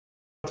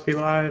To be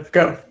live.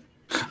 Go.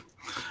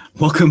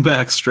 Welcome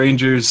back,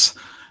 strangers.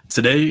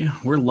 Today,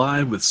 we're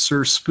live with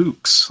Sir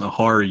Spooks, a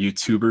horror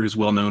YouTuber who's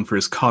well known for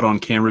his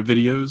caught-on-camera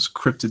videos,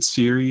 cryptid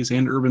series,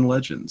 and urban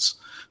legends.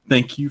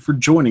 Thank you for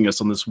joining us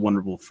on this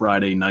wonderful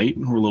Friday night.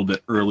 We're a little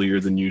bit earlier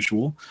than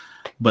usual,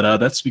 but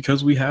that's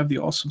because we have the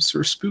awesome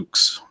Sir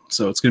Spooks,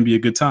 so it's going to be a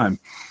good time.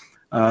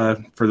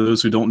 For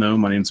those who don't know,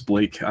 my name's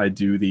Blake. I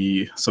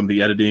do some of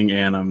the editing,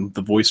 and I'm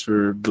the voice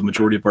for the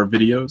majority of our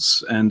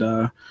videos,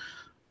 and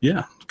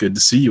yeah, good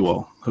to see you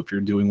all. Hope you're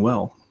doing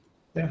well.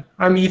 Yeah,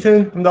 I'm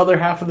Ethan. I'm the other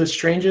half of the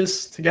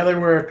Strangers. Together,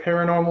 we're a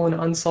paranormal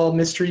and unsolved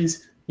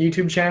mysteries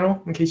YouTube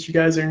channel. In case you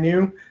guys are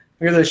new,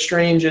 we're the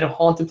strange and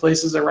haunted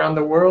places around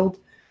the world,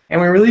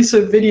 and we release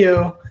a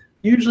video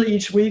usually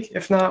each week.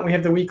 If not, we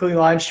have the weekly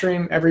live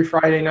stream every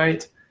Friday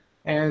night.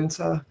 And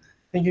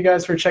thank you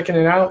guys for checking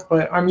it out.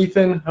 But I'm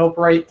Ethan. Help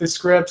write the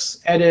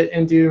scripts, edit,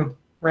 and do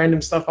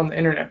random stuff on the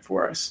internet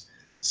for us.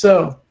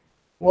 So,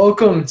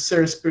 welcome,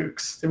 Sir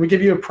Spooks. Did we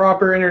give you a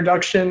proper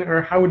introduction,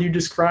 or how would you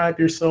describe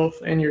yourself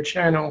and your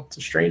channel to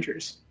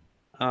strangers?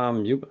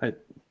 I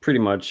pretty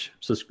much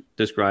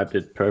described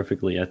it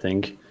perfectly, I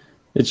think.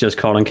 It's just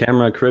caught on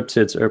camera,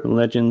 cryptids, urban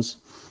legends.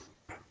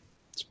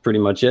 That's pretty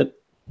much it.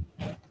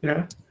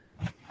 Yeah.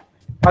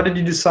 How did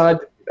you decide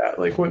to do that?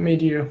 Like, what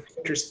made you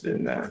interested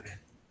in that?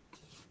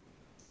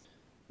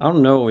 I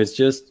don't know. It's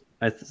just,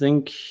 I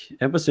think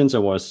ever since I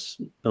was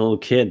a little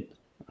kid,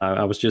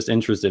 I was just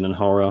interested in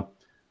horror.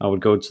 I would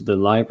go to the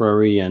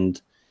library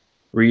and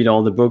read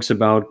all the books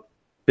about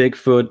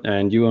Bigfoot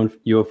and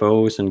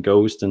UFOs and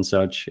ghosts and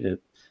such. I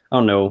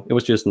don't know. It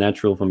was just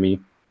natural for me.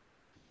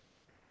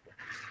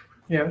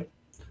 Yeah,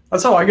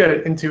 that's how I got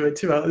into it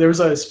too. There was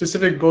a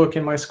specific book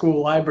in my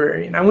school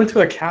library, and I went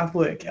to a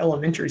Catholic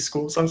elementary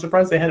school, so I'm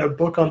surprised they had a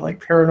book on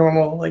like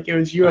paranormal, like it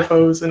was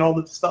UFOs and all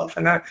this stuff,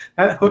 and that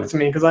hooked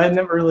me because I had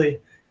never really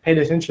paid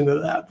attention to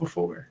that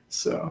before.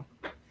 So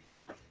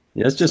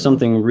yeah, it's just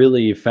something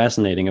really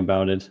fascinating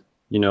about it.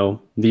 You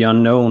know, the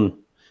unknown.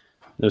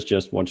 That's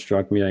just what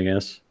struck me, I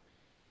guess.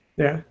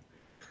 Yeah.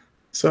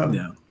 So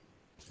yeah,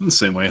 the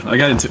same way. I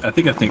got into. I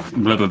think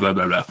blah blah blah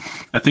blah blah.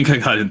 I think I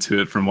got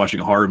into it from watching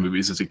horror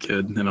movies as a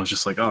kid, and I was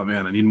just like, oh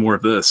man, I need more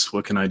of this.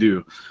 What can I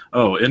do?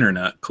 Oh,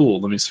 internet,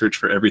 cool. Let me search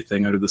for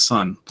everything under the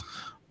sun.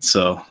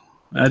 So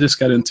I just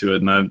got into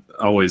it, and I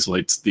always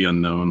liked the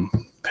unknown,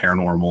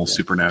 paranormal,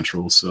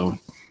 supernatural. So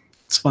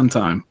it's a fun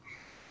time.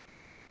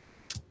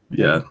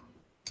 Yeah.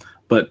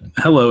 But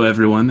hello,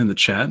 everyone in the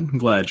chat. I'm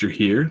glad you're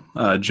here.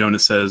 Jonah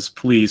says,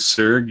 "Please,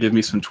 sir, give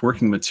me some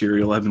twerking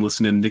material. I've been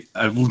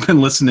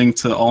listening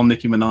to all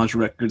Nicki Minaj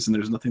records, and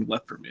there's nothing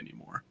left for me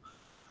anymore."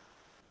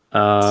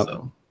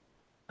 So,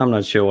 I'm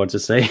not sure what to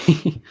say.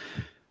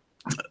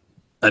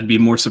 I'd be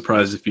more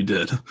surprised if you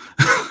did.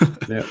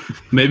 Yeah.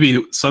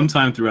 Maybe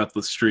sometime throughout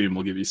the stream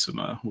we'll give you some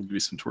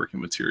twerking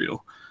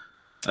material.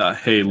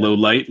 Hey, Low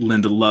Light,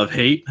 Linda Love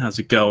Hate, how's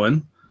it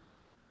going?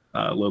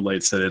 Low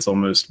Light said it's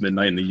almost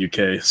midnight in the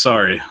UK.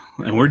 Sorry,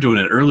 and we're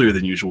doing it earlier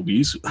than usual. We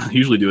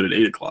usually do it at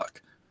 8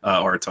 o'clock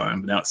our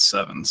time, but now it's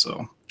 7,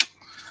 so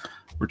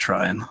we're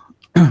trying.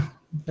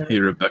 Hey,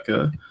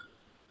 Rebecca.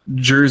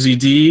 Jersey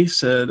D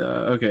said,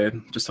 okay,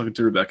 just talking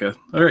to Rebecca.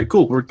 All right,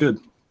 cool, we're good.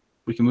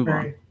 We can move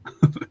on.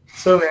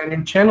 So, man,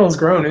 your channel's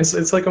grown.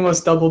 It's like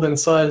almost doubled in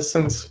size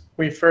since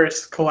we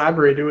first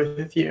collaborated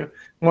with you.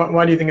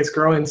 Why do you think it's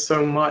growing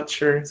so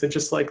much, or is it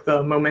just like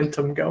the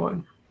momentum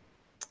going?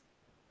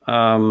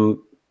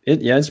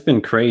 It's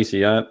been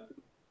crazy. I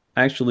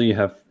actually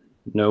have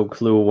no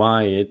clue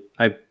why.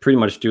 I pretty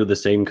much do the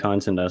same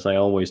content as I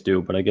always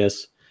do, but I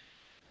guess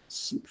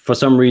for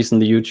some reason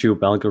the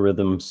YouTube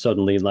algorithm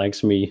suddenly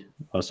likes me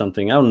or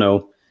something. I don't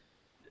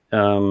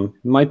know.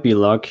 Might be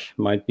luck,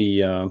 might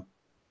be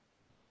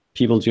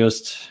people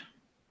just,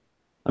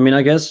 I mean,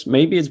 I guess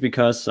maybe it's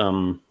because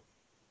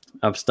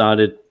I've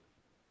started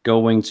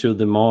going to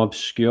the more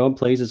obscure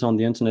places on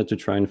the internet to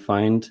try and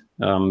find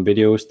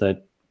videos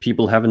that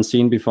people haven't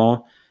seen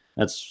before.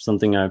 That's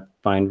something I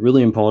find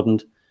really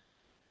important.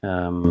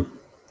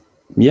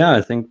 Yeah,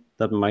 I think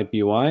that might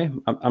be why.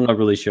 I'm not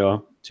really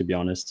sure, to be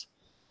honest.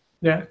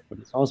 Yeah. But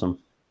it's awesome.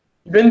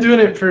 You've been doing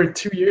it for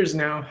 2 years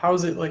now.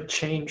 How's it like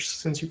changed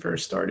since you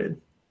first started?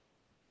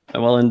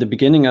 Well, in the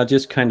beginning, I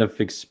just kind of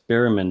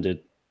experimented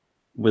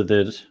with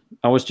it.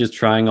 I was just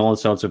trying all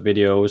sorts of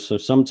videos. So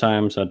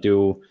sometimes I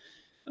do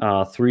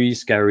 3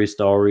 scary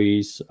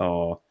stories,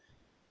 or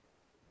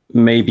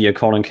maybe a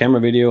caught on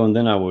camera video, and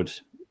then I would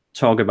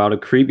talk about a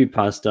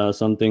creepypasta or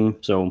something.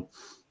 So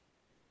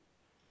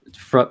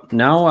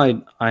now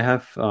I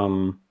have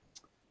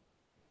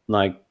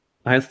I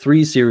have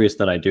 3 series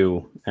that I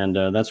do, and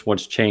that's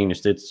what's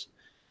changed. It's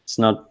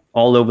not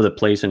all over the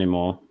place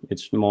anymore.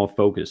 It's more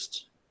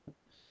focused.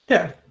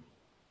 Yeah.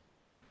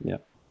 Yeah.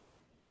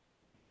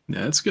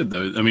 Yeah, it's good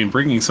though. I mean,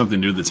 bringing something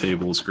new to the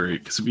table is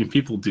great because I mean,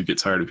 people do get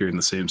tired of hearing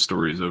the same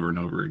stories over and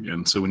over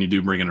again. So when you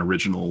do bring an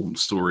original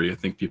story, I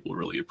think people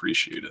really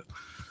appreciate it.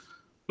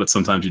 But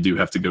sometimes you do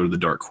have to go to the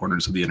dark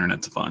corners of the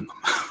internet to find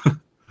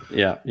them.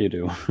 Yeah, you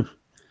do.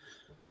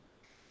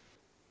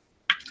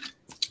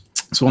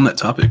 So on that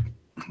topic,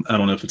 I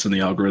don't know if it's in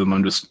the algorithm.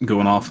 I'm just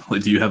going off.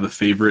 Like, do you have a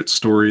favorite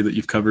story that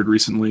you've covered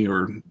recently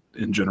or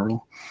in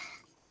general?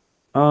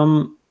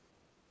 Well,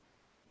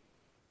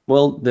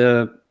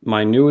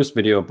 my newest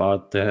video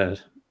about the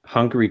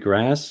hungry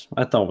grass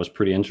I thought was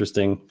pretty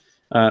interesting.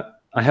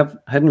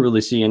 Hadn't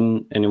really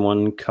seen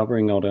anyone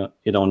covering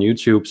it on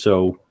YouTube,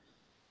 so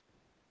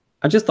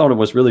I just thought it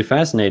was really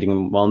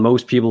fascinating. While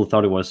most people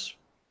thought it was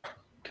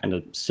kind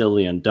of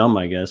silly and dumb,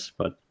 I guess,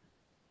 but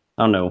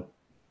I don't know.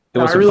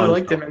 I really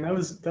liked it, and that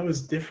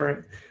was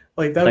different.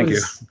 Like that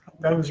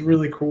was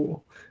really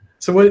cool.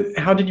 So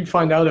how did you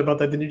find out about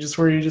that?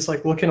 Were you just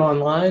like looking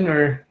online,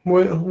 or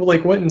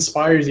what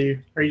inspires you?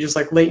 Are you just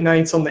like late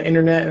nights on the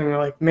internet and you're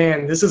like,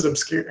 man, this is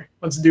obscure,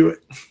 let's do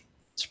it?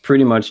 It's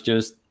pretty much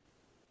just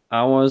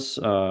I was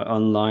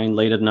online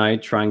late at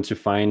night trying to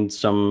find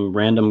some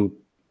random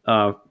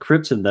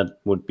cryptid that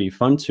would be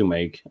fun to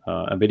make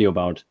a video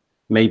about.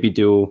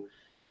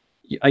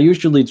 I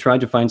usually try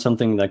to find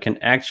something that can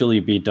actually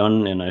be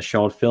done in a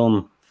short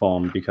film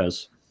form,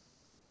 because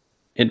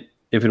if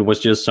it was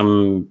just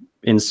some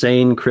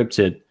insane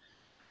cryptid,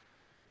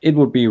 it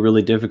would be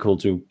really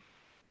difficult to,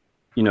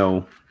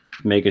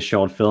 make a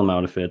short film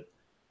out of it.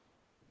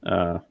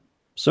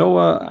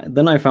 So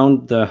then I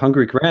found the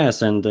hungry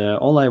grass, and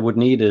all I would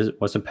need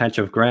was a patch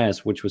of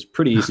grass, which was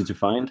pretty easy to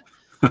find.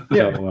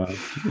 Yeah. So,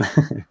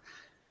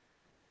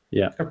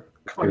 yeah.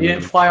 Come on, you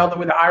didn't fly all the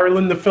way to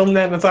Ireland to film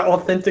that? That's like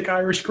authentic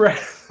Irish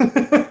grass.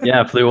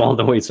 Yeah, I flew all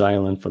the way to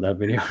Ireland for that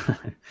video.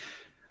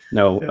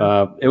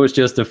 No, it was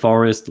just a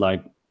forest,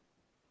 like,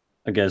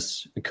 I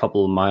guess a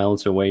couple of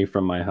miles away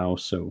from my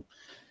house. So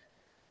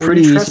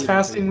pretty easy. Were you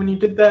trespassing when you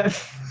did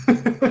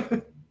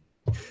that?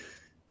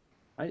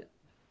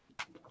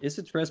 Is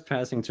it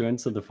trespassing to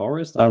enter the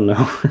forest? I don't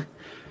know.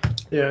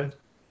 Yeah.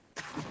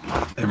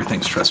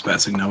 Everything's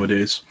trespassing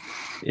nowadays.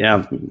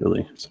 Yeah,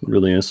 it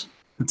really is.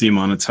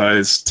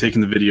 Demonetized, taking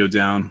the video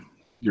down,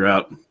 you're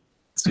out.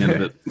 It's the end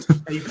of it.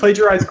 Hey, you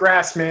plagiarized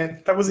grass,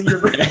 man. That wasn't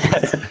your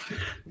grass.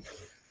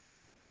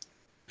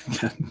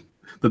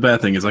 The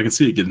bad thing is I can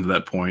see it getting to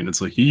that point. It's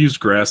like you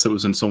used grass that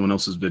was in someone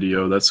else's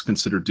video. That's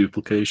considered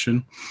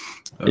duplication.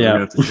 Yeah. You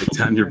have to take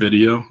down your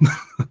video.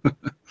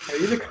 Are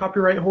you the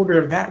copyright holder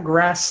of that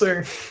grass,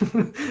 sir?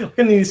 I'm going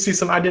to need to see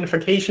some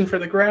identification for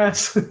the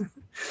grass.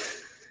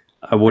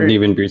 I wouldn't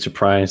even be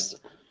surprised.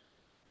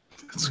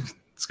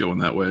 It's going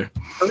that way.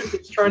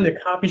 It's trying to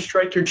copy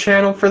strike your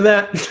channel for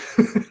that.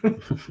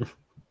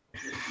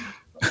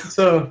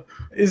 So,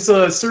 is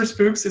Sir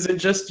Spooks? Is it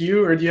just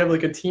you, or do you have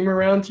like a team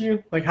around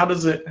you? Like, how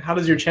does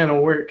your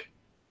channel work?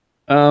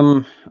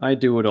 I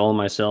do it all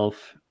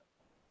myself,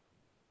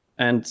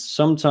 and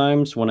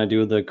sometimes when I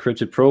do the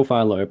Cryptid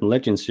Profile or Urban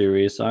Legend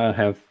series, I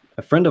have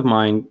a friend of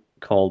mine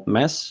called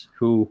Mess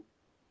who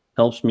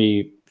helps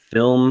me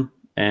film,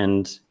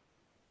 and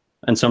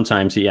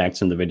sometimes he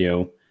acts in the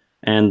video.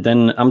 And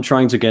then I'm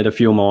trying to get a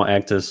few more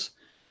actors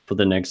for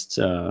the next,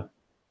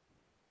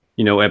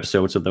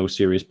 episodes of those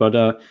series.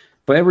 But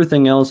for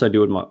everything else, I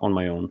do it on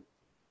my own.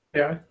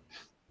 Yeah.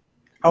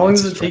 How long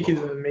does it take you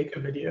to make a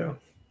video?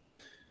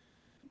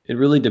 It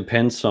really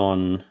depends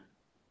on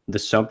the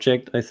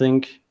subject, I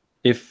think.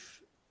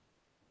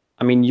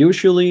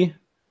 Usually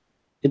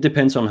it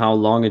depends on how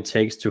long it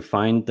takes to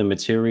find the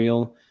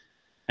material.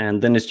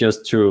 And then it's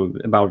just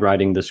about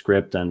writing the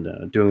script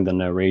and doing the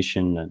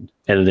narration and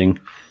editing.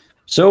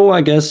 So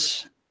I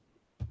guess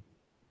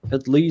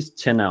at least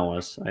 10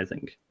 hours, I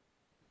think.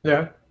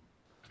 Yeah.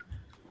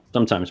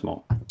 Sometimes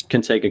more.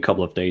 Can take a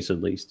couple of days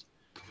at least.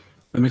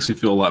 That makes me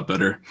feel a lot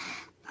better.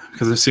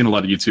 Because I've seen a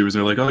lot of YouTubers,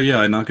 they're like, oh yeah,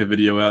 I knock a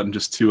video out in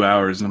just 2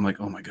 hours. And I'm like,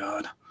 oh my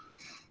God.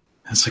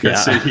 It's like I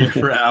sit here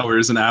for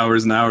hours and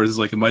hours and hours. It's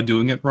like, am I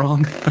doing it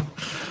wrong?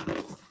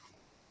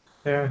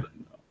 Yeah.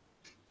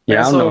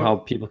 Yeah, I don't know how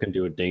people can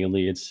do it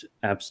daily. It's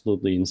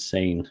absolutely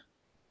insane.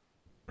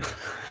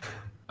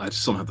 I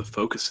just don't have the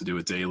focus to do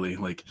it daily.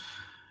 Like,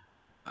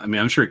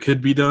 I'm sure it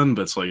could be done,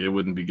 but it's like, it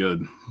wouldn't be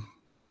good.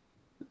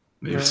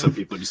 Maybe some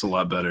people are just a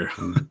lot better.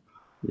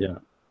 Yeah.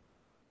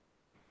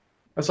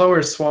 I saw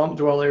where Swamp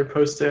Dweller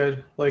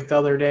posted like the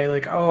other day,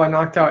 like, oh, I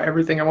knocked out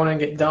everything I want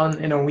to get done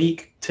in a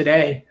week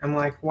today. I'm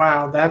like,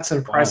 wow, that's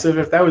impressive.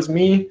 Wow. If that was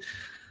me,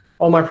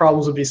 all my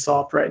problems would be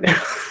solved right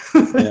now.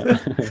 Yeah.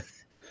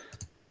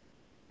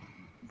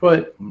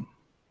 But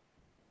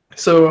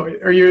so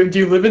do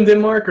you live in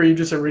Denmark, or are you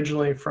just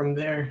originally from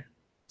there?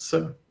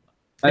 So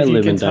I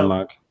live in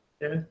Denmark.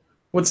 Yeah.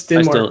 What's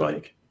Denmark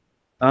like?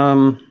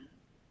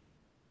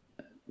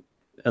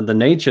 The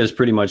nature is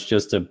pretty much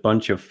just a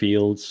bunch of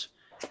fields.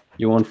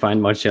 You won't find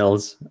much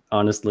else,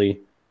 honestly.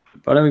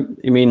 But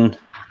I mean,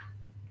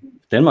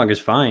 Denmark is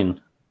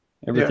fine.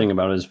 Everything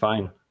about it is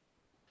fine.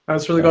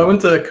 That's really cool. I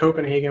went to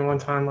Copenhagen one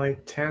time,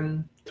 like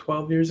 10,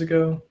 12 years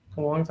ago,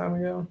 a long time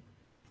ago.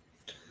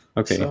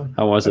 Okay, so,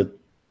 how was it?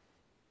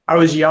 I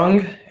was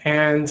young,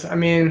 and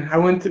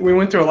we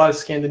went through a lot of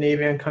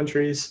Scandinavian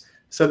countries.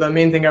 So the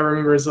main thing I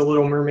remember is the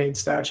Little Mermaid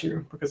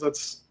statue, because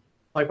that's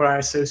like what I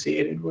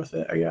associated with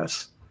it, I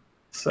guess.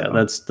 So yeah,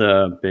 that's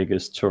the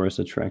biggest tourist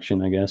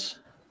attraction, I guess.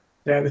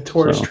 Yeah, the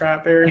tourist So,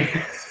 trap area.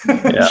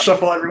 yeah.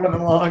 Shuffle everyone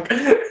along.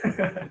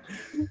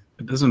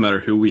 It doesn't matter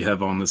who we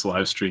have on this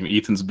live stream.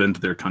 Ethan's been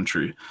to their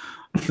country.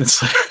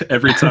 It's like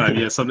every time,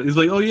 yeah. Something he's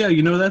like, "Oh yeah,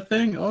 you know that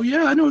thing? Oh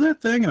yeah, I know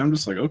that thing." And I'm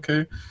just like,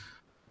 "Okay,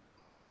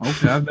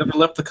 I've never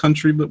left the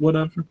country, but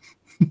whatever."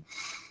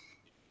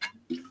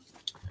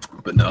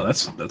 But no,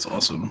 that's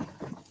awesome.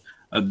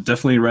 I'd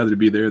definitely rather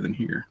be there than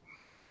here.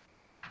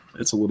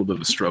 It's a little bit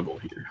of a struggle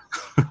here.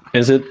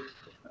 Is it?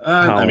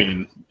 I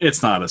mean,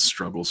 it's not a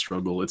struggle.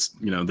 It's,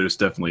 there's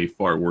definitely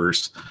far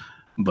worse,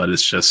 but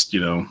it's just,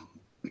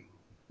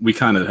 we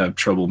kind of have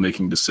trouble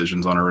making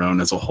decisions on our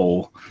own as a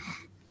whole.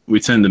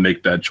 We tend to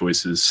make bad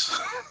choices,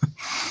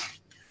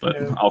 but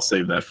yeah. I'll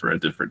save that for a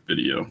different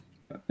video.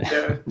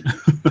 Yeah.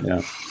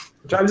 Yeah.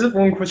 I just have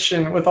one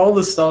question with all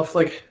this stuff,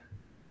 like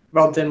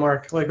about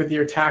Denmark, like with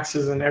your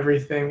taxes and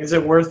everything. Is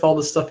it worth all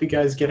the stuff you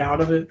guys get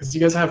out of it? Because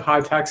you guys have high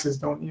taxes,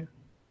 don't you?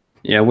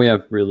 Yeah, we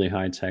have really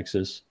high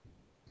taxes.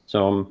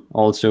 So I'm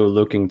also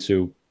looking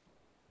to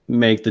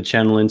make the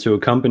channel into a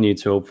company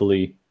to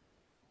hopefully,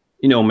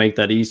 make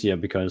that easier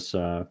because,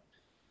 the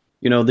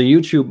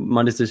YouTube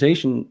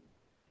monetization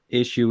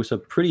issues are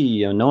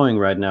pretty annoying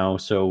right now.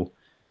 So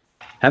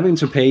having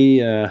to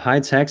pay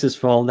high taxes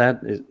for all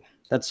that,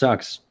 that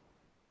sucks.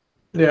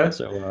 Yeah.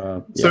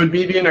 So would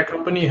being a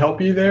company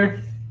help you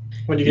there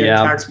when you get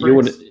tax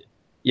breaks?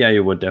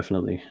 You would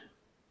definitely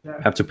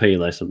have to pay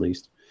less at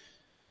least.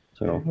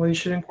 So well, you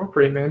should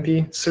incorporate, man.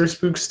 Be Sir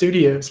Spooks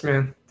Studios,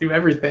 man. Do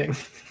everything.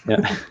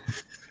 Yeah.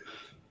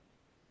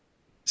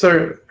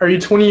 So, are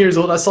you 20 years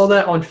old? I saw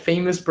that on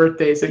famous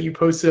birthdays that you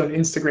posted on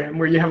Instagram,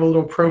 where you have a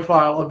little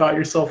profile about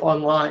yourself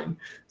online.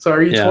 So,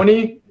 are you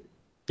 20?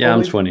 Yeah,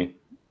 I'm 20.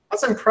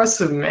 That's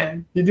impressive,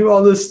 man. You do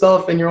all this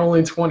stuff and you're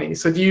only 20.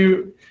 So, do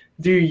you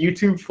do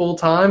YouTube full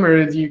time,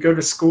 or do you go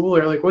to school,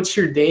 or like, what's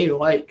your day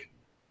like?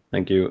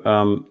 Thank you.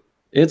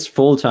 It's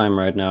full time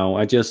right now.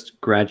 I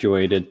just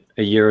graduated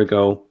a year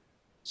ago.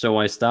 So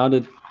I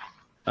started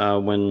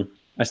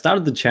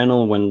the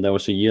channel when there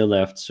was a year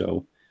left.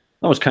 So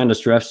that was kind of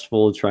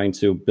stressful trying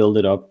to build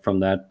it up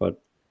from that,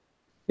 but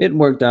it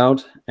worked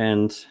out.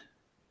 And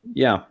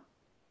yeah,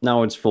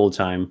 now it's full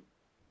time.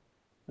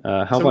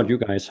 How about you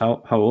guys?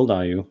 How old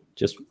are you?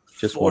 Just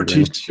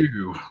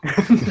 42.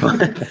 How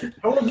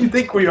old do you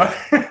think we are?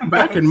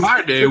 Back in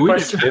my day, we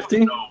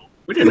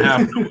didn't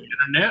have no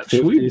internet.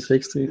 50,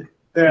 60.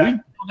 Yeah. We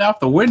pulled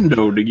out the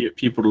window to get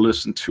people to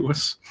listen to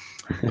us.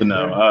 But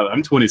no,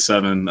 I'm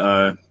 27,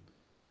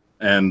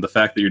 and the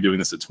fact that you're doing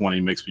this at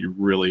 20 makes me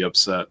really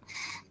upset.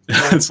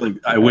 It's like,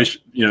 I wish,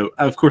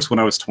 of course, when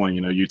I was 20,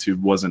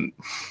 YouTube wasn't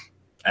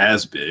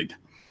as big,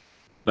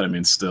 but I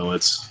mean, still,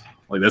 it's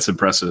like, that's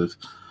impressive.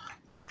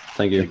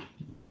 Thank you.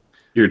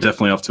 You're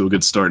definitely off to a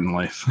good start in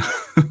life.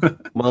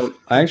 Well,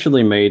 I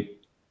actually made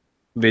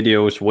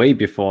videos way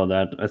before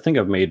that. I think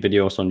I've made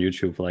videos on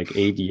YouTube for like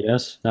 8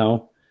 years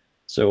now.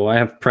 So I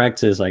have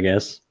practice, I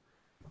guess.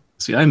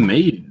 See, I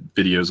made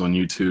videos on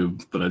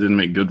YouTube, but I didn't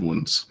make good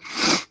ones.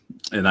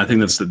 And I think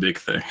that's the big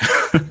thing.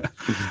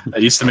 I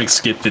used to make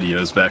skit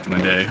videos back in the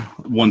day,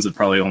 ones that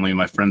probably only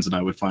my friends and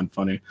I would find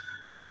funny.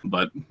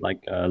 But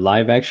like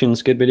live action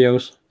skit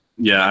videos?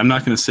 Yeah, I'm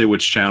not going to say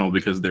which channel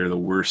because they're the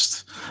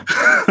worst.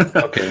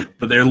 Okay.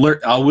 But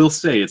I will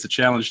say it's a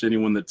challenge to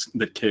anyone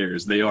that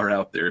cares. They are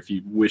out there if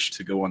you wish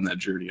to go on that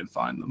journey and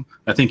find them.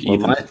 I think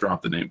Ethan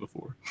dropped the name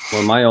before.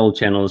 Well, my old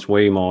channel is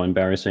way more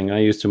embarrassing. I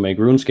used to make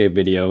RuneScape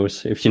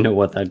videos, if you know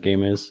what that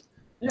game is.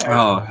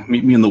 Yeah. Oh,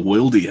 meet me in the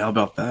Wildy. How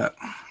about that?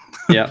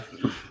 Yeah.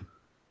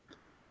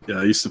 Yeah,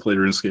 I used to play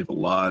RuneScape a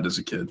lot as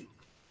a kid.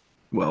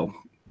 Well,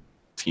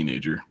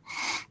 teenager.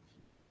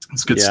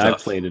 It's good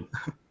stuff. Yeah,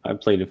 I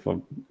played it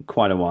for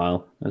quite a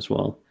while as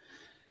well.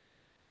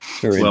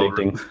 Very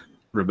addicting.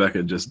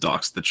 Rebecca just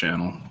doxed the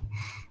channel.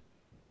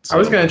 So. I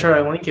was going to try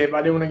to link it, but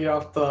I didn't want to get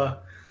off the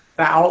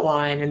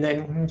outline and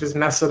then just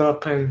mess it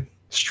up and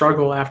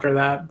struggle after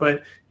that.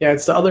 But yeah,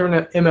 it's the other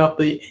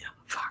MLB,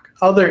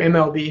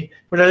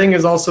 which I think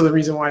is also the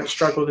reason why it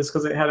struggled, is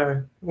because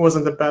it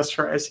wasn't the best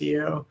for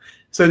SEO.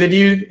 So did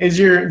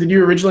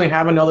you originally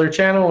have another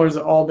channel, or has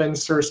it all been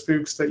Sir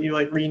Spooks that you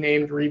like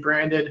renamed,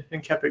 rebranded,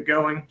 and kept it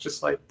going,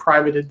 just like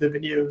privated the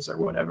videos or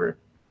whatever?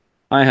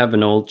 I have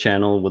an old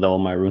channel with all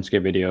my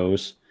RuneScape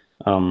videos.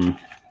 I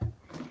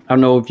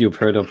don't know if you've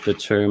heard of the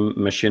term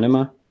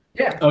machinima.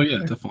 Yeah. Oh yeah,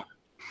 definitely.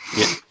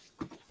 Yeah.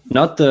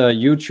 Not the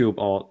YouTube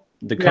or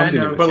the company.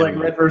 Yeah, I know, but like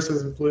Red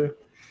versus Blue.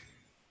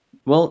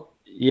 Well,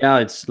 yeah,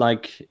 it's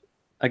like,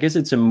 I guess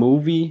it's a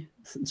movie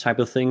type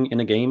of thing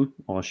in a game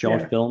or a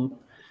short film.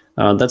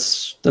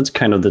 That's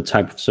kind of the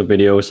types of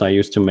videos I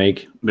used to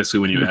make.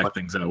 Basically, when you act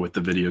things out with the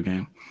video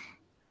game.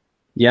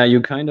 Yeah, you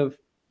kind of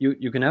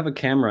you can have a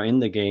camera in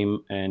the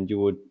game, and you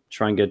would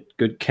try and get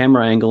good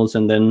camera angles,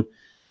 and then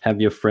have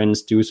your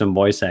friends do some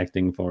voice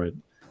acting for it.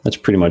 That's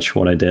pretty much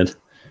what I did.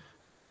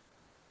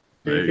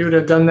 If you would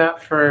have done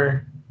that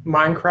for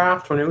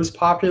Minecraft when it was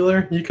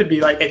popular, you could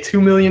be like at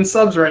 2 million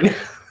subs right now.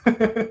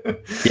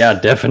 Yeah,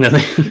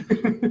 definitely.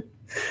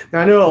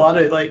 Now, I know a lot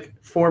of like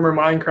former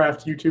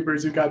Minecraft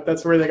YouTubers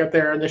that's where they got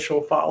their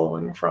initial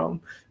following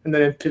from, and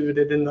then it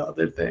pivoted into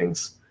other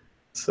things.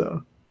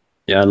 So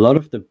yeah, a lot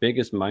of the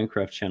biggest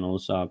Minecraft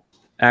channels are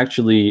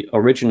actually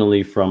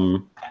originally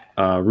from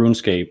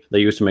RuneScape. They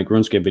used to make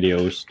RuneScape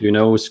videos. Do you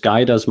know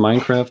Sky does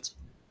Minecraft?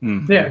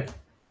 yeah.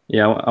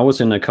 Yeah, I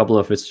was in a couple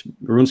of his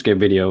RuneScape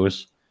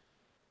videos,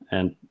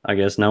 and I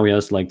guess now he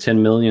has like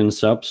 10 million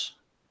subs.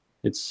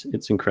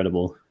 It's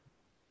incredible.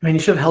 Man, you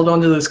should have held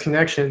on to those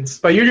connections.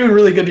 But you're doing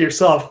really good to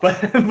yourself,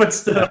 but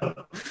still.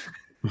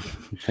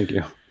 Thank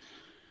you.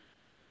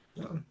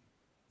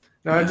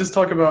 Now, I just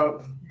talk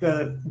about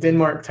the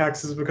Denmark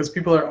taxes because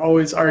people are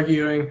always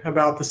arguing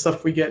about the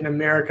stuff we get in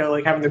America,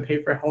 like having to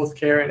pay for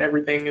healthcare and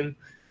everything.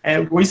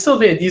 And we still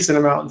pay a decent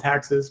amount in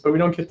taxes, but we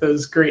don't get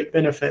those great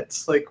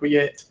benefits. Like we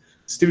get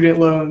student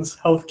loans,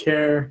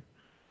 healthcare,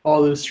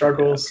 all those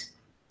struggles.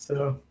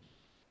 So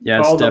yeah,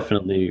 it's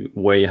definitely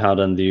way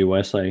harder than the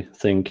US, I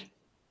think.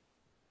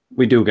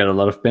 We do get a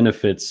lot of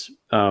benefits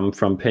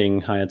from paying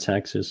higher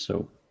taxes.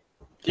 So,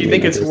 do you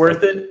think it's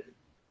worth it?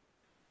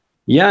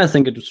 Yeah, I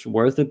think it's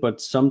worth it, but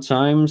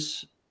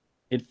sometimes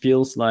it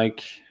feels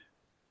like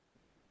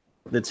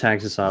the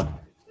taxes are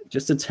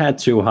just a tad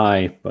too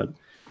high. But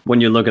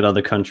when you look at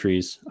other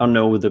countries, I don't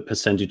know the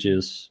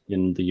percentages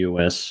in the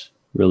US,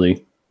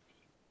 really.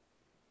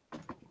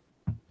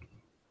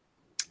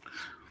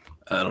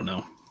 I don't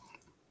know.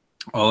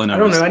 All I know. I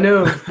don't know. I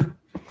know.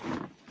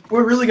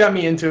 What really got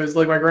me into it is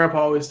like my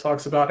grandpa always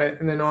talks about it,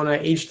 and then on a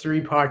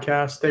H3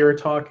 podcast they were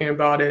talking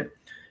about it,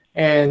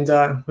 and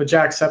with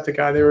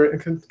Jacksepticeye they were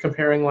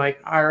comparing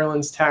like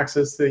Ireland's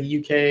taxes to the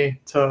UK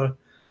to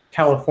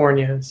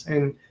California's,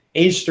 and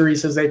H3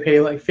 says they pay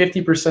like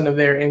 50% of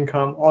their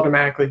income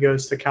automatically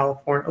goes to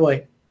California,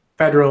 like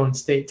federal and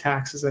state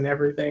taxes and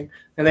everything,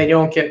 and they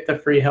don't get the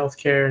free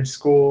healthcare and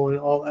school and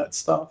all that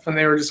stuff, and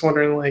they were just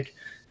wondering like,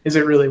 is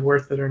it really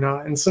worth it or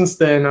not? And since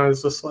then I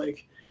was just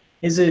like,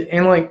 is it?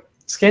 And like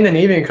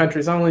Scandinavian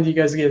countries, not only do you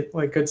guys get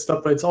like good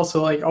stuff, but it's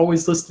also like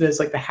always listed as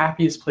like the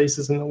happiest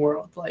places in the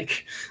world.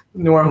 Like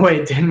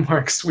Norway,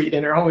 Denmark,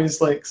 Sweden are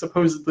always like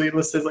supposedly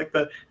listed as like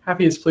the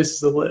happiest places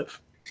to live.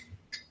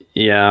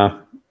 Yeah,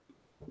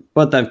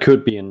 but that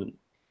could be an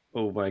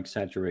over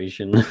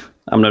exaggeration.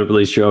 I'm not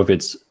really sure if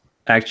it's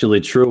actually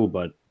true,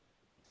 but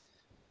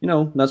you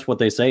know, that's what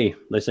they say.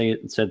 They say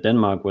it said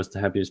Denmark was the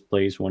happiest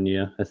place one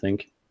year, I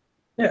think.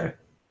 Yeah.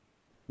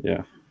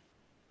 Yeah.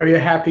 Are you a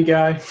happy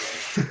guy?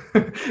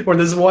 Or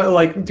does what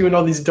like doing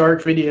all these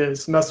dark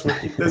videos mess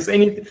with you?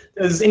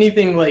 Does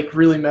anything like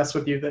really mess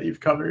with you that you've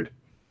covered?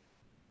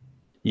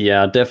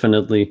 Yeah,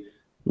 definitely.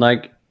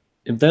 Like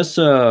if there's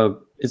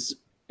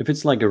if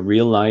it's like a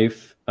real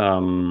life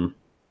a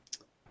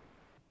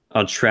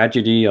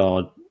tragedy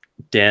or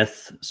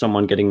death,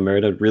 someone getting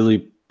murdered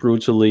really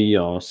brutally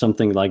or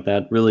something like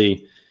that,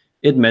 really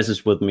it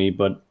messes with me.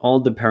 But all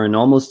the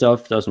paranormal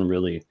stuff doesn't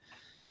really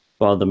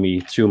bother me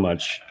too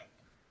much.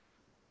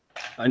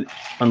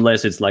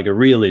 Unless it's like a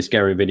really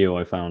scary video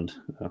I found,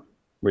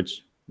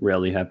 which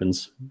rarely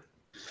happens.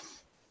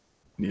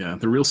 Yeah,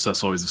 the real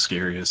stuff's always the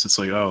scariest. It's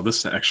like, oh,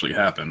 this actually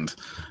happened.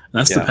 And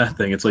that's the bad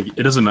thing. It's like,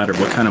 it doesn't matter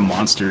what kind of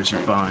monsters you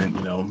find,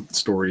 you know,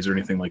 stories or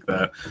anything like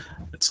that.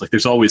 It's like,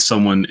 there's always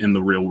someone in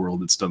the real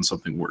world that's done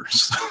something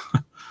worse.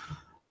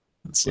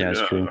 It's like,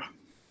 it's true.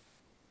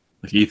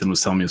 Like Ethan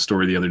was telling me a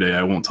story the other day.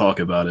 I won't talk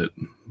about it,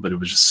 but it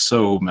was just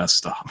so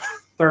messed up.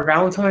 Our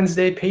Valentine's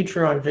Day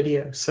Patreon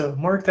video, so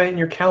mark that in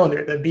your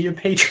calendar to be a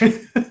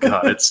patron.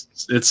 God,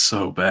 it's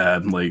so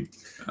bad. Like,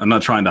 I'm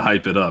not trying to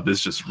hype it up.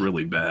 It's just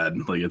really bad.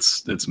 Like,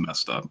 it's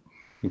messed up.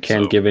 You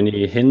can't give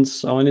any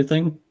hints or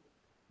anything?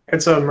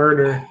 It's a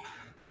murder.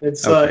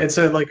 It's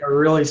like a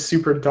really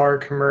super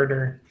dark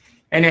murder,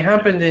 and it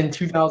happened in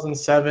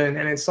 2007,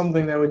 and it's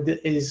something that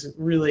is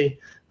really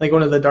like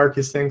one of the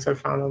darkest things I've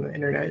found on the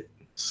internet.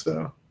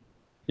 So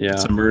yeah,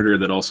 it's a murder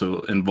that also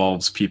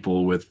involves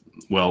people with,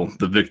 well,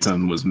 the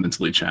victim was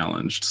mentally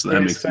challenged, so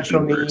that makes it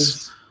even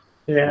worse.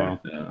 Yeah.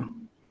 Wow.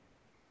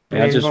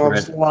 Yeah. It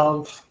involves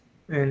love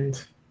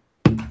and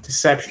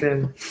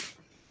deception.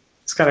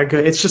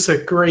 It's just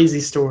a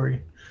crazy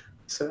story.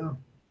 So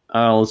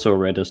I also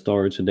read a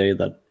story today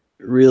that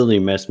really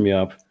messed me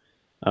up,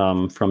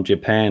 from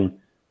Japan.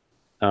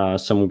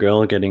 Some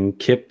girl getting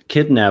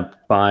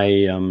kidnapped by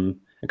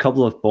a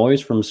couple of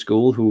boys from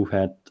school who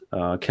had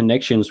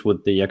connections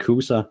with the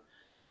Yakuza.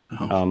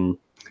 Oh.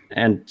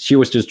 And she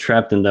was just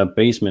trapped in that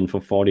basement for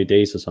 40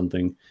 days or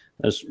something.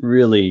 That's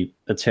really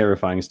a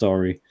terrifying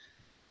story.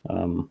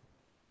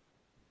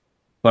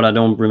 But I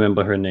don't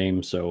remember her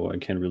name, so I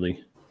can't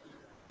really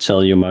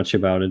tell you much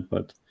about it.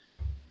 But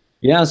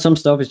yeah, some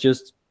stuff is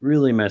just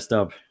really messed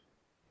up.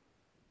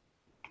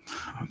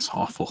 That's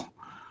awful.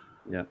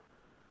 Yeah.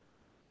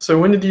 So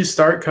when did you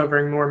start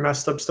covering more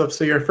messed up stuff?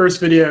 So your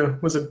first video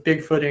was a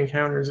Bigfoot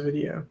encounters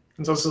video.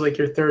 It's also like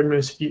your third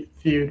most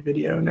viewed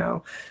video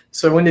now.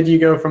 So when did you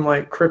go from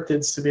like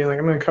cryptids to being like,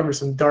 I'm going to cover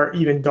some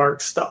even dark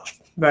stuff?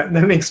 That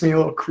makes me a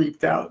little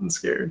creeped out and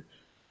scared.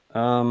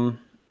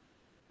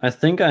 I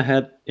think I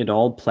had it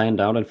all planned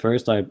out at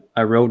first. I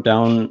wrote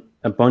down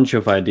a bunch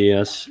of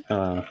ideas,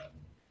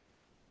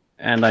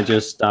 and I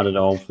just started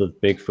off with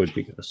Bigfoot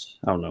because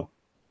I don't know.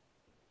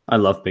 I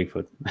love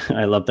Bigfoot.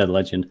 I love that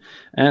legend.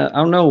 And I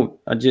don't know.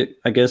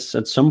 I guess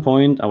at some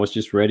point I was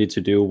just ready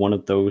to do one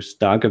of those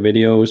darker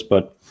videos,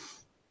 but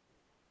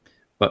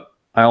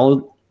I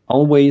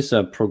always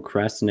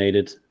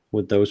procrastinated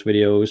with those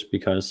videos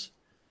because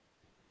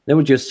they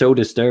were just so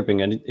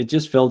disturbing, and it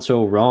just felt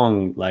so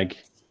wrong.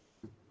 Like,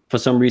 for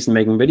some reason,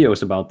 making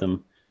videos about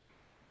them.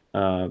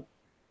 I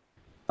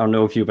don't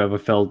know if you've ever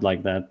felt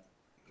like that.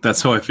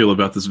 That's how I feel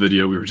about this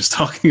video we were just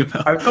talking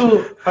about.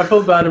 I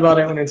feel bad about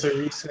it when it's a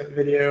recent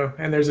video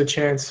and there's a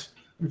chance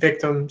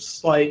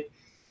victims, like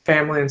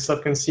family and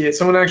stuff, can see it.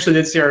 Someone actually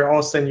did see our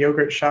Alston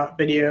yogurt shop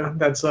video.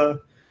 That's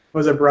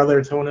was a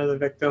brother to one of the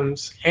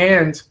victims,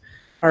 and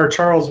our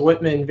Charles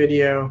Whitman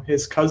video.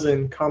 His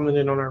cousin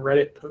commented on our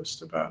Reddit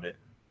post about it.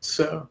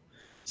 So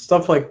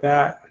stuff like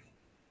that.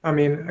 I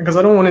mean, because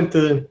I don't want it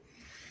to.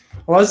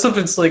 A lot of stuff,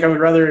 it's like I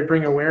would rather it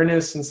bring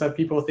awareness instead of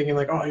people thinking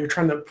like, oh, you're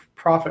trying to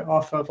profit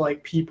off of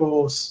like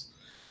people's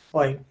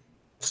like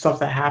stuff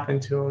that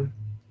happened to them.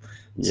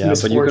 Yeah,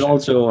 but you could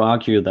also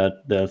argue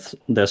that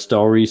their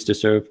stories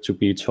deserve to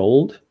be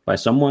told by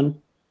someone.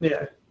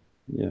 Yeah.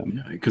 Yeah,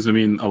 because I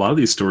mean, a lot of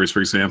these stories, for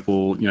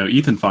example,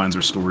 Ethan finds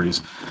our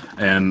stories,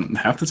 and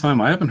half the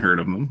time I haven't heard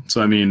of them.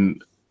 So I mean,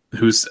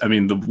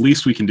 the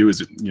least we can do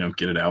is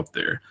get it out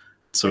there.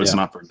 So it's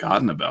not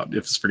forgotten about.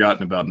 If it's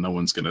forgotten about, no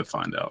one's going to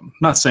find out. I'm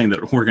not saying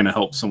that we're going to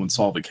help someone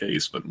solve a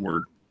case, but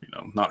we're,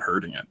 not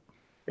hurting it.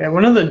 Yeah,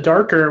 one of the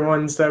darker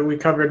ones that we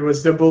covered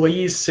was the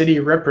Belize City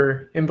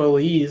Ripper in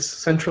Belize,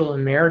 Central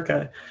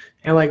America.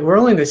 And like, we're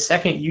only the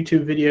second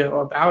YouTube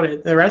video about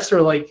it. The rest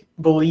are like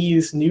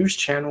Belize news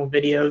channel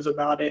videos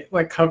about it,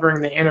 like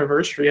covering the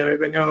anniversary of it,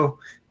 but no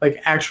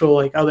like actual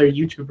like other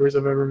YouTubers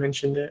have ever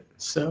mentioned it.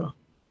 So,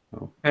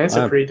 and it's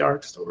a pretty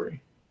dark story.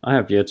 I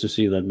have yet to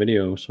see that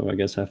video, so I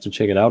guess I have to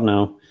check it out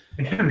now.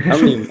 I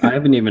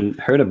haven't even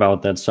heard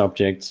about that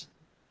subject.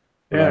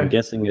 Yeah. I'm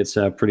guessing it's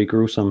pretty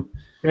gruesome.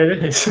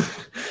 It is.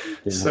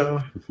 Yeah.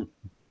 So,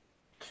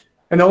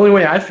 and the only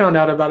way I found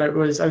out about it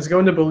was I was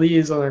going to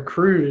Belize on a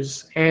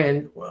cruise,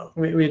 and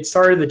we had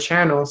started the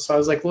channel, so I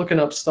was like looking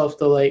up stuff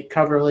to like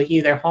cover like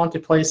either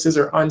haunted places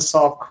or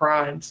unsolved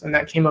crimes, and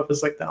that came up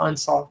as like the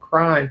unsolved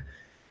crime,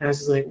 and I was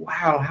just like,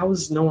 wow, how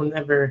has no one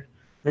ever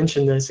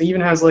mentioned this? It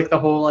even has like the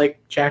whole like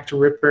Jack the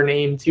Ripper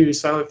name too,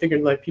 so I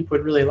figured like people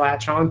would really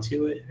latch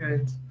onto it,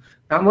 and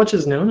not much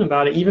is known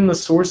about it. Even the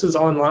sources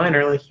online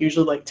are like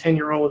usually like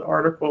 10-year-old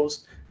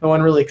articles. No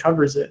one really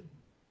covers it.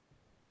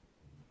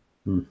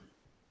 It's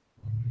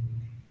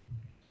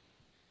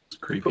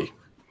creepy.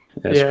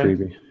 That's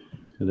creepy.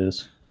 It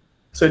is.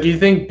 So do you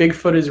think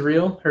Bigfoot is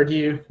real, or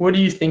what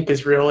do you think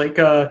is real? Like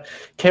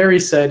Carrie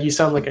said, you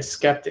sound like a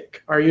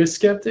skeptic. Are you a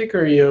skeptic,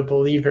 or are you a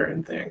believer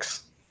in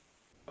things?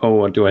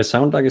 Oh, do I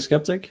sound like a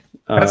skeptic?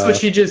 That's what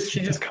she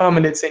just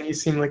commented, saying you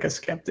seem like a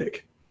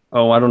skeptic.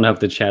 Oh, I don't have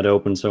the chat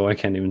open, so I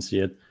can't even see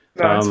it.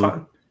 No, that's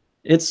fine.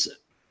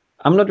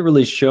 I'm not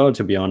really sure,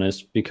 to be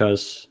honest,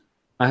 because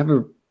I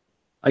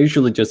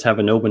usually just have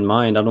an open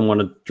mind. I don't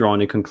want to draw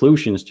any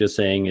conclusions just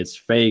saying it's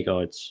fake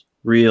or it's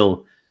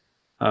real.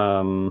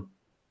 I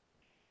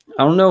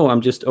don't know.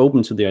 I'm just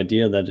open to the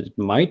idea that it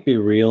might be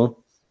real,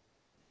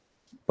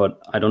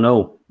 but I don't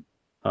know.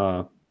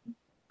 I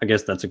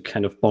guess that's a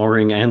kind of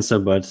boring answer,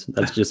 but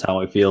that's just how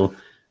I feel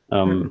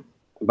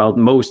about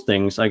most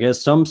things. I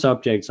guess some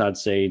subjects I'd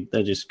say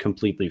they're just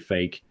completely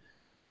fake,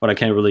 but I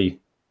can't really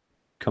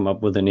come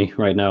up with any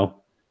right now.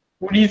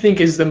 What do you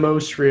think is the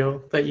most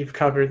real that you've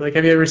covered? Like,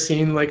 have you ever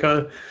seen like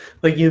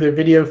either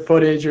video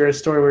footage or a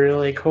story where you're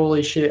like,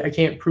 holy shit, I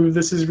can't prove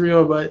this is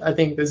real, but I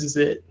think this is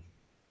it?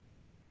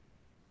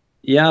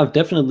 Yeah, I've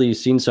definitely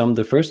seen some.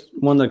 The first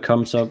one that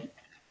comes to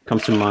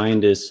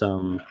mind is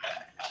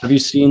have you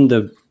seen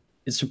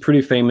it's a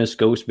pretty famous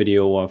ghost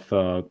video of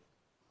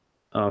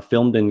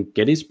filmed in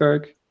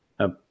Gettysburg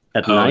at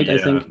night, I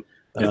think.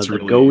 It's the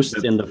really,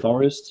 ghost in the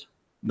forest.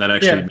 That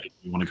actually made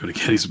me want to go to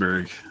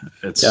Gettysburg.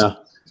 It's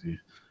crazy,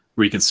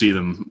 where you can see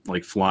them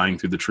like flying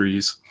through the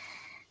trees.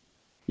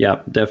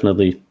 Yeah,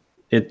 definitely.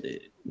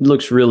 It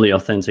looks really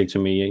authentic to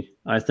me.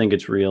 I think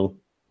it's real,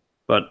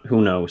 but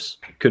who knows?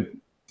 Could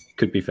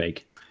be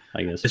fake,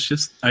 I guess. It's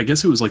just, I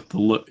guess it was like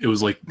it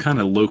was like kind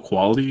of low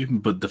quality,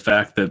 but the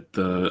fact that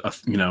it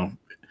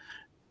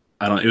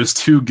was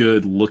too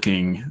good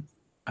looking.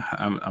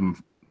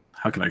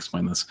 How can I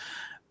explain this?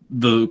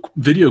 The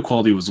video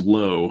quality was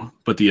low,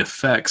 but the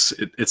effects,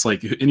 it's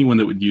like anyone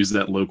that would use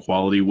that low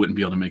quality wouldn't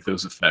be able to make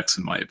those effects,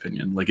 in my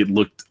opinion. Like, it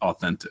looked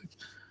authentic.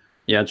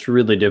 Yeah, it's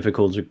really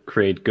difficult to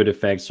create good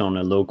effects on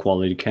a low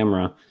quality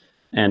camera,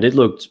 and it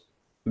looked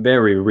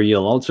very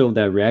real. Also,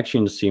 their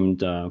reactions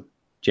seemed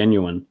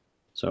genuine.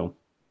 So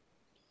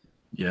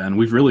yeah, and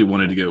we've really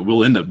wanted to go.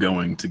 We'll end up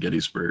going to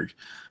Gettysburg,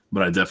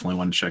 but I definitely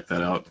want to check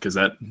that out, because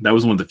that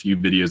was one of the few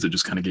videos that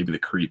just kind of gave me the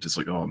creeps. It's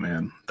like, oh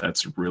man,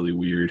 that's really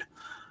weird.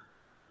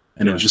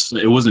 And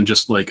it wasn't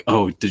just like,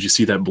 oh, did you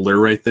see that blur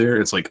right there?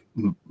 It's like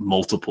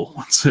multiple.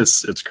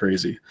 It's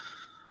crazy.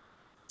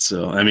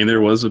 So, I mean,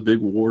 there was a big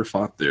war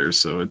fought there.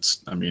 So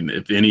it's, I mean,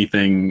 if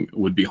anything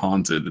would be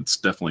haunted, it's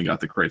definitely got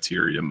the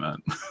criteria met.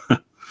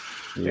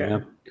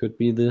 Yeah, could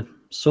be the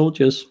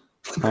soldiers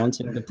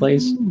haunting the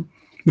place.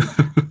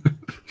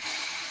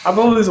 I've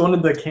always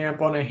wanted to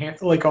camp on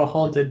like a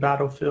haunted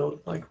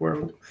battlefield, like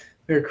where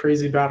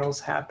crazy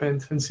battles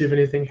happened, and see if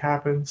anything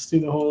happens.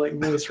 Do the whole like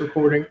voice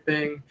recording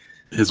thing.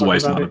 His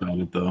wife's not about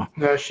it, though.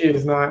 No, she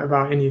is not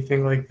about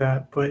anything like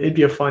that, but it'd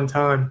be a fun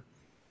time.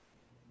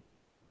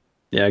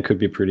 Yeah, it could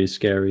be pretty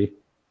scary.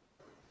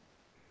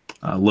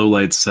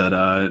 Lowlight said,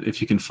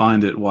 if you can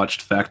find it,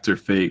 watched Fact or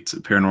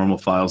Faked, Paranormal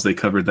Files. They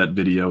covered that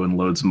video and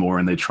loads more,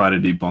 and they try to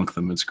debunk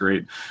them. It's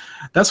great.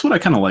 That's what I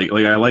kind of like.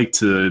 Like, I like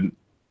to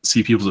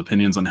see people's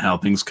opinions on how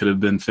things could have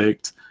been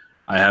faked.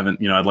 I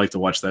haven't, I'd like to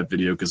watch that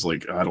video because,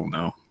 like, I don't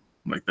know.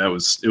 Like, it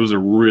was a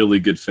really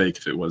good fake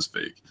if it was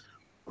fake.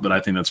 But I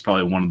think that's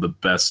probably one of the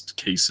best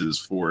cases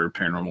for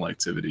paranormal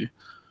activity.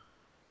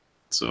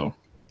 So,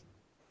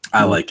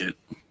 I like it.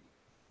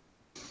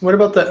 What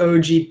about the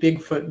OG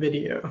Bigfoot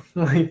video?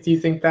 Like, do you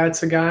think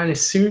that's a guy in a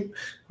suit,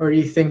 or do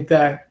you think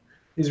that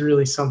is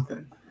really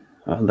something?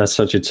 That's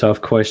such a tough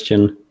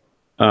question.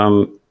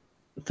 I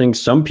think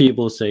some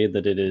people say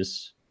that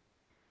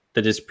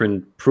it's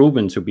been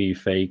proven to be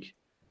fake,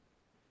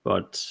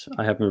 but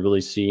I haven't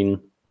really seen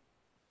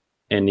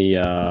any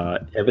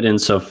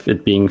evidence of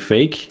it being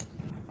fake.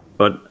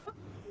 But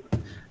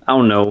I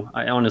don't know.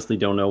 I honestly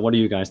don't know. What do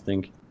you guys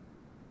think?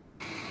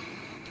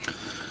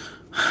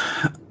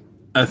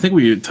 I think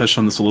we touched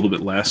on this a little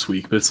bit last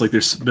week, but it's like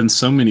there's been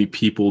so many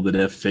people that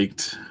have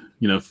faked,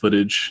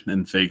 footage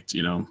and faked,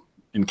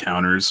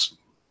 encounters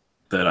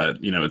that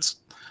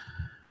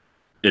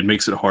it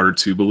makes it harder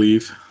to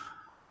believe.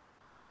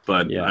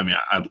 But yeah. I mean,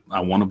 I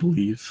want to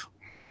believe.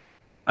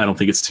 I don't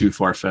think it's too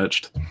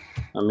far-fetched.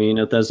 I mean,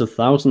 if there's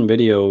 1,000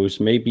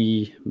 videos,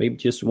 maybe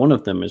just one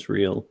of them is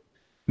real.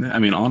 I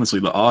mean, honestly,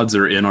 the odds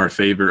are in our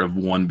favor of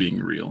one being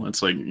real.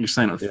 It's like you're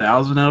saying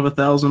 1,000 out of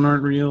 1,000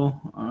 aren't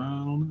real. I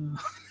don't know.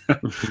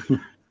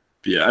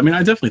 Yeah, I mean, I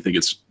definitely think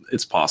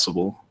it's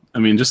possible. I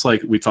mean, just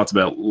like we talked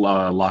about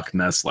Loch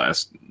Ness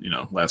last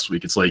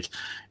week, it's like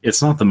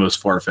it's not the most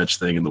far-fetched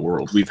thing in the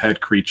world. We've had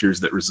creatures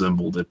that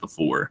resembled it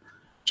before,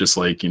 just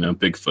like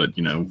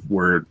Bigfoot.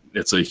 Where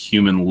it's a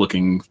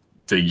human-looking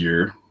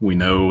figure. We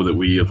know that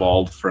we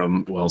evolved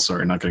from. Well,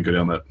 sorry, not going to go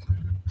down that.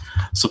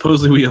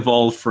 Supposedly we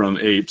evolved from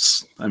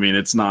apes. I mean,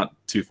 it's not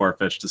too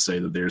far-fetched to say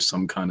that there's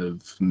some kind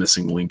of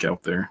missing link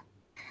out there.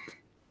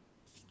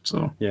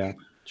 So yeah,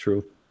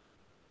 true.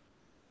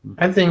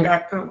 I think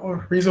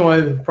the reason why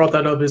I brought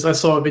that up is I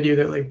saw a video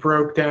that like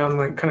broke down,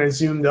 like kind of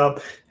zoomed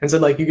up and said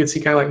like you could see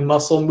kind of like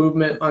muscle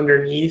movement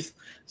underneath.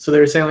 So they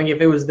were saying like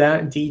if it was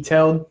that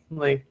detailed,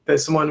 like that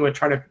someone would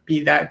try to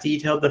be that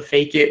detailed to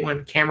fake it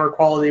when camera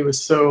quality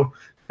was so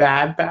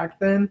bad back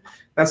then.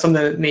 That's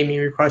something that made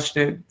me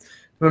question it.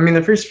 I mean,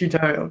 the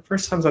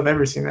first times I've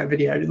ever seen that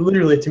video, it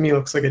literally to me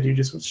looks like a dude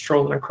just was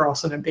strolling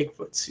across in a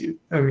Bigfoot suit.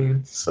 I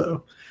mean,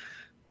 so,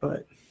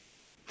 but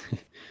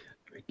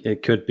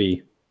it could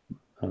be.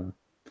 All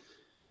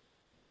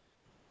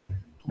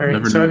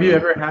right. So, have you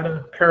ever had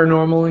a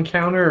paranormal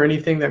encounter or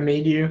anything that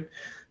made you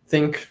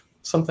think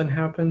something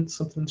happened,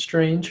 something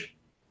strange?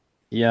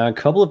 Yeah, a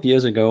couple of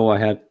years ago, I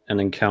had an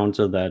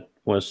encounter that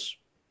was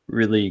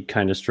really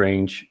kind of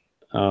strange.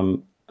 I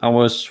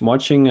was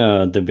watching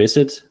The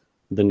Visit,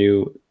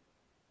 the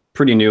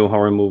pretty new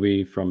horror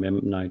movie from M.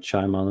 Night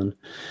Shyamalan,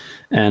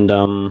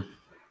 and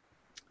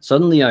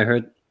suddenly I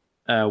heard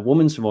a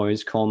woman's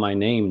voice call my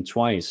name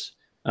twice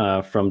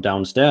from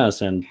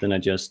downstairs, and then I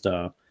just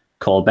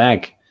called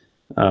back,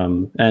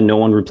 and no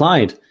one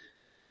replied.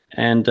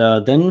 And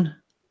then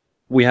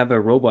we have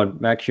a robot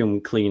vacuum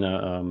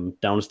cleaner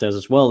downstairs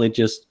as well.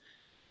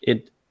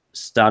 It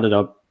started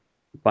up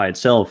by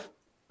itself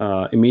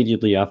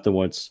immediately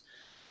afterwards,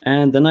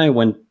 and then I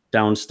went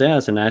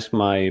downstairs and asked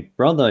my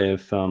brother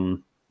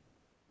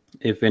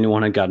if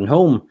anyone had gotten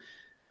home,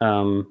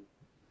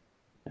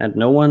 and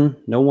no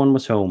one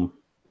was home.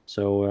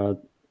 So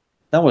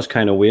that was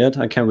kind of weird.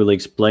 I can't really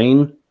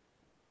explain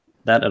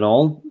that at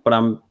all, but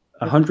I'm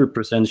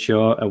 100%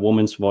 sure a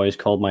woman's voice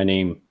called my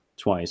name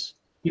twice.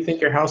 You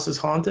think your house is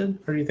haunted,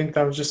 or do you think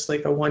that was just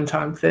like a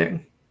one-time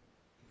thing?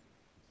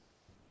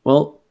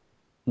 Well,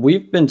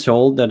 we've been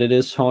told that it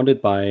is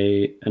haunted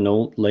by an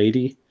old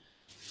lady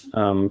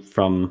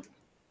from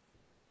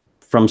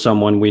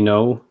someone we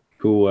know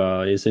who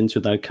is into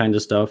that kind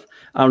of stuff.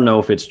 I don't know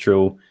if it's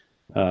true,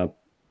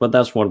 but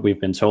that's what we've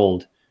been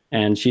told.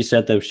 And she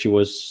said that she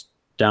was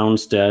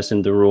downstairs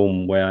in the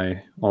room where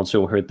I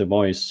also heard the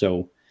voice.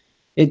 So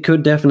it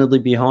could definitely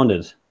be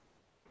haunted.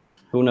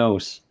 Who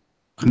knows?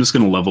 I'm just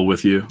going to level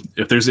with you.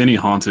 If there's any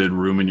haunted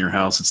room in your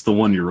house, it's the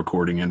one you're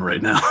recording in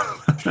right now.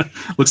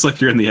 Looks like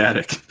you're in the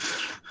attic.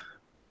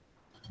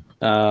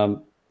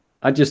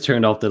 I just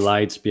turned off the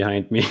lights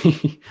behind me.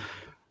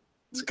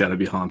 It's got to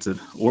be haunted.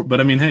 But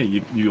I mean, hey,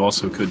 you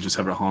also could just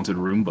have a haunted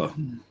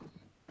Roomba.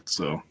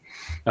 So.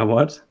 A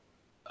what?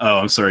 Oh,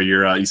 I'm sorry.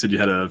 You said you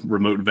had a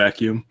remote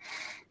vacuum.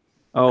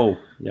 Oh,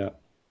 yeah.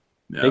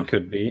 It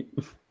could be.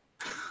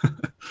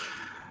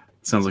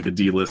 Sounds like a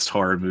D-list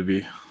horror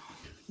movie.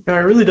 No,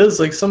 it really does.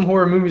 Like some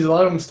horror movies, a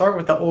lot of them start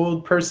with the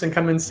old person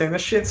coming saying, "That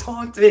shit's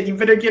haunted. You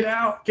better get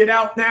out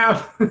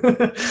now."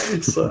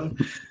 So,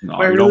 No,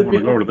 might you really don't want be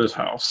to go to this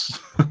house.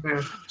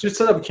 yeah. Just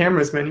set up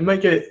cameras, man. You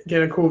might get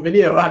a cool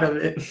video out of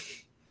it.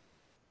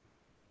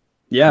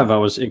 Yeah, if I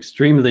was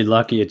extremely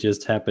lucky, it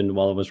just happened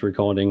while I was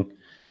recording.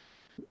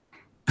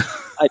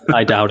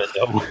 I doubt it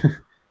though.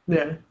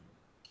 Yeah.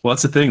 Well,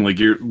 that's the thing. Like,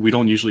 we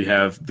don't usually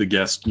have the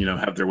guest,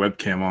 have their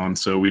webcam on,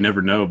 so we never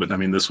know. But I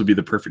mean, this would be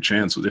the perfect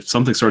chance. If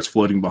something starts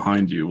floating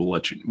behind you,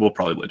 we'll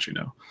probably let you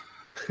know.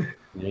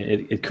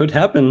 It could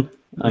happen.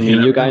 I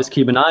mean, you guys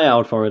keep an eye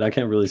out for it. I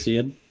can't really see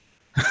it.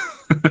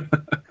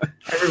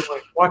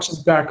 Everyone, watch his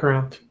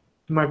background.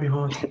 It might be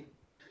haunted.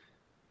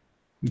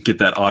 Get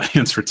that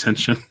audience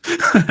retention.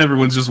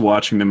 Everyone's just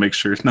watching to make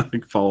sure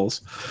nothing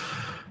falls.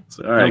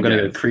 So, all right, I'm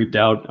gonna get creeped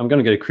out. I'm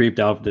gonna get creeped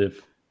out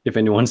if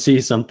anyone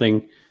sees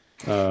something.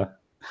 I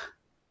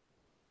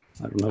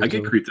don't know. I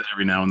get creeped out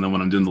every now and then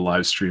when I'm doing the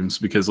live streams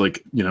because,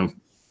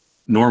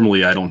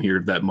 normally I don't hear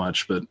that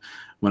much, but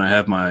when I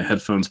have my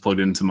headphones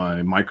plugged into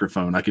my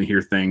microphone, I can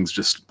hear things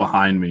just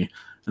behind me.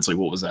 It's like,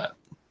 what was that?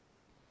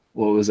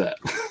 What was that?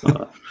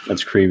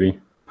 That's creepy.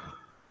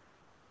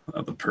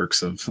 The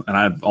perks of, and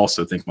I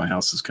also think my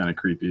house is kind of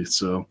creepy,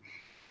 so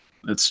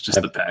it's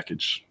just the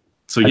package.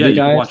 So yeah, you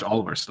can watch all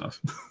of our stuff.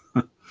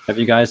 Have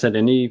you guys had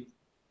any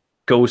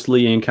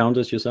ghostly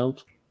encounters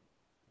yourselves?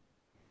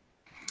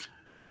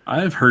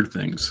 I've heard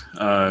things,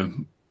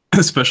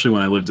 especially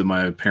when I lived at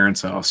my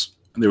parents' house.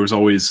 We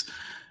always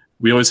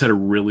had a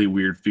really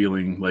weird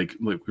feeling, like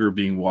we were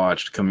being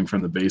watched coming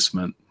from the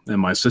basement. And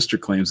my sister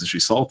claims that she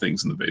saw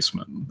things in the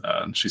basement.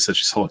 She said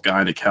she saw a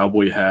guy in a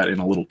cowboy hat and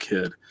a little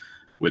kid,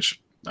 which,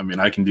 I mean,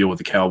 I can deal with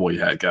the cowboy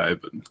hat guy,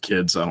 but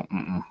kids, I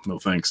don't, no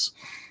thanks.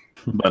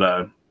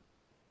 But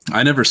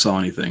I never saw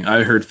anything.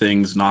 I heard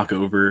things knock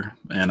over,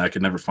 and I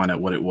could never find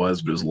out what it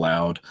was, but it was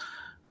loud.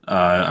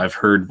 I've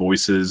heard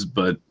voices,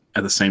 but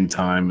at the same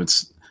time,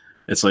 it's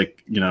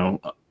like,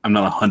 I'm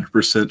not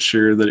 100%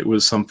 sure that it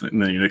was something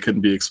that it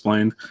couldn't be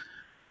explained.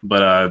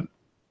 But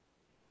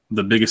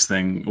the biggest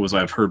thing was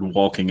I've heard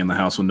walking in the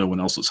house when no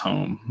one else was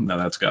home. Now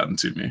that's gotten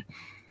to me.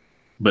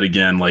 But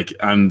again, like,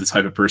 I'm the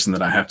type of person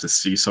that I have to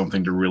see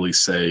something to really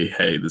say,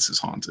 hey, this is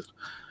haunted.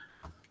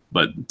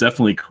 But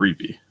definitely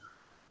creepy.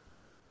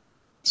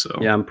 So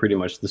yeah, I'm pretty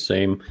much the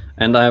same.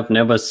 And I've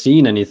never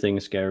seen anything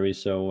scary,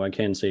 so I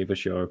can't say for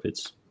sure if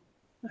it's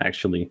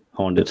actually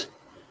haunted.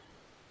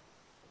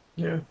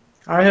 Yeah.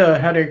 I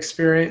had an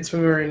experience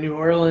when we were in New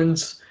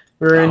Orleans.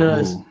 We were in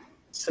a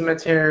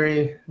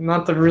cemetery,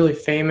 not the really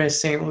famous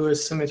St.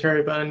 Louis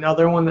cemetery, but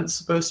another one that's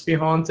supposed to be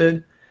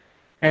haunted.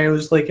 And it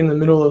was like in the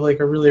middle of like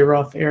a really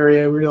rough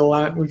area.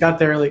 We got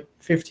there like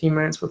 15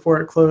 minutes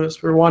before it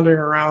closed. We were wandering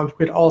around.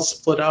 We'd all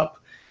split up.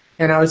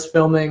 And I was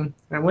filming.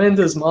 And I went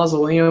into this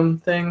mausoleum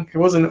thing. It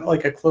wasn't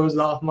like a closed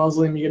off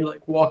mausoleum. You could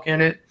like walk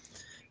in it.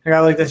 I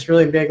got like this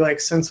really big like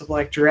sense of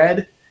like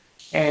dread.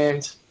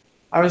 And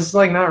I was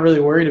like not really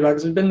worried about it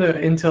because I've been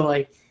into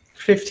like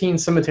 15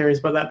 cemeteries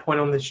by that point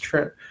on this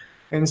trip.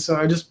 And so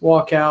I just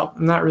walk out.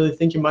 I'm not really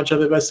thinking much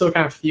of it, but I still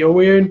kind of feel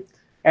weird.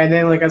 And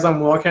then like as I'm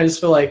walking, I just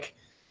feel like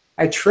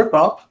I trip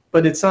up,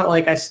 but it's not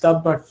like I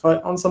stubbed my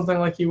foot on something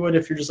like you would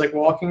if you're just like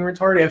walking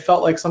retarded. I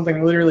felt like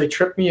something literally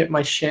tripped me at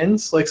my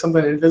shins, like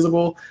something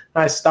invisible.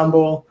 And I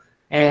stumble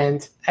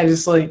and I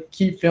just like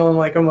keep feeling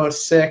like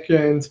almost sick.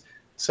 And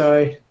so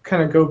I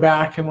kind of go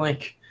back and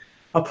like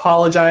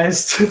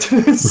apologize to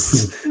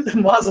this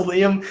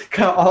mausoleum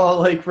kind of all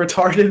like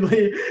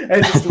retardedly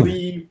and just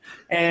leave.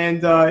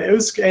 And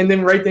and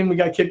then right then we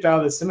got kicked out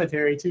of the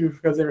cemetery too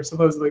because they were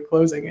supposedly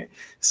closing it.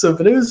 So,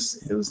 but it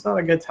was not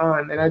a good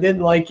time, and I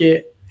didn't like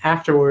it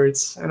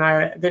afterwards, and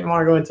I didn't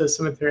want to go into a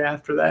cemetery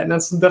after that. And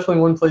that's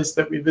definitely one place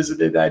that we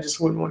visited that I just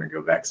wouldn't want to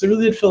go back. So it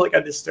really did feel like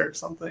I disturbed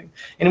something,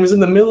 and it was in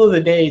the middle of the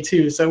day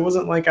too. So it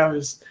wasn't like I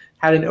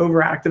had an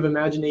overactive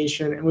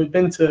imagination. And we'd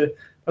been to, it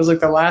was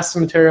like the last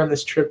cemetery on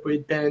this trip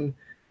we'd been,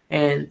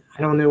 and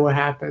I don't know what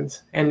happened.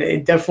 And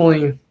it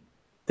definitely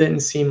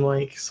didn't seem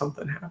like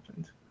something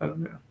happened. I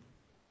don't know.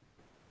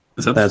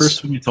 Is that the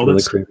first time you told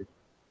us? Creepy.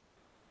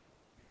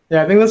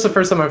 Yeah, I think that's the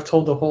first time I've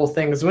told the whole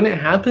thing. Because when it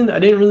happened, I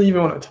didn't really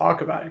even want to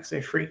talk about it because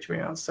they freaked me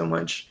out so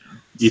much.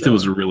 Ethan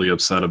was really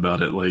upset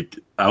about it. Like,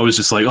 I was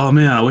just like, oh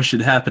man, I wish it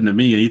happened to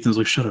me. And Ethan's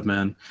like, shut up,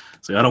 man.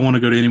 It's like, I don't want to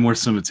go to any more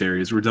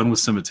cemeteries. We're done with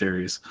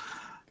cemeteries.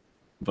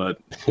 But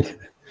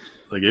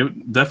like,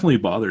 it definitely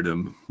bothered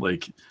him.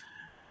 Like,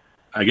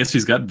 I guess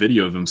he's got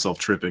video of himself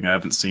tripping. I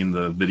haven't seen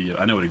the video.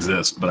 I know it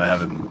exists, but I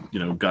haven't,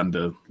 gotten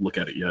to look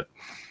at it yet.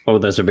 Oh,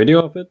 there's a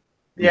video of it?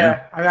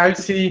 Yeah, I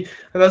see.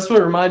 That's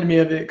what reminded me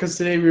of it, because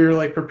today we were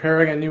like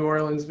preparing a New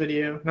Orleans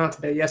video. Not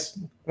today, yes,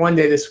 one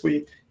day this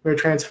week. We were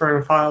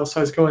transferring files, so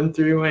I was going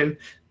through and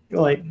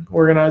like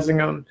organizing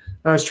them.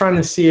 I was trying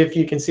to see if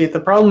you can see it. The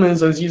problem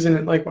is I was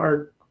using like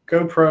our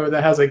GoPro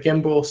that has a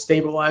gimbal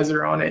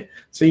stabilizer on it,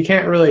 so you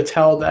can't really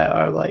tell that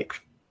I like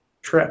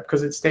trip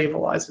because it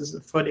stabilizes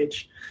the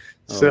footage.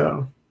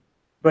 So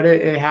but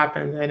it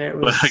happened, and it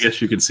was. But I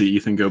guess you can see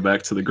Ethan go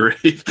back to the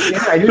grave.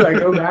 Yeah, I do. I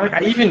go back.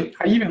 I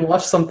even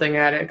left something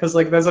at it because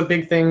like there's a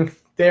big thing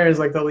there is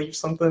like to leave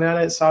something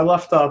at it. So I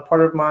left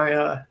part of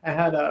my I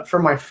had for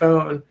my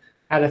phone.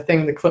 I had a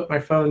thing to clip my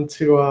phone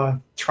to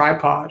a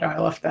tripod. I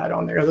left that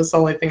on there. That's the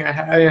only thing I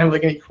had. I didn't have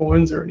like any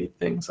coins or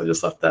anything, so I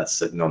just left that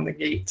sitting on the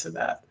gate to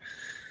that.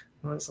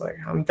 I was like,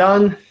 I'm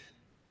done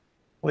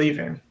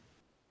leaving.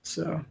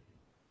 So.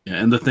 Yeah,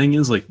 and the thing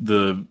is, like,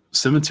 the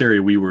cemetery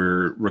we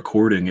were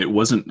recording, it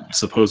wasn't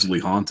supposedly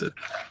haunted.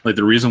 Like,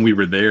 the reason we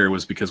were there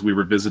was because we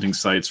were visiting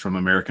sites from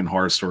American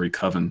Horror Story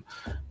Coven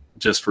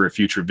just for a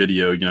future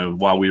video, you know,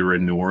 while we were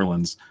in New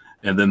Orleans.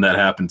 And then that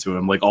happened to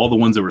him. Like, all the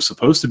ones that were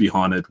supposed to be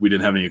haunted, we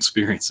didn't have any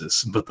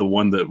experiences. But the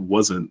one that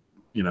wasn't,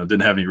 you know,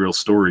 didn't have any real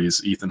stories,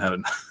 Ethan had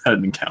an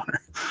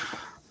encounter.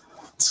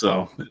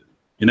 So,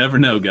 you never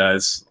know,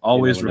 guys.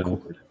 Always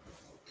record.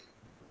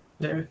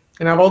 Yeah.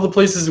 And of all the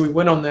places we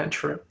went on that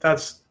trip,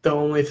 that's the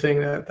only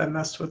thing that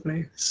messed with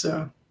me.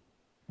 So,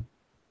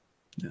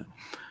 yeah.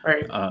 All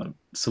right.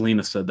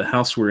 Selena said, the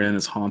house we're in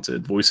is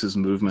haunted. Voices,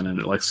 movement, and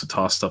it likes to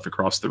toss stuff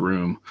across the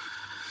room.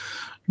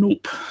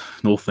 Nope.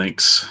 No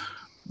thanks.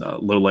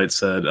 Lowlight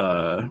said,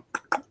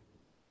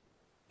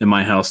 in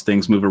my house,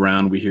 things move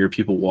around. We hear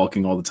people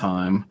walking all the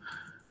time.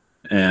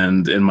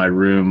 And in my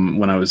room,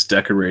 when I was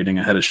decorating,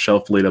 I had a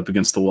shelf laid up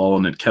against the wall,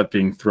 and it kept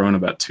being thrown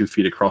about 2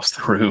 feet across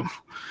the room.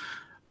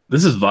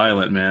 This is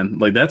violent, man.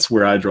 Like, that's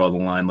where I draw the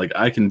line. Like,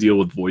 I can deal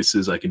with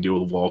voices. I can deal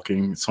with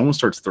walking. If someone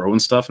starts throwing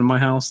stuff in my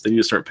house, they need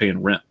to start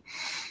paying rent.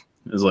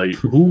 It's like,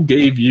 who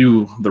gave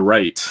you the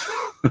right?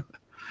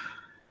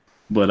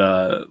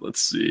 But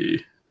let's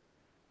see.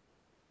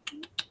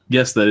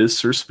 Yes, that is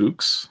Sir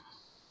Spooks.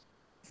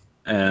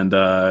 And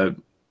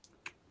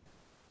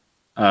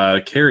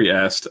Carrie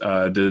asked,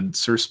 did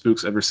Sir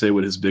Spooks ever say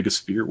what his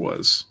biggest fear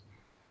was?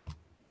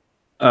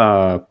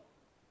 No,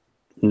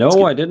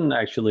 I didn't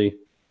actually.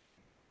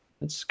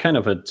 It's kind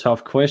of a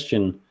tough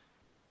question.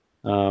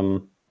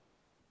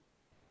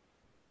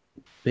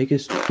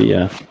 Biggest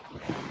fear.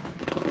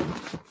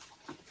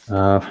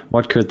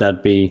 What could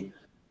that be?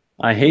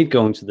 I hate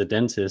going to the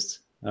dentist.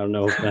 I don't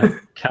know if that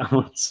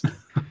counts.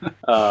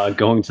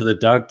 Going to the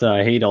doctor,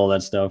 I hate all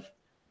that stuff.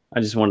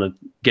 I just want to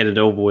get it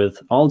over with.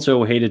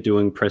 Also hated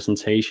doing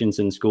presentations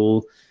in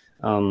school.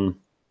 When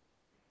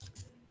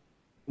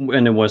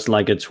it was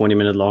like a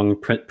 20-minute long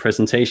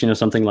presentation or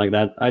something like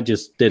that, I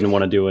just didn't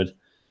want to do it.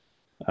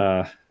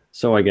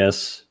 So I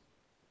guess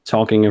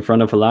talking in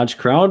front of a large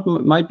crowd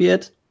might be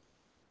it.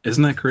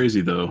 Isn't that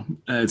crazy, though?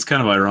 It's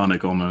kind of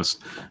ironic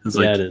almost. It's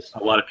like, yeah, it is.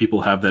 A lot of people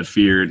have that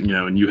fear, you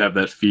know, and you have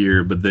that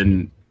fear, but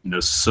then, you know,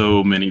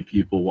 so many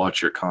people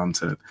watch your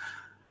content.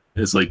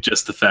 It's like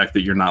just the fact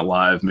that you're not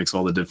live makes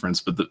all the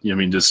difference. But I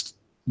mean, just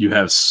you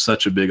have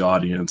such a big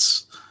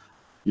audience,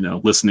 you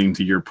know, listening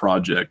to your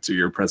project or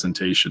your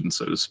presentation,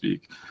 so to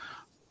speak.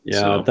 Yeah,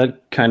 so.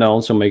 That kind of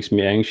also makes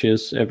me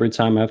anxious every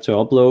time I have to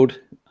upload.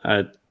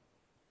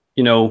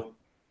 You know,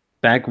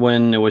 back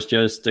when it was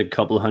just a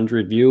couple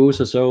hundred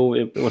views or so,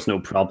 it was no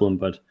problem.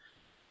 But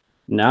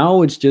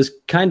now it's just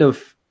kind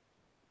of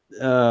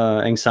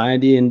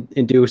anxiety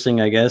inducing,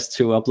 I guess,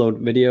 to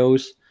upload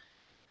videos.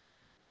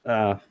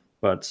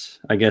 But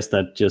I guess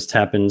that just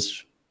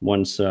happens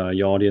once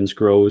your audience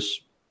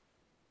grows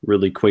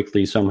really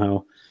quickly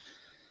somehow.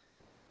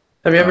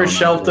 Have you ever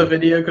shelved a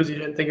video because you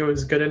didn't think it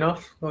was good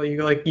enough? Well,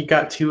 you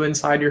got too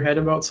inside your head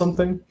about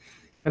something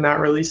and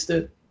not released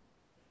it?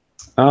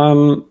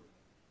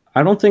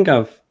 I don't think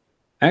I've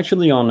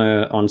actually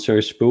on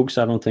Sir Spooks.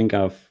 I don't think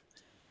I've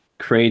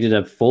created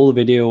a full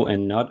video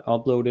and not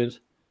uploaded.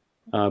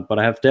 But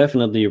I have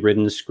definitely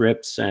written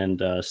scripts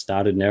and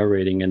started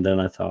narrating, and then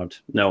I thought,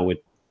 no,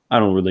 I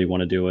don't really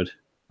want to do it,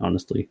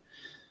 honestly.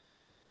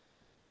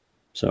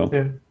 So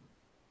yeah.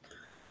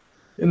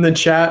 In the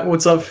chat,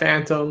 what's up,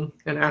 Phantom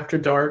and After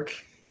Dark?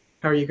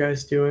 How are you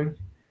guys doing?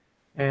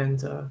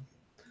 And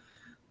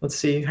let's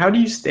see, how do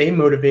you stay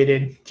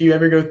motivated? Do you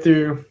ever go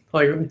through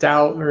like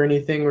doubt or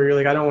anything where you're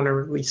like, I don't want to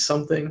release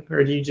something?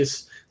 Or do you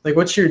just like,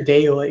 what's your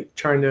day like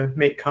trying to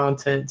make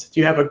content? Do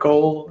you have a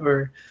goal,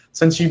 or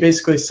since you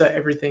basically set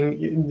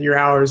everything, your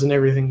hours and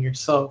everything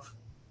yourself?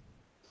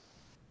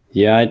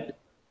 Yeah,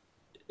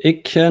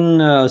 it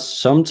can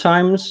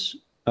sometimes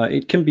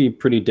it can be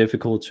pretty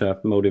difficult to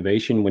have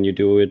motivation when you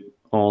do it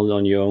all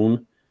on your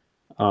own.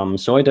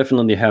 So I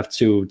definitely have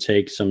to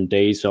take some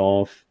days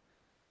off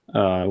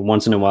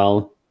once in a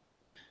while.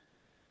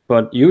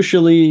 But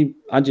usually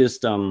I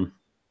just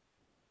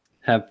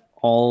have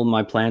all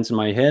my plans in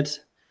my head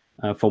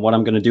for what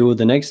I'm going to do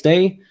the next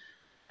day.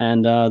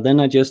 And then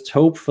I just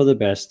hope for the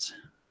best.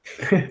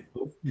 Do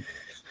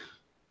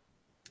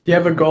you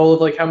have a goal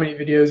of like how many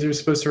videos you're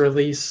supposed to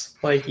release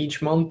like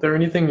each month or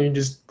anything? Or you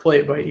just play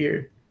it by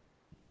ear?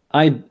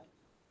 I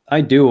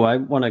do. I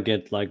want to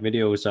get like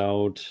videos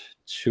out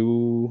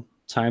 2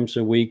 times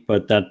a week,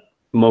 but that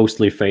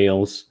mostly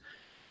fails.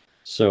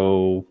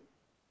 So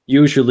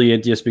usually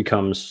it just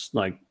becomes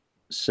like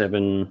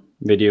 7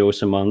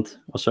 videos a month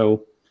or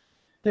so,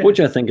 which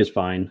I think is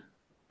fine.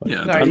 But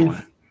yeah, no,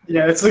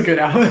 Yeah, it's a good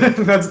outlet.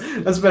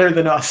 That's better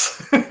than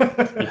us.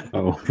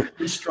 Oh,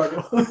 We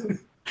struggle,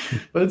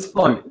 but it's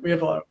fun. We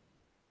have a lot.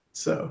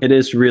 So it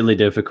is really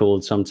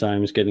difficult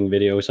sometimes getting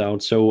videos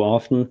out so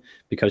often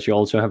because you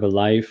also have a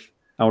life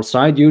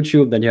outside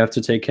YouTube that you have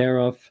to take care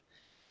of.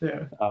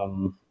 yeah,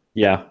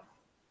 Yeah.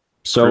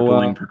 So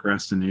Crippling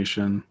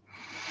procrastination.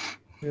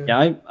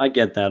 yeah, I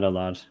get that a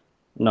lot.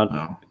 Not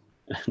Oh.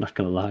 not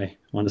gonna lie,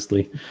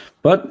 honestly.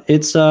 But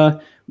it's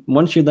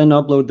once you then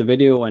upload the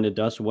video and it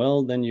does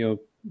well, then you're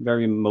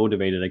very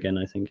motivated again,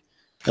 I think.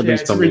 At yeah,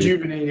 least it's for me.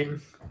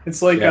 rejuvenating.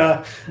 It's like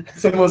Yeah.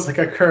 it's almost like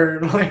a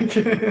curve. Like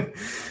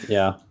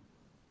Yeah.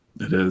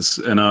 It is.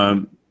 And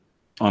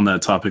on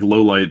that topic,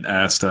 Lowlight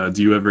asked,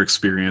 do you ever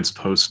experience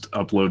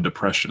post-upload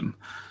depression?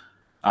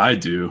 I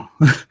do.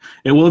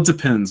 It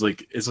depends.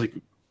 Like, it's like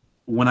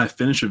when I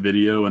finish a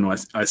video and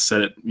I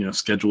set it,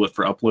 schedule it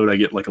for upload, I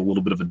get like a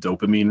little bit of a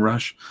dopamine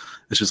rush.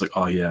 It's just like,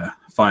 oh yeah,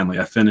 finally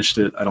I finished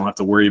it. I don't have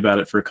to worry about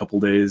it for a couple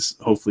days.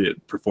 Hopefully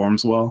it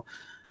performs well.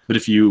 But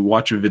if you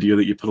watch a video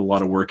that you put a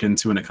lot of work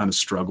into and it kind of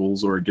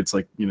struggles, or it gets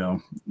like,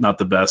 not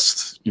the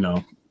best,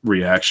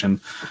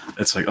 reaction,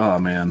 it's like, oh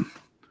man.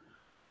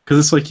 Because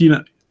it's like,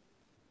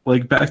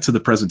 like back to the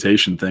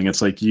presentation thing,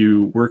 it's like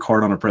you work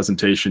hard on a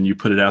presentation, you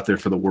put it out there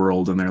for the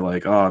world, and they're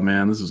like, oh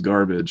man, this is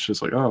garbage.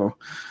 It's like, oh,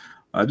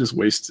 I just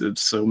wasted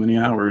so many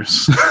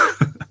hours.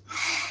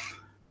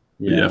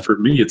 Yeah, for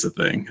me, it's a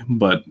thing,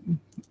 but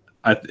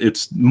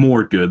it's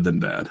more good than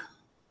bad.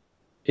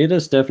 It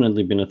has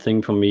definitely been a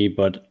thing for me,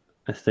 but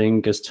I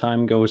think as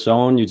time goes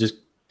on, you just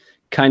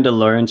kind of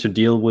learn to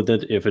deal with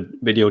it. If a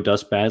video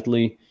does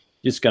badly,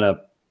 you just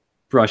gotta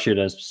brush it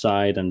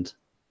aside and,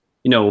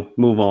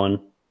 move on.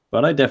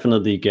 But I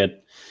definitely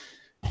get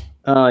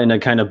in a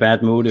kind of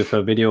bad mood if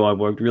a video I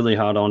worked really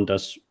hard on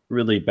does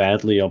really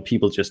badly or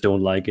people just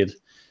don't like it.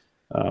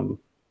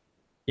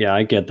 Yeah,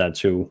 I get that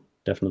too,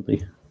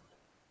 definitely.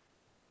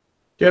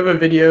 do you have a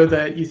video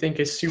that you think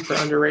is super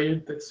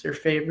underrated, that's your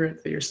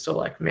favorite, that you're still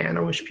like, man,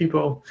 I wish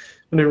people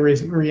would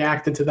have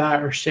reacted to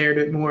that or shared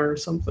it more or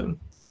something?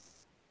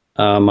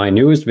 My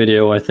newest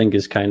video, I think,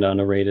 is kind of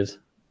underrated.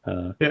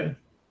 Yeah.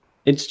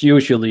 It's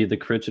usually the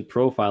cryptid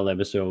profile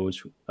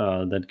episodes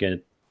that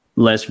get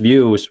less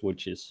views,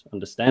 which is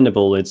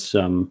understandable. It's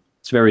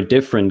very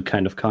different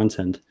kind of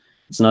content.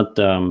 It's not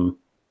the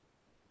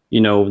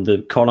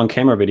caught on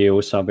camera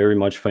videos are very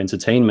much for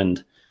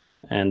entertainment,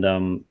 and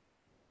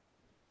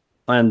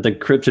the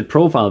cryptid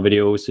profile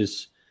videos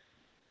is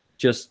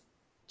just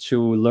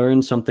to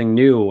learn something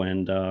new,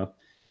 and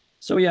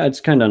so yeah,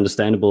 it's kind of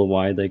understandable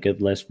why they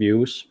get less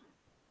views.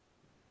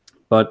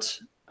 But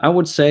I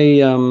would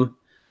say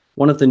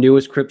one of the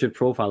newest cryptid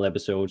profile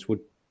episodes would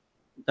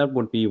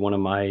be one of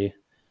my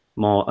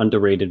more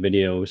underrated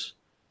videos.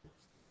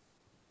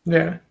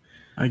 Yeah.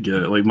 I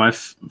get it. Like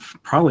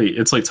probably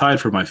it's like tied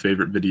for my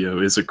favorite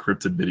video is a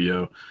cryptid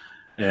video,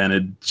 and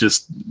it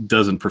just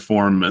doesn't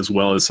perform as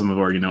well as some of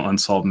our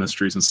unsolved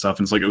mysteries and stuff.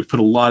 And it's like we put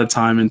a lot of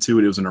time into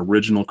it. It was an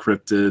original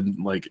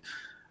cryptid. Like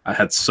I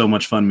had so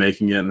much fun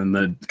making it, and then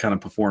the kind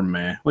of performed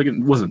meh. Like it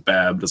wasn't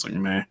bad, but it's like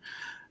meh. And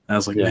I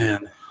was like,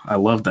 man, I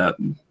love that.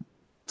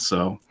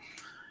 So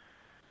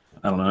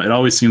I don't know. It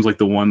always seems like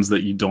the ones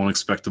that you don't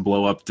expect to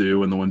blow up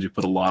do, and the ones you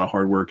put a lot of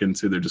hard work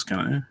into, they're just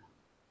kind of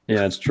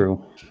Yeah, it's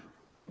true.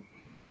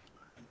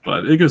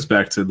 But it goes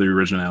back to the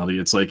originality.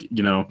 It's like,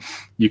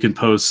 you can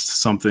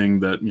post something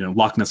that,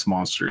 Loch Ness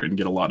Monster and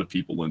get a lot of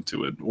people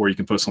into it. Or you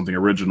can post something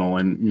original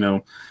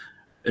and,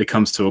 it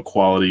comes to a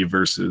quality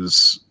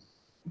versus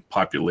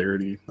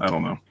popularity. I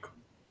don't know.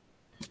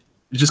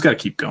 You just got to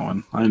keep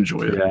going. I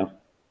enjoy it. Yeah.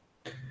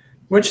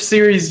 Which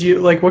series do you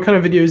like? What kind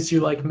of videos do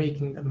you like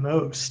making the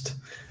most?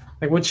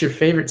 Like, what's your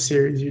favorite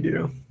series you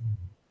do?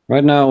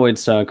 Right now,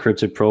 it's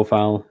Cryptid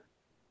Profile.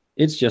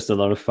 It's just a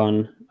lot of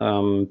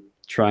fun.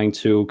 Trying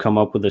to come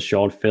up with a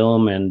short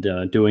film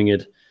and doing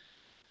it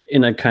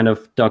in a kind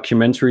of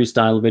documentary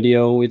style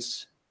video.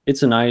 It's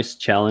a nice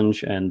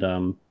challenge, and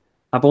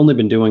I've only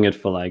been doing it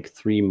for like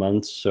 3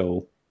 months,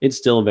 so it's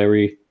still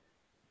very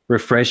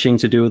refreshing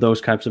to do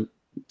those types of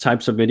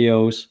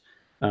videos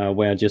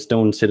where I just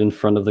don't sit in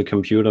front of the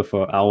computer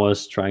for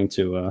hours trying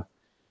to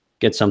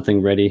get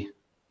something ready.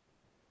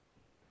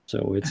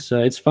 So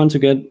it's fun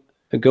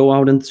to go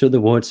out into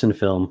the woods and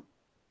film.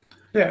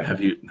 Yeah.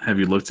 Have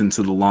you looked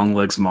into the long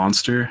legs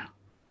monster?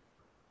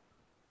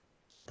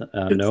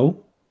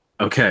 No.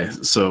 Okay,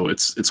 so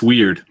it's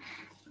weird.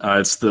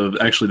 It's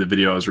actually the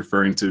video I was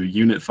referring to.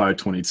 Unit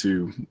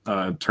 522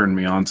 turned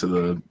me on to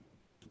the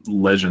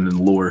legend and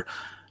lore.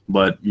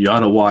 But you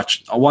ought to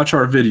watch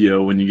our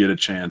video when you get a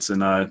chance,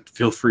 and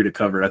feel free to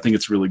cover it. I think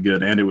it's really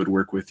good, and it would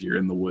work with your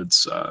in the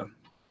woods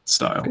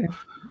style. Okay.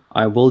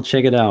 I will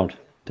check it out.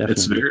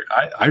 Definitely.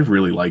 I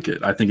really like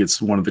it. I think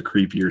it's one of the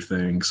creepier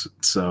things.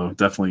 So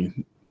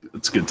definitely,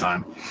 it's a good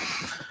time.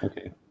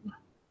 Okay.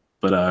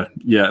 But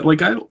yeah,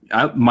 like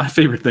my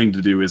favorite thing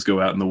to do is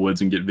go out in the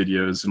woods and get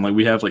videos, and like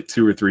we have like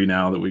 2 or 3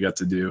 now that we got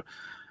to do.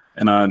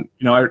 And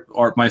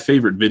my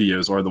favorite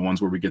videos are the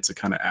ones where we get to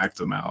kind of act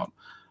them out,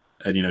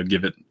 and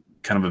give it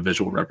kind of a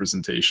visual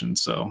representation.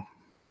 So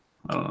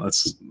I don't know.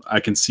 I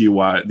can see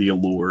why the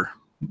allure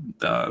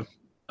of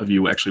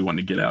you actually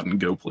wanting to get out and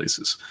go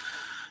places.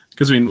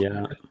 Because I mean,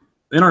 Yeah.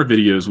 in our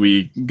videos,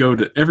 we go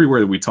to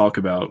everywhere that we talk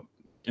about,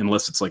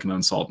 unless it's like an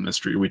unsolved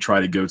mystery. We try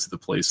to go to the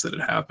place that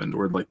it happened,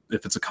 or like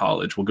if it's a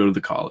college, we'll go to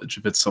the college.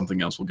 If it's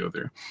something else, we'll go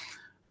there.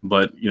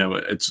 But you know,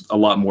 it's a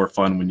lot more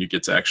fun when you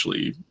get to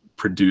actually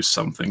produce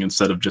something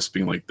instead of just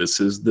being like, this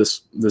is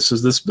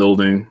this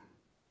building,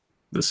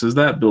 this is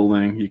that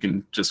building. You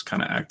can just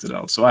kind of act it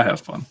out. So I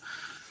have fun.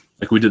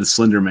 Like we did the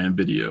Slender Man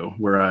video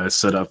where I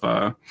set up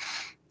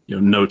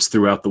notes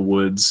throughout the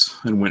woods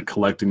and went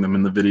collecting them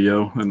in the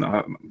video, and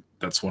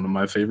that's one of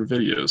my favorite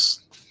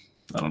videos.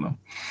 I don't know.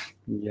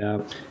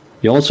 Yeah,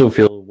 you also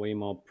feel way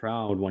more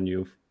proud when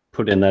you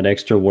put in that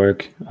extra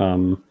work.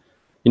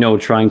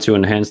 Trying to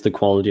enhance the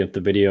quality of the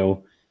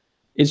video.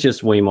 It's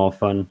just way more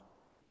fun,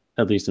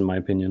 at least in my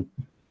opinion.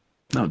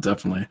 No,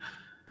 definitely.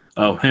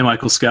 Oh, hey,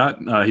 Michael Scott.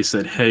 He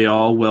said, "Hey,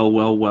 all,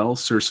 well,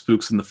 Sir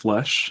Spooks in the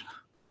flesh."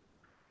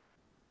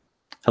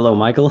 Hello,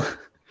 Michael.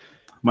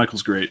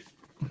 Michael's great.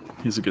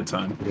 He's a good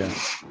time. Yeah.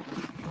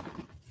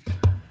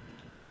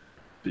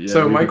 Yeah,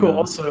 so Michael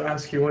also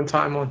asked you one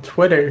time on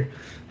Twitter,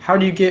 how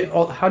do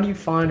you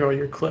find all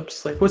your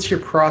clips? Like, what's your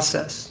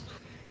process?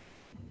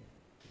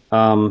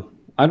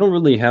 I don't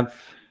really have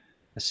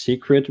a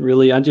secret,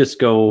 really. I just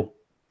go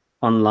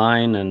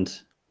online and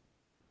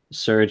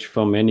search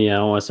for many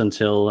hours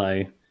until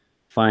I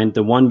find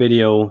the one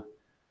video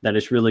that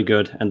is really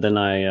good, and then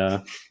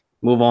I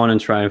move on and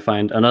try and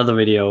find another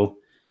video,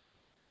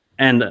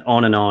 and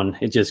on.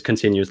 It just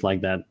continues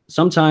like that.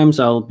 Sometimes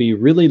I'll be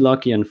really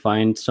lucky and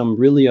find some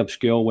really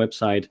obscure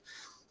website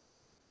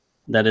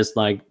that is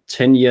like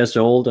 10 years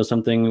old or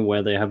something,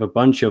 where they have a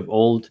bunch of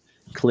old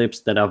clips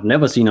that I've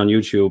never seen on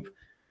YouTube.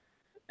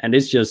 And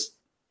it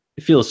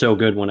feels so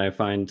good when I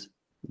find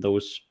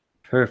those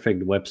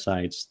perfect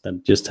websites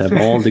that just have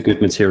all the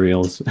good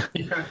materials.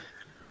 Yeah.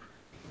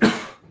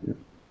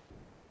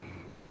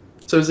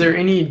 So is there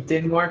any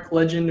Denmark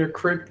legend or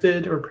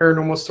cryptid or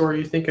paranormal story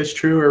you think is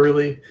true or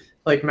really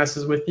like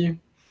messes with you?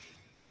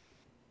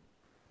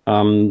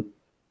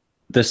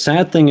 The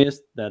sad thing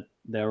is that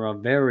there are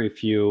very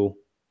few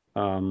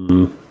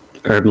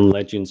urban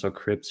legends or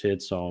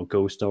cryptids or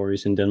ghost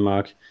stories in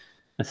Denmark.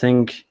 I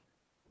think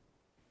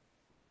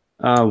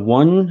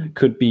one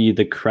could be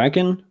the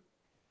Kraken.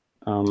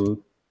 The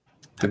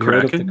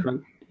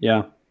Kraken?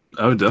 Yeah.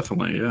 Oh,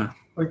 definitely, yeah.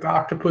 Like the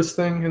octopus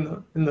thing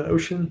in the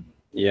ocean?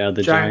 Yeah,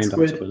 the Giant giant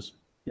squid. octopus.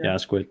 Yeah,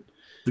 squid.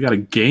 We got a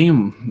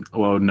game.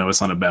 Well, no,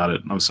 it's not about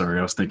it. I'm sorry.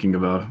 I was thinking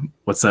of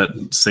what's that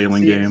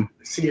sailing game?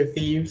 Sea of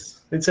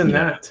Thieves. It's in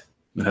that.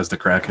 It has the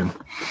Kraken.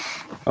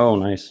 Oh,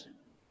 nice.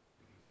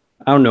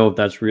 I don't know if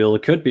that's real.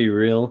 It could be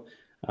real,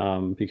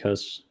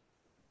 because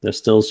there's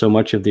still so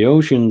much of the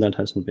ocean that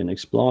hasn't been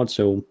explored.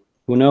 So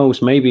who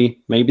knows? Maybe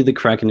the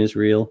Kraken is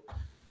real.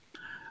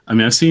 I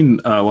mean, I've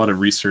seen a lot of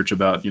research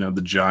about,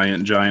 the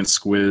giant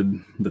squid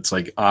that's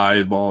like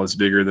eyeball is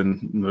bigger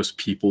than most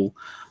people.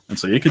 And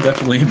so it could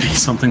definitely be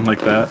something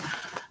like that.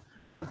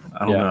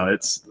 I don't know.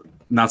 It's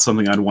not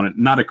something I'd want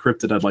not a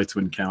cryptid I'd like to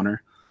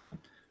encounter.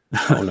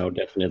 Oh no,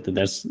 definitely.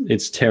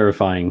 It's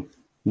terrifying.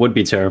 Would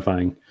be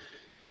terrifying.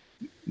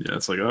 Yeah,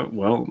 it's like, oh,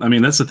 well, I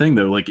mean, that's the thing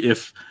though. Like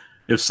if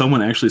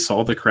someone actually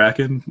saw the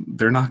Kraken,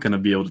 they're not going to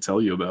be able to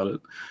tell you about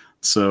it.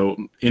 So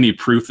any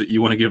proof that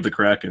you want to give the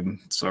Kraken,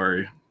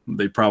 sorry,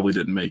 they probably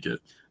didn't make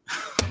it.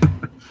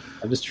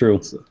 That is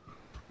true. So,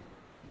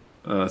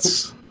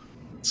 that's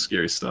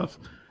scary stuff.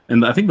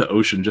 And I think the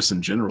ocean just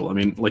in general, I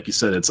mean, like you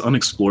said, it's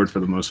unexplored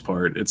for the most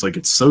part. It's like,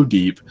 it's so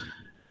deep.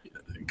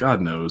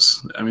 God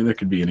knows. I mean, there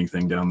could be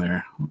anything down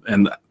there.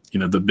 And,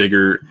 the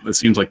bigger, it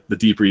seems like the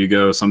deeper you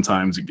go,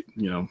 sometimes,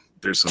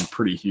 there's some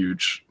pretty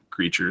huge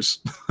creatures.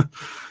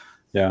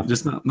 Yeah.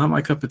 Just not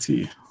my cup of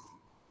tea.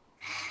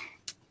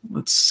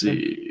 Let's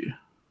see.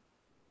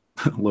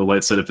 Low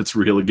Light said, if it's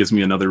real, it gives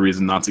me another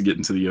reason not to get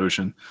into the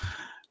ocean.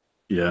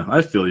 Yeah,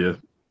 I feel you.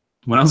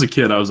 When I was a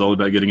kid, I was all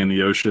about getting in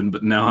the ocean,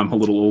 but now I'm a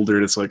little older,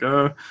 and it's like,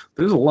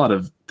 there's a lot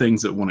of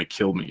things that want to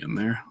kill me in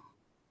there.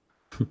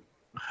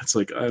 It's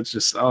like,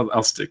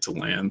 I'll stick to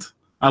land.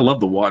 I love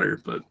the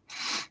water, but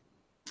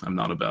I'm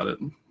not about it.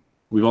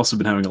 We've also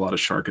been having a lot of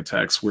shark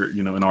attacks where,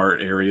 in our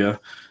area,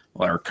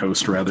 our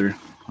coast rather.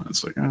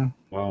 It's like,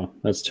 wow,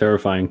 that's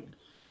terrifying.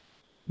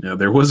 Yeah,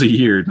 there was a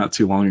year not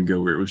too long ago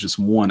where it was just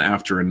one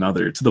after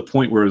another, to the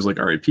point where it was like,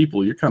 all right,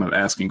 people, you're kind of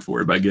asking for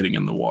it by getting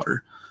in the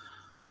water.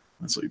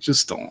 It's like,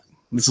 just don't.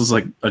 This is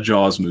like a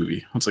Jaws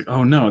movie. It's like,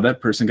 oh no,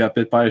 that person got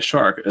bit by a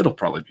shark. It'll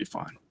probably be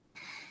fine.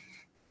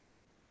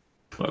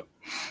 But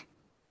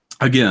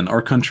again,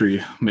 our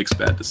country makes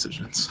bad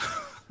decisions.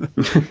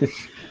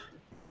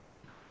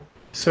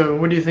 So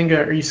what do you think?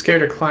 Are you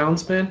scared of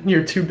clowns, man?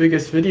 Your two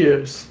biggest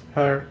videos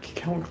are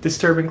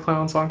disturbing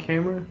clowns on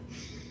camera?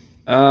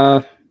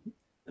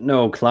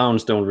 No,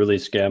 clowns don't really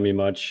scare me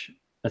much.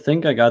 I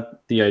think I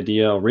got the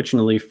idea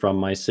originally from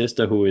my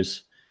sister, who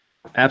is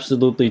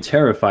absolutely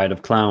terrified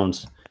of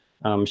clowns.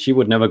 She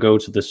would never go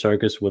to the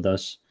circus with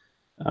us.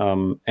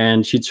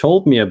 And she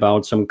told me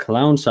about some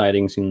clown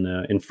sightings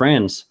in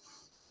France.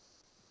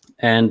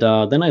 And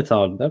then I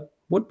thought that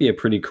would be a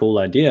pretty cool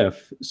idea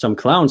if some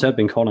clowns had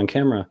been caught on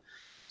camera.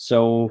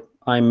 So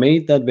I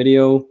made that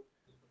video,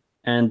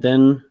 and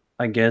then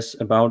I guess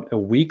about a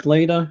week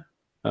later,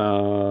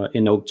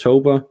 in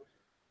October,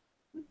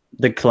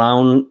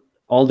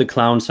 all the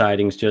clown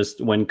sightings just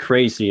went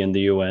crazy in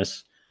the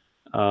US.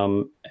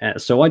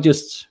 So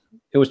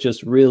it was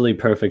just really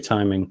perfect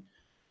timing.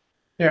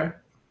 Yeah.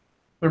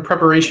 When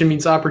preparation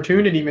meets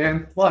opportunity,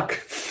 man, luck.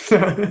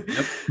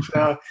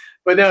 Yep.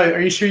 But no, are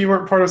you sure you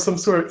weren't part of some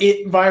sort of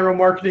viral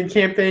marketing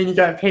campaign? You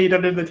got paid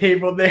under the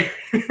table there.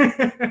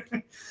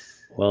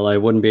 Well, I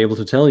wouldn't be able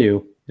to tell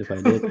you if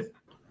I did.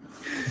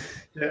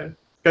 Yeah,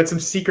 got some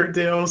secret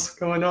deals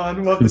going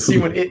on. We'll have to see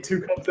when It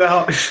 2 comes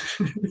out.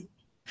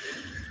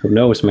 Who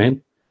knows,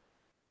 man?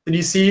 Did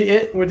you see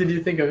it? What did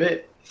you think of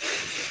it?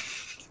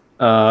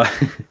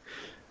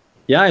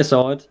 Yeah, I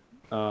saw it.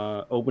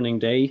 Opening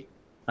day.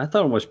 I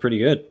thought it was pretty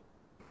good.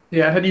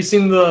 Yeah, had you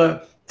seen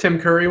the Tim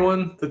Curry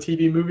one, the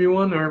TV movie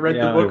one, or read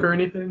the book or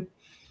anything?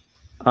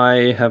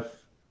 I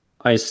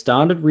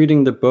started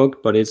reading the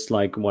book, but it's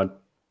like,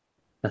 what,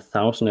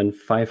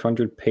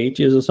 1,500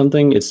 pages or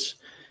something? It's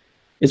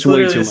way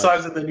too much. The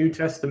size of the New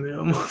Testament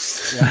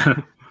almost.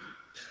 Yeah.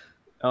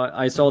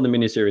 I saw the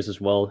miniseries as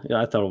well.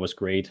 Yeah, I thought it was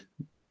great.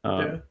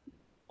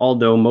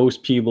 Although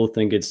most people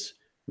think it's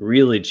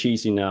really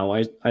cheesy now,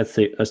 I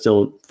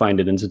still find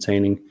it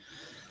entertaining.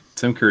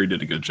 Tim Curry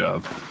did a good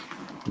job.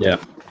 Yeah.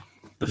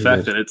 The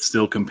fact that it's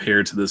still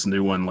compared to this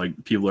new one,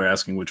 like people are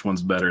asking which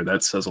one's better,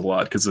 that says a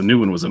lot, because the new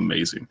one was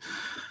amazing.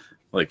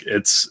 Like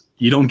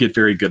you don't get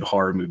very good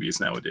horror movies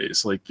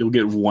nowadays. Like you'll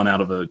get one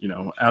out of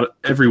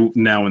every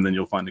now and then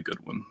you'll find a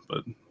good one,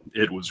 but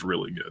it was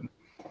really good.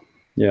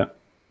 Yeah.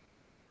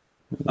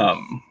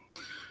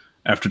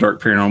 After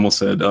Dark Paranormal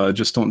said,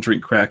 just don't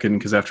drink Kraken,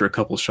 because after a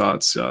couple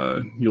shots,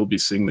 you'll be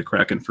seeing the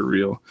Kraken for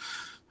real.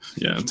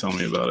 Yeah, tell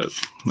me about it.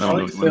 I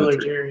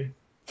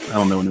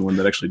don't know anyone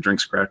that actually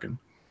drinks Kraken.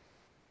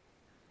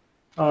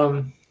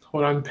 Hold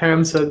on.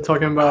 Pam said,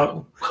 talking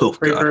about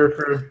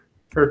for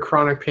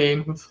chronic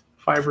pain with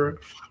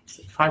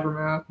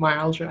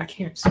fibromyalgia. I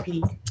can't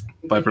speak.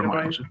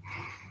 Fibromyalgia.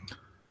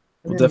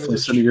 We'll definitely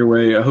send it your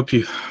way. I hope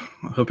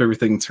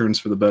everything turns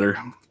for the better.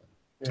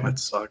 Yeah. That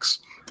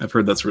sucks. I've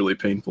heard that's really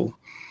painful.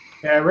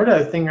 Yeah, I read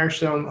a thing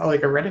actually on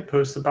like a Reddit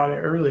post about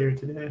it earlier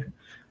today.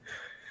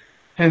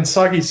 And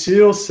Saki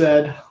Seal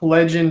said,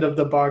 "Legend of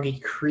the Boggy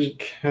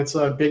Creek." That's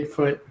a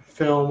Bigfoot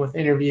film with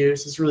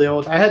interviews. It's really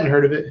old. I hadn't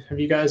heard of it. Have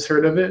you guys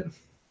heard of it?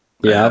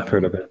 Yeah, I've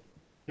heard of it.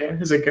 Yeah,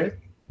 is it good?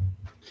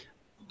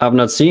 I've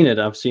not seen it.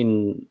 I've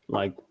seen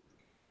like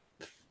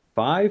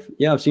 5.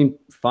 Yeah, I've seen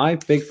 5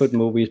 Bigfoot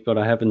movies, but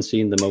I haven't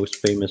seen the most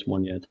famous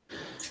one yet,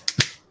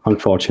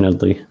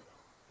 unfortunately.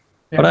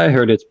 Yeah. But I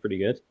heard it's pretty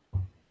good.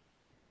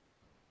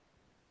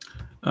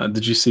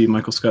 Did you see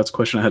Michael Scott's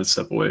question? I had to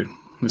step away.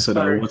 He said,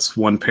 what's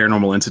one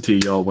paranormal entity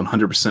y'all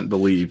 100%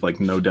 believe, like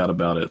no doubt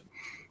about it?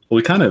 Well,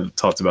 we kind of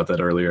talked about that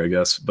earlier, I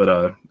guess.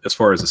 But as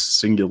far as a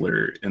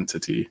singular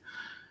entity,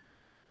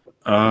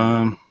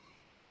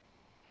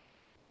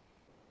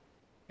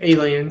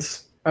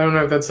 aliens. I don't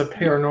know if that's a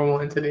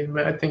paranormal entity,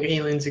 but I think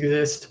aliens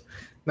exist.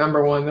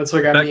 Number one. That's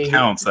what got me. That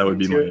counts. That would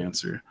be my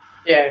answer.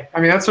 Yeah, I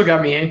mean, that's what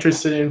got me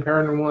interested in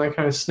paranormal. I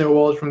kind of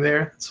snowballed from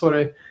there. That's what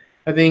I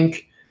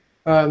think.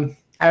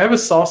 I have a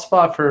soft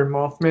spot for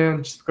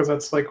Mothman, just because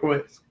that's like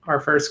what our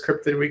first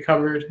cryptid we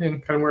covered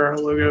and kind of where our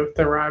logo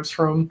derives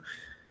from.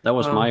 That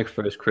was my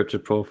first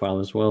cryptid profile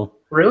as well.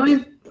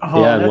 Really?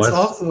 Oh, yeah, that's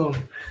awesome.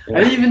 Yeah. I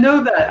didn't even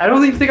know that. I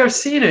don't even think I've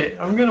seen it.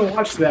 I'm going to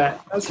watch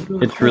that. That's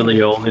really cool.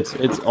 Really old.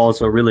 It's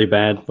also really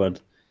bad, but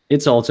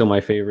it's also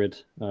my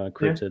favorite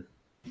cryptid.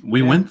 Yeah.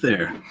 We went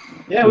there.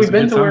 Yeah, we've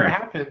been to where it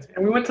happened.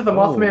 And we went to the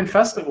Mothman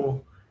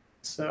Festival.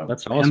 So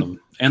that's awesome.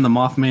 And the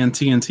Mothman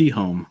TNT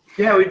home.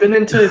 Yeah, we've been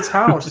into its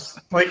house,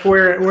 like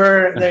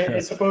where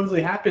it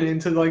supposedly happened,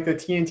 into like the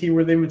TNT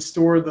where they would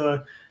store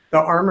the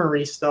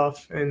armory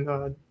stuff,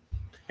 and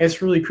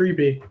it's really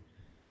creepy.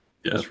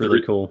 Yeah, it's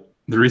really cool.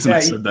 The reason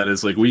I said that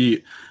is like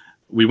we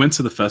went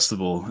to the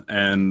festival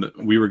and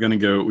we were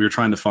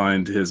trying to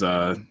find his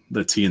the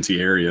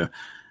TNT area,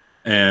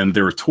 and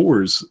there were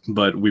tours,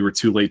 but we were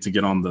too late to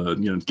get on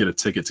get a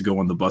ticket to go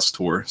on the bus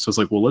tour. So it's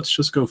like, well, let's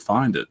just go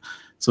find it.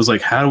 So it's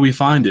like, how do we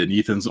find it? And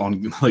Ethan's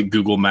on like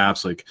Google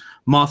Maps, like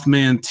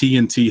Mothman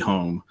TNT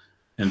home,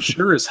 and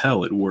sure as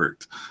hell it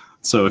worked.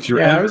 So if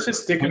you're I was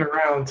just sticking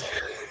around.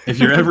 If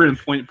you're ever in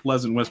Point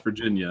Pleasant, West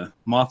Virginia,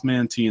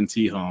 Mothman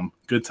TNT home,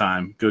 good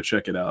time. Go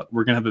check it out.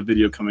 We're gonna have a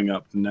video coming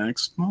up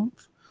next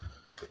month.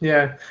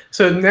 Yeah.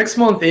 So next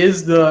month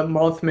is the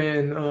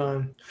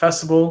Mothman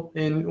Festival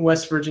in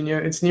West Virginia.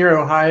 It's near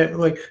Ohio.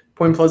 Like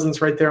Point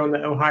Pleasant's right there on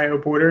the Ohio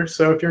border.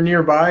 So if you're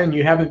nearby and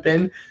you haven't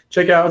been,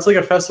 check it out. It's like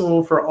a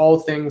festival for all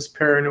things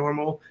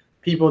paranormal.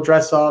 People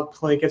dress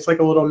up. Like it's like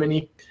a little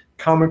mini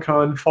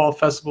Comic-Con fall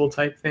festival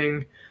type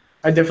thing.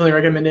 I definitely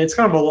recommend it. It's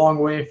kind of a long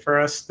way for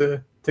us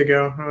to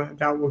go. I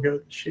doubt we'll go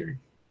this year.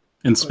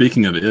 And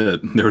speaking of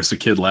it, there was a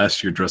kid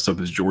last year dressed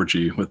up as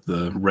Georgie with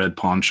the red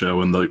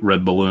poncho and the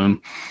red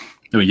balloon.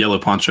 Yellow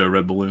poncho,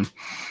 red balloon.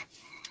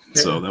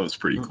 Yeah. So that was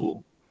pretty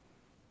cool.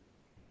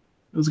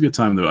 It was a good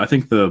time though. I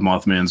think the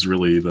Mothman's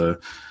really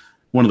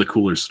one of the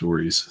cooler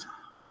stories.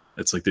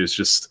 It's like there's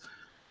just,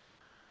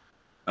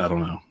 I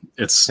don't know.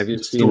 It's Have you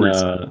seen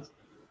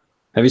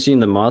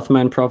the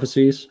Mothman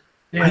Prophecies?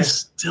 Yeah. I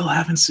still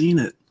haven't seen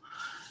it.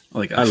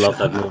 Like I love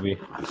that movie.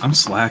 I'm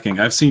slacking.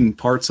 I've seen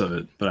parts of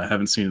it, but I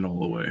haven't seen it all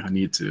the way. I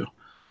need to.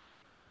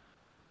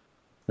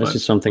 There's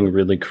just something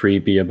really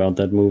creepy about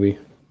that movie.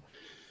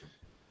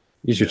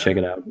 You should check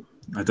it out.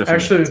 I definitely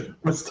Actually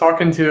was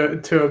talking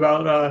to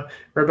about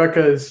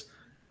Rebecca's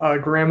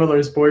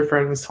grandmother's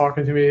boyfriend was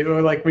talking to me.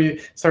 Like we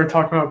started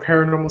talking about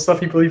paranormal stuff.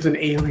 He believes in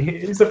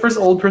aliens. He's the first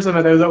old person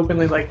that was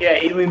openly like, yeah,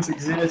 aliens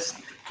exist.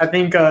 I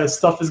think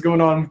stuff is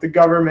going on with the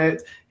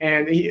government.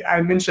 And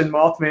I mentioned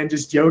Mothman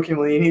just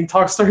jokingly, and he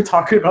started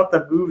talking about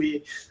the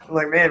movie. I'm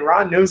like, man,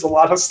 Ron knows a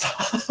lot of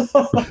stuff.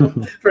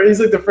 He's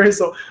like the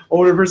first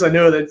older person I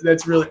know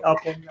that's really up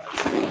on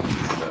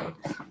that.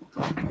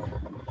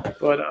 So.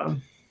 But all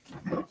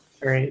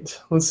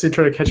right, let's see.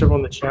 Try to catch up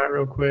on the chat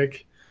real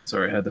quick.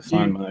 Sorry, I had to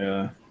find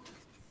my.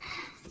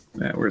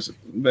 Where's it?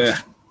 There.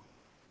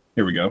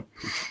 Here we go.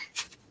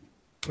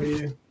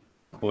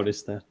 What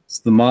is that? It's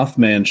the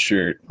Mothman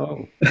shirt.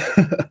 Oh.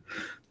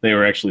 They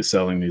were actually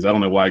selling these. I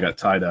don't know why I got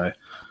tie-dye,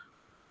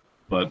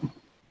 but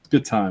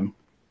good time.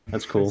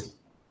 That's cool.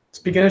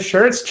 Speaking of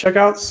shirts, check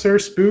out Sir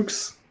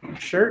Spooks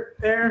shirt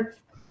there.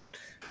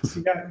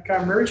 So you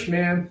got merch,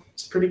 man.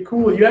 It's pretty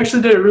cool. You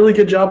actually did a really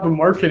good job of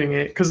marketing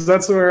it, because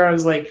that's where I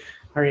was like,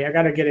 all right, I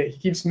got to get it. He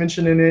keeps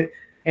mentioning it.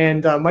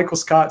 And Michael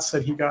Scott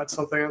said he got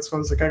something. That's when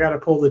I was like, I got to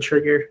pull the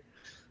trigger.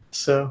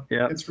 So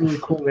yeah, it's really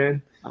cool,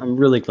 man. I'm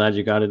really glad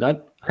you got it. I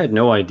had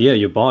no idea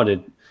you bought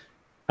it.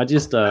 I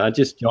just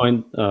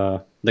joined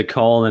the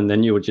call, and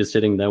then you were just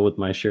sitting there with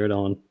my shirt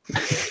on.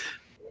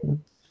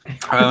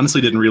 I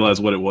honestly didn't realize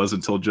what it was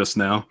until just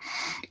now.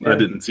 Yeah. I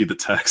didn't see the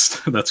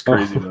text. That's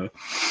crazy, though.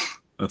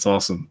 That's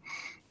awesome.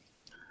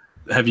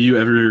 Have you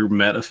ever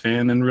met a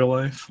fan in real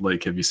life?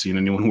 Like, have you seen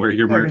anyone wear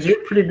your merch?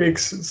 You're a pretty big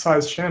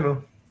size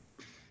channel.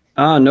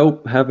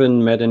 Nope,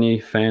 haven't met any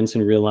fans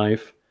in real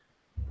life.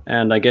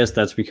 And I guess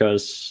that's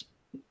because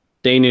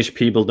Danish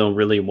people don't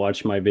really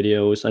watch my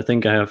videos. I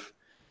think I have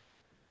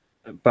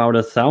about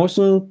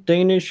 1,000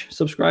 Danish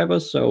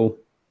subscribers. So,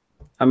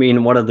 I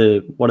mean, what are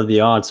the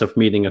odds of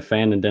meeting a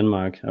fan in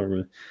Denmark?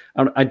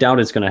 I doubt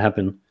it's gonna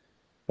happen.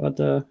 But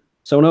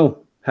so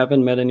no,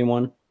 haven't met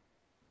anyone.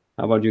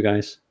 How about you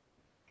guys?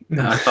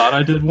 I thought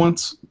I did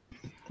once.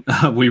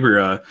 We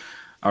were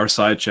our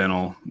side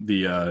channel.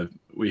 We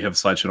have a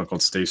side channel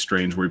called Stay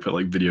Strange, where we put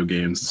like video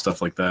games and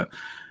stuff like that.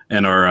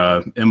 And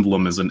our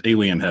emblem is an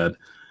alien head.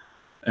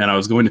 And I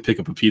was going to pick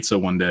up a pizza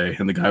one day,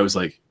 and the guy was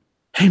like,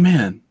 "Hey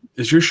man,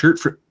 is your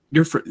shirt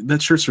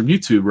that shirt's from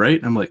YouTube, right?"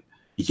 And I'm like,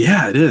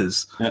 "Yeah, it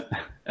is." Yeah.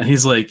 And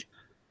he's like,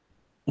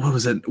 "What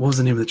was that? What was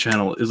the name of the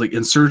channel?" It was like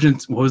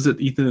Insurgent. What was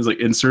it, Ethan? It was like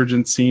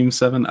Insurgent Team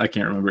 7. I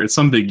can't remember. It's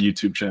some big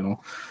YouTube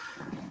channel.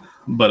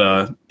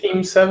 But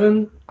Team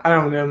 7? I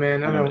don't know,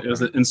 man. I don't. It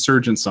was an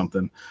Insurgent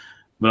something.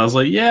 But I was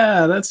like,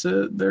 "Yeah, that's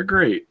it. They're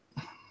great."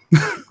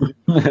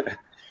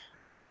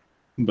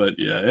 But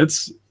yeah,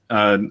 it's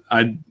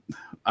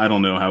I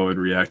don't know how I would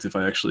react if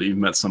I actually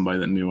met somebody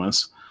that knew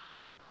us.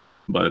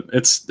 But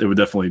it would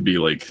definitely be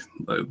like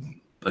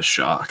a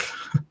shock.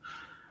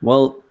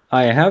 Well,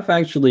 I have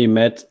actually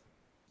met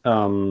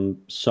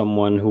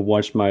someone who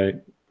watched my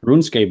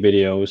RuneScape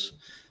videos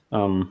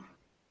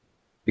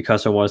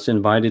because I was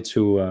invited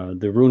to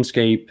the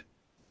RuneScape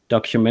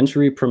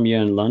documentary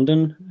premiere in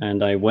London,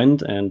 and I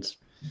went, and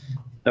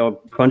there were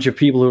a bunch of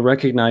people who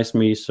recognized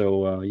me.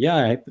 So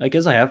yeah, I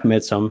guess I have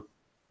met some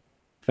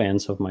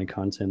fans of my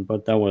content,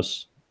 but that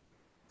was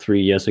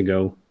 3 years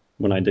ago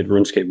when I did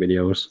RuneScape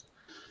videos.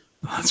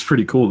 That's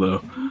pretty cool,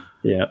 though.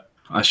 Yeah.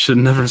 I should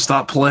never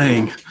stop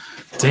playing.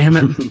 Damn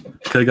it.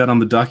 Could have got on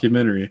the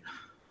documentary.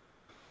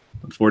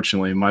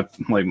 Unfortunately, my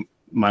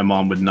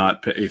mom would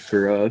not pay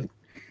for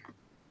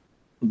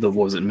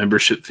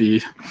membership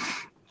fee.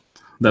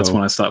 That's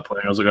when I stopped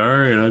playing. I was like, all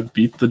right, I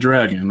beat the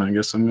dragon. I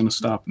guess I'm going to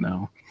stop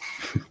now.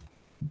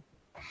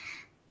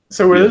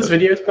 So were those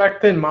videos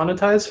back then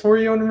monetized for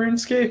you on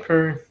RuneScape,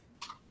 or?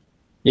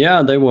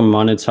 Yeah, they were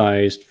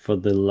monetized for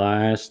the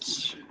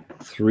last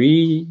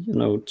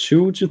 2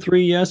 to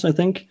 3 years, I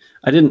think.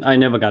 I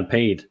never got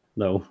paid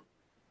though,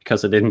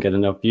 because I didn't get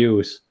enough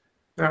views.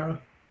 Oh.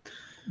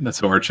 That's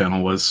how our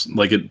channel was.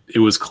 Like it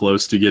was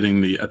close to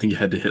getting I think you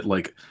had to hit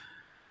like,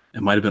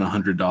 it might have been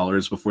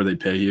 $100 before they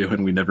pay you,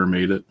 and we never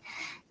made it.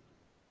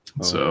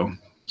 Oh. So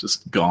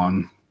just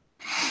gone.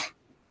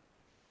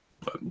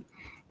 But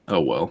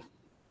oh well.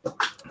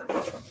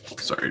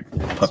 Sorry,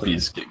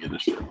 puppies can't get a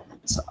shit.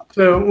 Stop.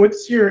 So what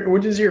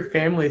does your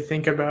family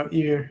think about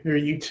your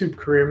YouTube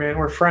career, man,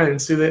 or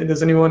friends?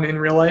 Does anyone in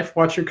real life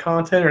watch your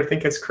content or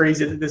think it's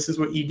crazy that this is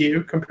what you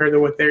do compared to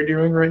what they're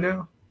doing right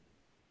now?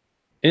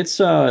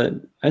 It's I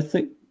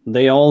think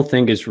they all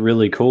think it's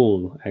really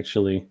cool,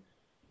 actually.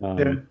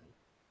 Yeah.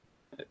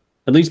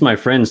 At least my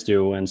friends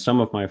do, and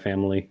some of my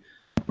family.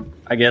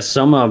 I guess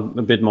some are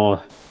a bit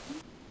more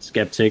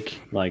skeptic,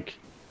 like,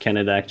 can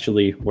it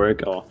actually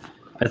work? Or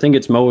I think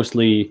it's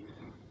mostly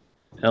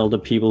elder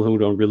people who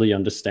don't really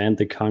understand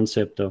the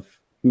concept of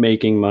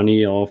making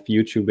money off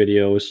YouTube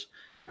videos.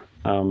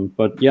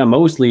 But yeah,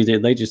 mostly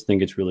they just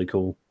think it's really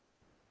cool.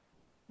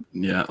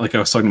 Yeah, like I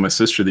was talking to my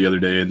sister the other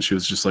day, and she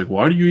was just like,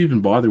 "Why do you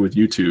even bother with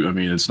YouTube? I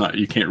mean, it's not,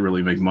 you can't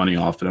really make money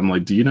off it." I'm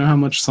like, "Do you know how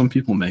much some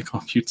people make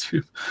off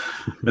YouTube?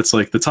 It's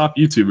like the top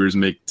YouTubers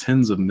make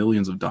tens of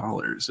millions of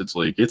dollars. It's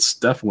like, it's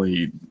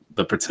definitely,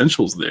 the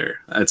potential's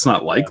there. It's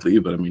not likely,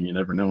 but I mean, you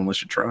never know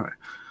unless you try."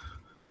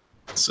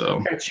 So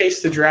Gotta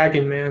chase the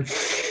dragon, man.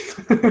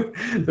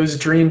 Those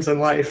dreams in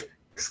life.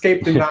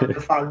 Escape the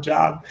 9-to-5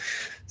 job.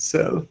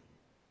 So,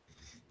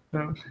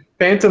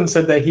 Phantom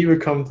said that he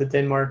would come to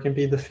Denmark and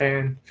be the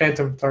fan.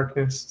 Phantom of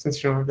Darkness,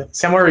 since you don't have that.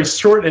 So I'm already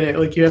shortening it,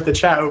 like you have the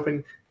chat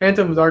open.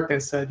 Phantom of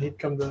Darkness said he'd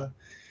come to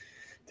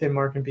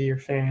Denmark and be your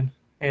fan.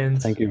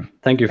 And thank you,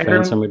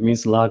 Phantom. It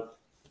means a lot.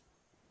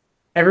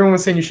 Everyone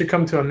was saying you should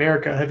come to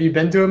America. Have you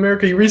been to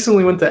America? You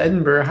recently went to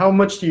Edinburgh. How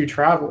much do you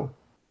travel?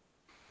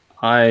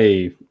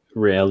 I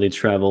rarely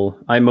travel.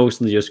 I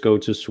mostly just go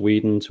to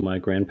Sweden to my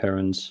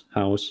grandparents'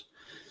 house.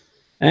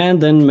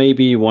 And then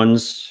maybe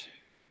once,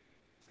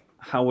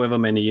 however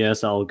many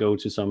years, I'll go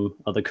to some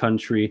other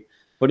country.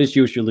 But it's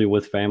usually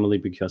with family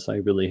because I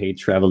really hate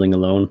traveling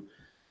alone.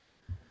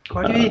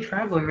 Why do you hate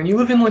traveling? Man, you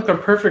live in like the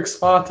perfect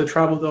spot to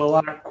travel to a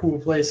lot of cool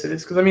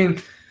places. Because, I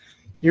mean,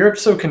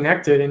 Europe's so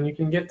connected and you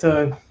can get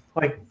to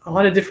like a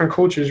lot of different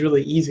cultures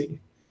really easy.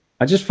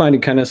 I just find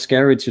it kind of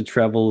scary to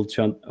travel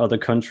to other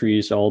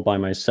countries all by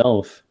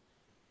myself.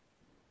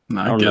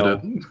 I get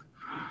it.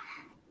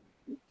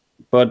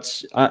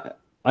 But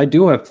I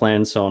do have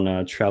plans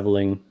on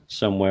traveling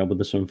somewhere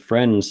with some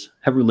friends.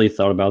 Haven't really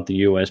thought about the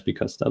US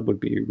because that would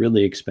be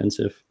really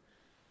expensive.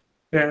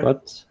 Yeah.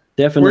 But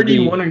definitely. Where do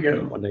you want to go?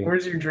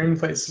 Where's your dream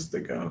places to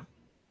go?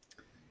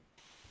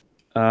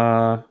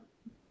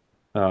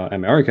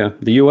 America,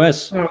 the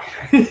US. Oh.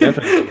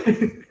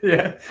 Definitely.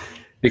 Yeah.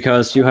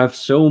 Because you have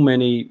so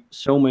many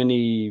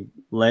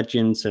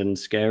legends and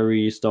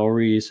scary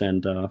stories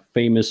and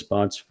famous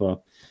spots for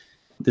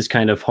this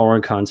kind of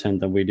horror content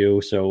that we do.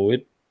 So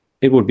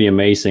it would be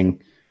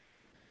amazing.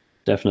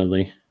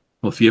 Definitely.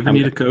 Well, if you ever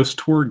need a ghost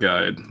tour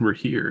guide, we're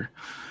here.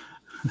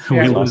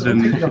 Yeah, we live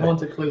in the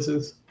haunted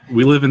places.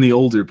 We live in the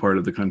older part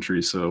of the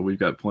country, so we've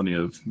got plenty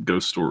of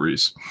ghost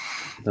stories.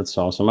 That's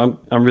awesome.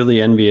 I'm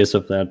really envious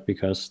of that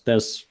because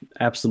there's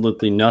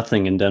absolutely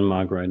nothing in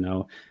Denmark right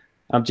now.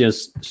 I've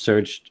just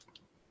searched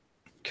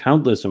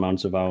countless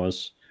amounts of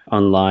hours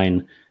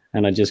online,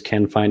 and I just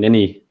can't find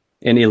any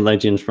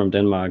legends from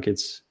Denmark.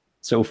 It's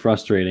so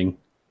frustrating.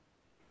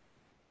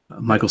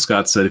 Michael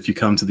Scott said, "If you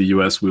come to the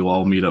U.S., we will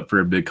all meet up for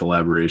a big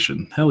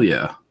collaboration." Hell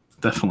yeah,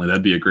 definitely.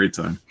 That'd be a great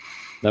time.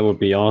 That would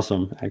be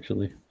awesome,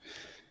 actually.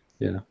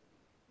 Yeah.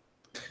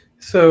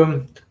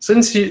 So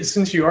since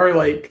you are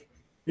like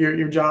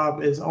your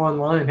job is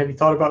online, have you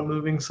thought about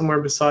moving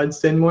somewhere besides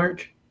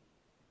Denmark?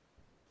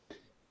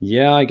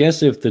 Yeah, I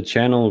guess if the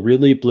channel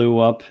really blew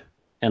up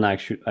and I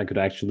could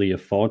actually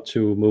afford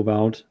to move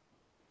out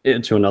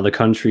to another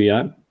country,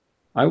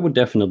 I would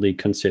definitely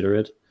consider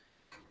it.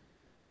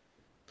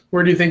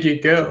 Where do you think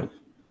you'd go?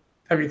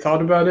 Have you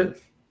thought about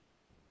it?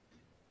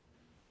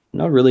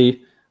 Not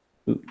really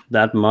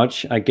that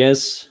much. I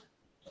guess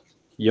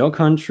your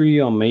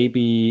country or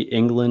maybe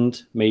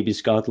England, maybe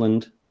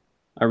Scotland.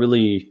 I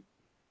really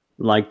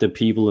like the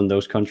people in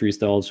those countries.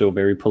 They're also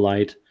very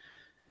polite.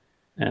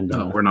 And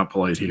no, we're not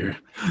polite here.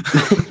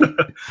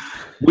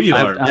 We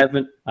are. I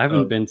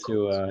haven't been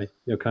to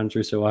your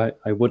country, so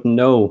I wouldn't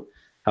know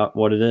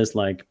what it is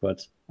like.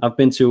 But I've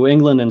been to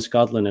England and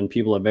Scotland, and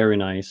people are very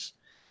nice.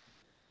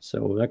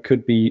 So that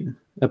could be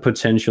a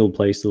potential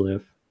place to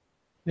live.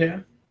 Yeah.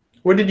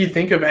 What did you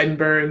think of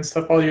Edinburgh and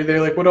stuff while you're there?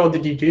 Like, what all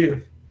did you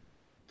do?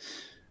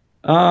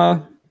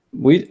 I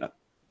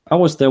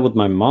was there with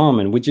my mom,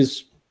 and we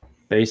just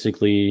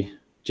basically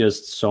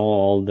just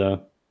saw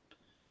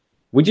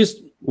we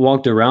just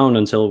walked around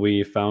until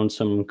we found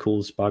some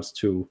cool spots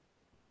to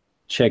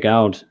check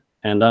out.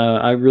 And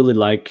I really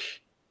like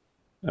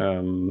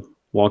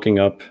walking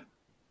up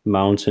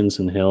mountains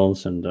and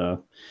hills and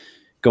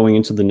going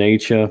into the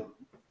nature.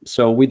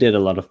 So we did a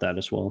lot of that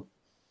as well.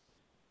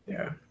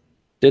 Yeah.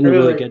 Didn't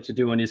really get to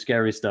do any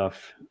scary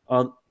stuff.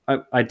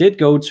 I did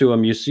go to a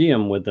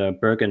museum with a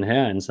Bergen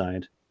hair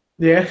inside.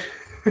 Yeah.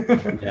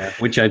 Yeah,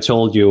 which I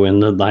told you in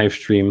the live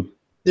stream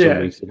some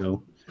weeks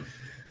ago.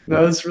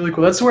 No, that's really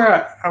cool. That's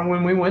where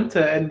when we went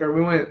to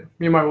Edinburgh,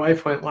 me and my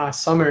wife went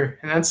last summer,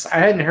 and I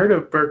hadn't heard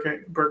of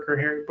Berger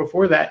hair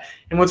before that.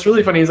 And what's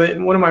really funny is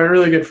one of my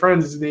really good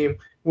friends is named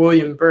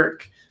William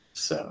Burke.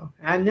 So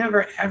I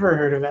never ever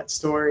heard of that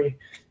story.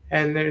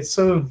 And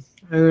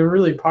they're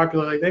really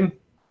popular. Like they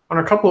on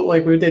a couple,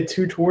 like we did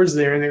 2 tours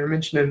there, and they were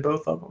mentioned in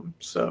both of them.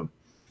 So,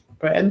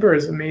 but Edinburgh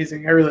is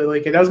amazing. I really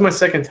like it. That was my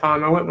second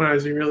time. I went when I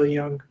was really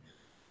young,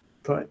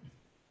 but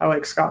I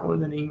like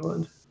Scotland and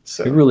England.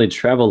 So you've really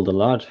traveled a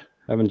lot,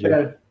 haven't you?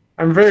 Yeah,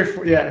 I'm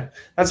very. Yeah,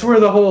 that's where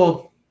the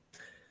whole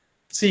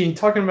See,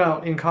 talking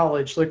about in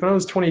college, like when I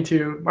was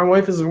 22, my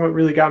wife is what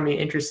really got me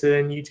interested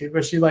in YouTube.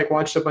 But she like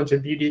watched a bunch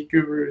of beauty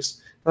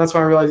gurus. And that's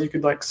when I realized you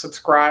could like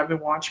subscribe and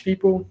watch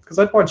people. Because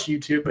I'd watch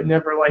YouTube, but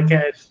never like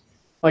at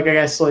like I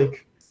guess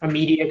like a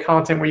media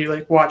content where you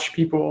like watch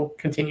people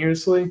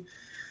continuously.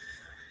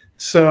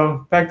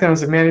 So back then I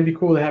was like, man, it'd be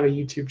cool to have a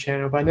YouTube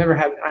channel, but I never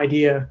had an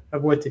idea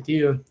of what to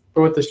do.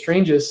 But with the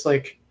strangest,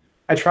 like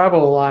I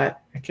travel a lot.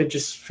 I could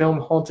just film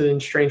haunted and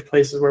strange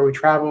places where we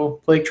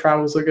travel. Blake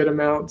travels a good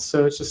amount,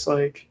 so it's just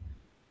like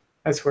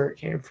that's where it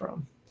came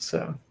from.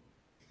 So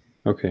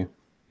Okay,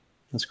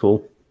 that's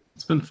cool.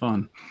 It's been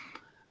fun.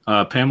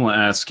 Pamela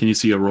asks, can you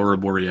see Aurora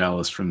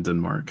Borealis from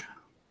Denmark?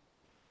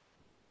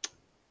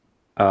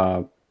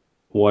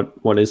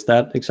 What is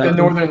that the exactly?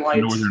 Northern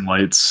Lights. Northern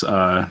Lights.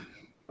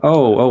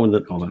 Oh,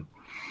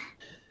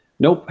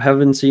 nope,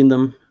 haven't seen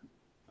them.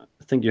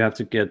 I think you have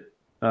to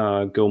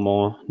go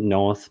more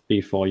north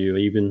before you're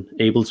even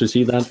able to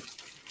see that.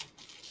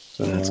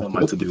 So That's on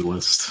my to-do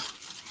list.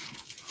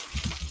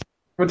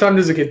 What time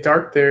does it get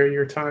dark there?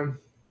 Your time?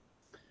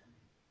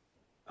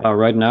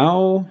 right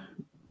now,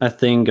 I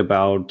think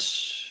about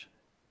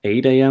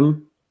 8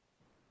 a.m.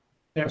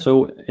 Yeah.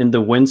 So in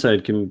the winter,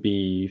 it can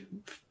be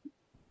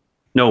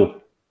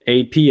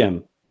 8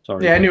 p.m.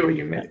 Sorry. Yeah, I knew what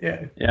you meant.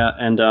 Yeah. Yeah,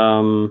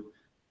 and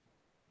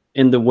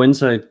in the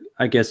winter,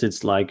 I guess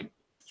it's like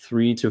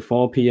 3 to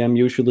 4 p.m.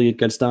 Usually it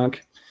gets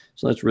dark,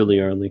 so that's really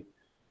early.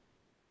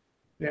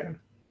 Yeah.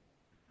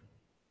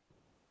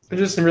 I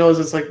just realized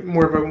it's like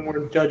more of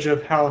a judge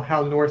of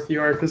how north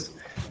you are, because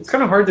it's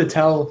kind of hard to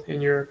tell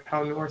in Europe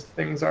how north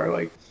things are.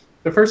 Like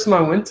the first time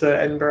I went to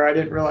Edinburgh, I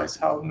didn't realize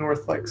how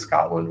north like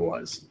Scotland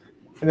was,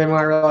 and then when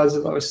I realized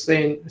that I was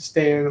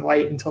staying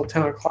light until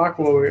 10 o'clock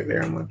while we were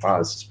there, I'm like, wow,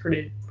 this is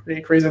pretty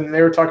crazy. And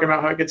they were talking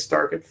about how it gets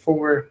dark at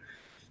 4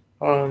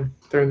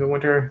 during the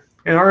winter.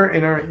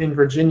 In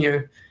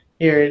Virginia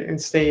here,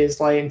 it stays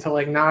light until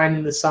like 9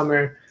 in the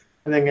summer,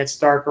 and then gets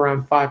dark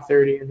around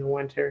 5:30 in the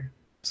winter.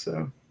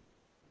 So.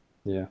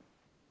 Yeah.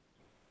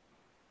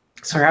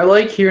 Sorry, I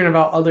like hearing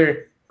about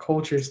other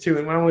cultures too.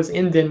 And when I was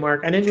in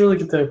Denmark, I didn't really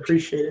get to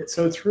appreciate it.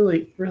 So it's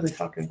really, really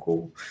fucking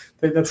cool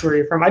that that's where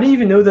you're from. I didn't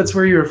even know that's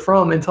where you were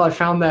from until I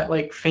found that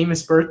like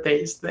famous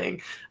birthdays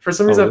thing. For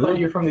some reason, really? I thought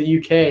you were from the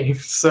UK.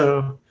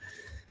 So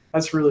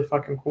that's really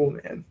fucking cool,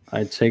 man.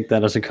 I take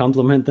that as a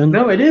compliment then.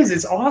 No, it is.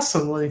 It's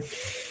awesome. Like,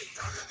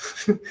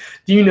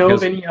 do you know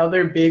of any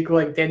other big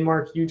like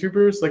Denmark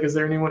YouTubers? Like, is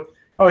there anyone?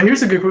 Oh,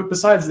 here's a good quote.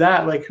 Besides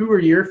that, like, who are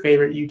your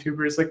favorite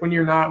YouTubers? Like, when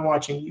you're not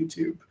watching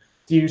YouTube,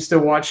 do you still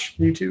watch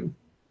YouTube?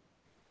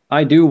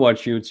 I do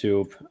watch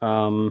YouTube.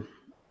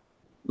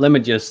 Let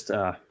me just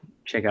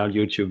check out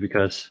YouTube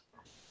because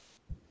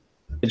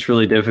it's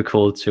really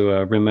difficult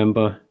to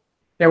remember.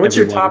 Yeah, what's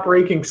your top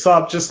ranking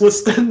sub? Just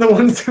list the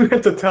ones who are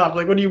at the top.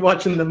 Like, what are you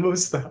watching the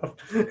most of?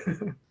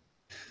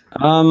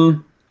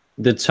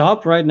 The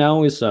top right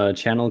now is a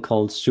channel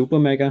called Super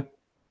Mega,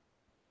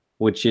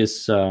 which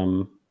is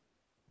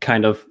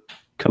kind of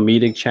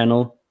comedic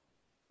channel,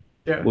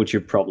 yeah, which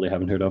you probably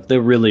haven't heard of. They're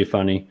really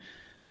funny,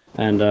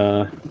 and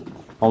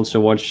also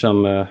watch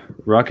some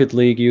Rocket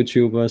League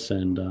YouTubers,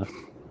 and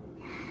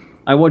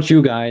I watch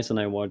you guys, and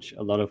I watch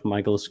a lot of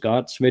Michael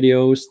Scott's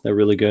videos. They're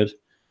really good.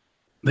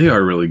 They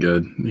are really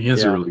good. He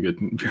has a really good,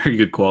 very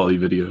good quality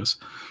videos.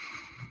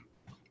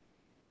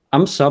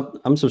 I'm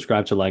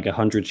subscribed to like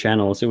 100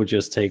 channels. It would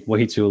just take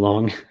way too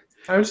long.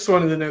 I just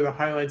wanted to know the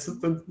highlights.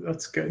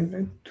 That's good,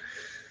 man.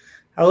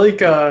 I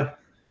like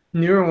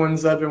newer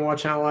ones I've been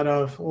watching a lot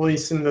of, at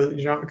least in the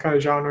kind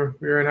of genre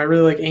we're in. I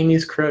really like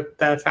Amy's Crypt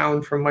that I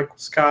found from Michael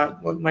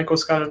Scott. Michael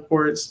Scott, of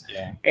course.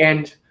 Yeah.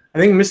 And I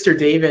think Mr.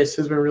 Davis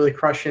has been really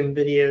crushing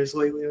videos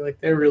lately. Like,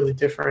 they're really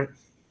different.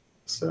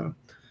 So.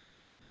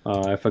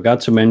 I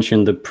forgot to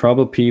mention the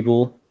Proper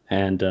People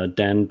and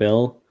Dan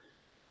Bell.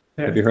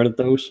 Yeah. Have you heard of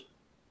those?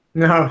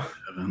 No.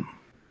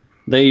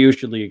 They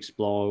usually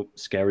explore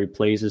scary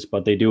places,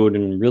 but they do it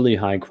in really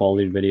high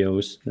quality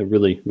videos. They're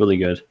really, really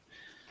good.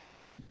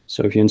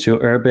 So if you're into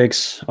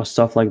urbex or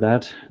stuff like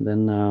that,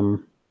 then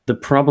the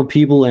Proper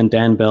People and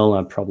Dan Bell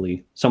are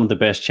probably some of the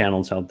best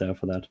channels out there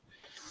for that.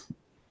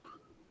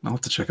 I'll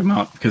have to check them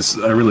out because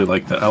I really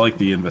like that. I like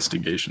the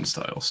investigation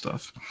style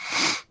stuff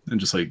and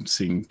just like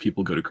seeing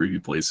people go to creepy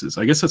places.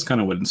 I guess that's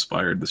kind of what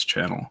inspired this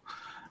channel.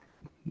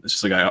 It's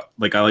just I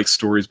like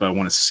stories, but I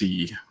want to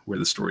see where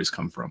the stories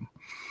come from.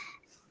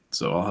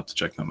 So I'll have to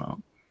check them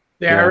out.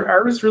 Yeah,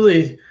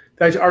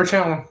 our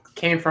channel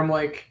came from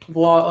like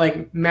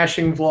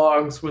meshing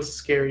vlogs with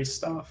scary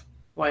stuff.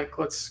 Like,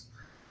 let's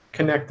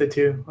connect the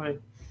two.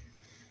 Like,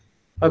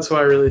 that's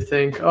what I really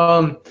think.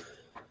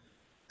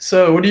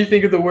 So what do you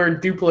think of the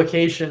word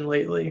duplication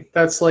lately?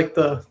 That's like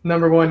the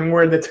 #1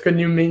 word that took a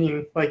new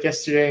meaning like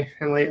yesterday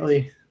and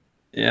lately.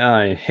 Yeah,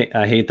 I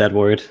hate that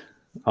word,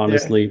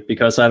 honestly,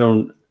 because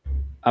I'm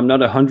not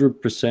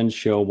 100%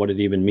 sure what it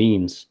even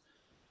means.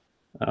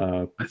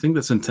 I think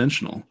that's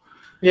intentional.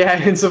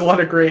 Yeah, it's a lot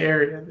of gray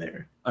area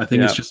there. I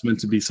think it's just meant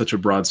to be such a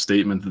broad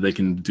statement that they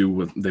can do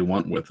what they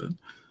want with it.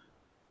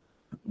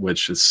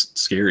 which is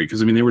scary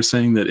because I mean they were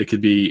saying that it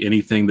could be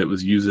anything that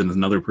was used in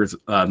another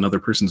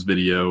person's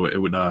video. It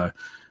would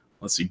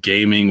let's see,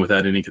 gaming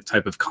without any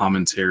type of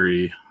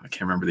commentary. I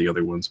can't remember the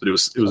other ones, but it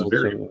was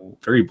also,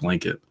 very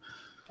blanket.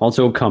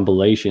 Also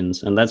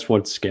compilations, and that's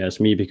what scares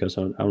me because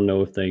I don't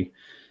know if they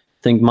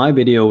think my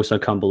videos are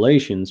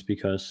compilations,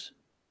 because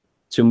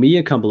to me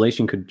a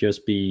compilation could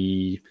just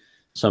be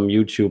some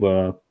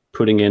YouTuber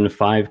putting in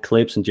 5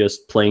 clips and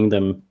just playing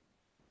them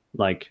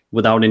like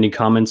without any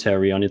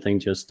commentary or anything.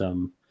 Just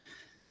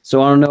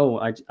so I don't know.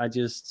 I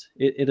just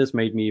it has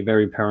made me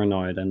very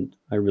paranoid, and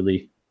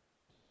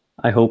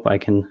I hope I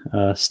can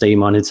stay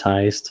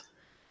monetized.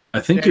 I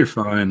think you're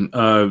fine.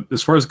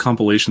 As far as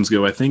compilations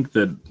go, I think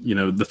that, you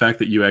know, the fact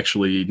that you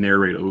actually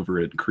narrate over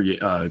it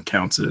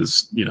counts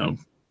as, you know,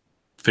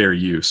 fair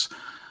use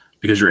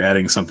because you're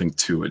adding something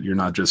to it. You're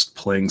not just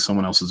playing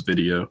someone else's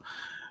video.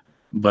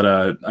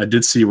 But I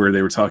did see where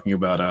they were talking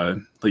about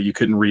that you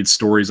couldn't read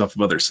stories off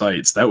of other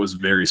sites. That was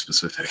very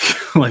specific.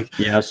 Like,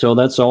 yeah, so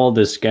that's all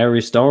the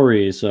scary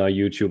stories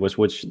YouTubers,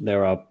 which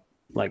there are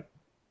like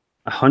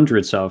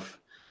hundreds of.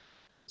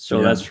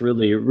 So that's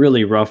really,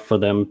 really rough for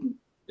them.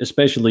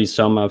 Especially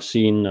some I've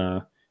seen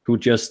who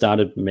just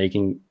started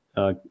making.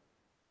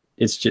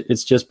 It's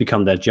just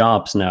become their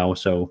jobs now.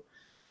 So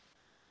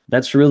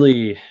that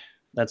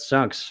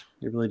sucks.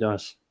 It really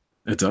does.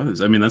 It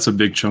does. I mean, that's a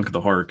big chunk of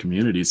the horror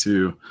community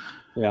too.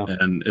 Yeah.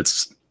 And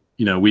it's,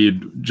 you know, we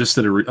had just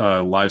did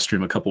a live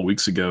stream a couple of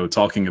weeks ago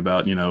talking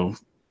about, you know,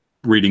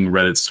 reading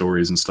Reddit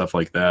stories and stuff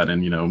like that,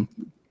 and, you know,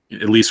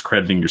 at least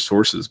crediting your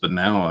sources. But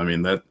now, I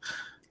mean, that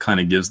kind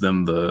of gives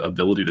them the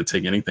ability to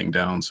take anything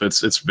down. So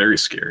it's very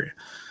scary.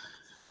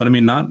 But I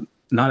mean, not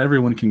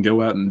everyone can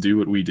go out and do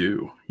what we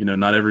do. You know,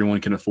 not everyone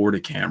can afford a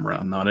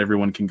camera. Not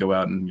everyone can go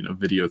out and, you know,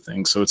 video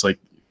things. So it's like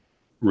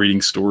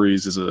reading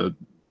stories is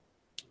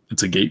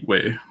it's a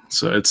gateway.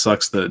 So it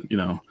sucks that, you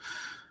know,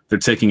 they're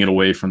taking it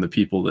away from the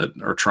people that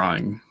are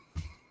trying.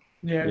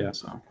 Yeah.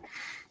 So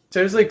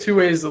there's like 2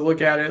 ways to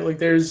look at it. Like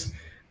there's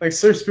like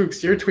Sir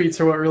Spooks, your tweets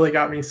are what really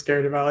got me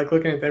scared about, like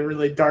looking at the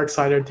really dark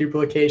side of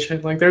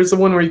duplication. Like there's the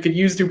one where you could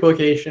use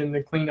duplication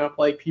to clean up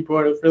like people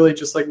are really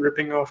just like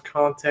ripping off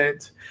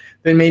content.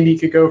 Then maybe you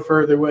could go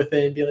further with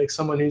it and be like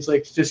someone who's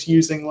like just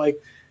using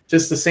like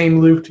just the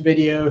same looped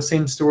video,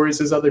 same stories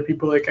as other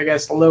people, like I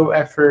guess low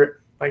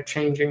effort, like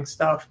changing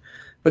stuff.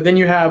 But then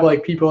you have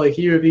like people like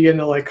you, if you get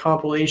into like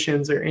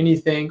compilations or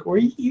anything, or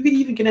you could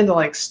even get into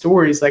like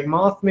stories like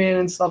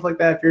Mothman and stuff like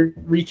that. If you're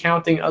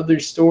recounting other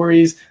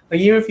stories, like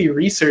even if you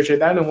research it,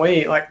 that in a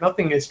way, like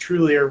nothing is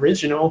truly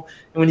original.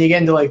 And when you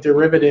get into like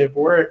derivative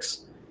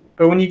works,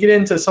 but when you get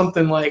into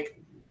something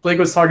like Blake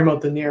was talking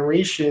about the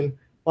narration,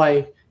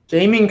 like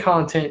gaming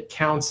content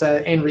counts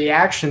and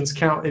reactions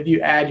count if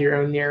you add your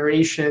own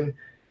narration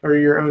or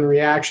your own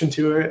reaction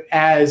to it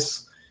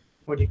as,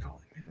 what do you call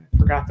it? I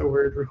forgot the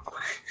word real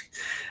quick.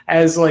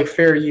 As like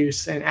fair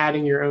use and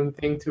adding your own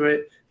thing to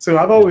it. So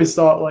I've always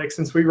thought like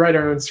since we write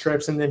our own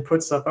scripts and then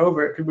put stuff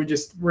over it, could we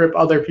just rip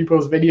other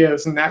people's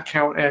videos and that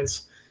count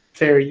as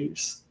fair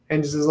use?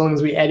 And just as long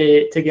as we edit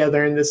it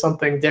together into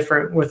something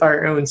different with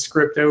our own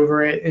script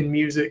over it and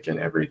music and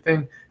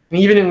everything. And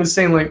even it was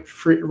saying like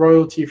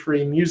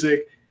royalty-free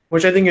music,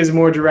 which I think is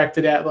more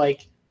directed at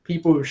like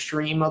people who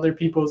stream other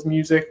people's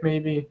music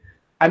maybe.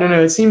 I don't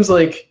know. It seems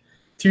like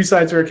 2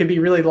 sides where it could be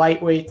really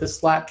lightweight to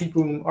slap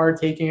people who are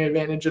taking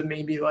advantage of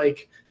maybe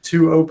like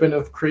too open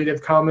of Creative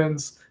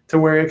Commons, to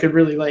where it could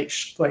really like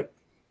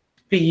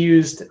be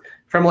used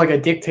from like a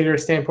dictator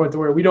standpoint, to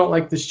where we don't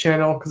like this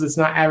channel because it's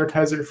not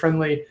advertiser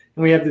friendly,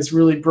 and we have this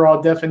really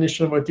broad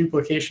definition of what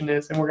duplication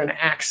is, and we're going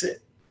to axe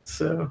it.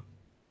 So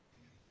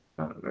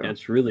I don't know.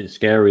 It's really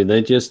scary.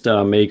 They just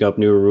make up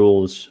new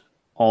rules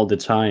all the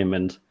time,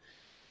 and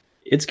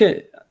it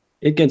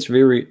gets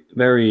very,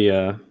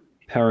 very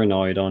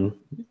paranoid on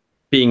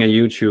being a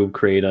YouTube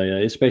creator,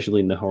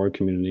 especially in the horror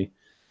community,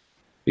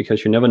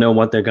 because you never know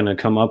what they're going to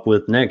come up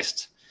with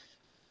next.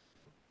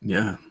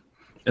 Yeah,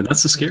 and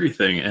that's the scary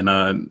thing.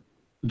 And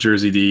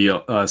Jersey D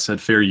said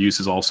fair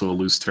use is also a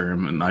loose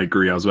term, and I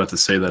agree. I was about to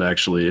say that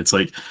actually. It's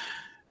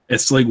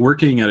like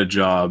working at a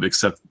job,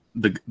 except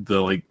the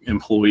like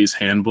employee's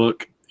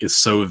handbook is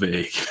so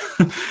vague.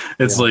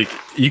 It's like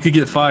you could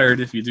get fired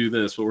if you do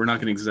this, but we're not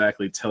going to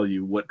exactly tell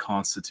you what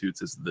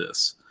constitutes as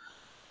this.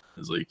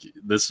 It's like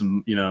this,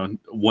 you know,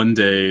 one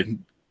day,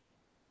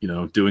 you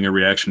know, doing a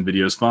reaction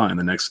video is fine.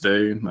 The next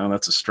day, no,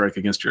 that's a strike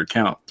against your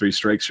account. 3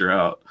 strikes, you're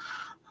out.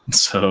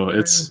 So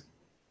it's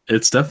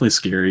definitely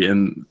scary.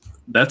 And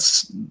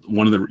that's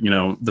one of the, you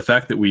know, the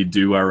fact that we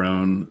do our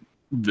own,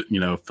 you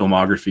know,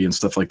 filmography and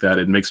stuff like that,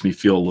 it makes me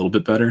feel a little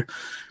bit better.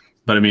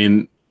 But I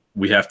mean,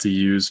 we have to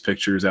use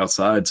pictures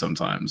outside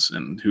sometimes.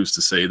 And who's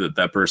to say that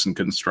that person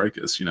couldn't strike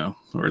us, you know,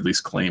 or at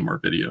least claim our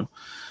video.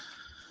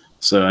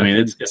 So, I mean,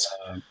 it's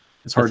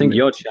hard. I think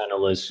your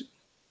channel is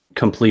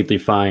completely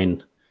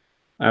fine.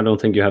 I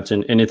don't think you have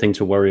anything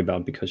to worry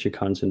about because your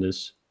content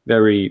is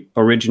very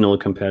original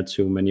compared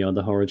to many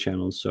other horror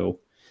channels. So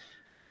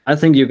I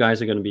think you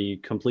guys are going to be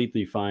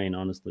completely fine,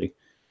 honestly.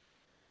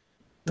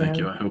 Thank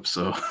you. I hope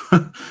so.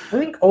 I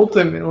think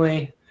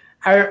ultimately,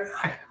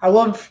 I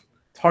love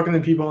talking to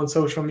people on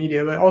social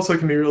media, but it also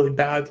can be really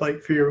bad,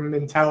 like for your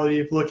mentality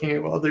of looking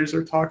at what others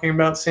are talking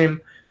about. Same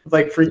with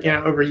like freaking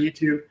out over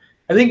YouTube.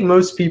 I think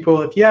most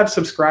people, if you have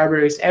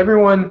subscribers,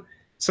 everyone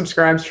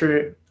subscribes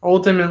for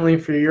ultimately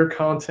for your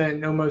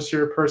content, almost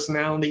your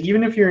personality.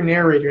 Even if you're a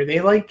narrator,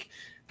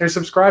 they're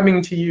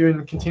subscribing to you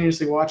and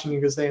continuously watching you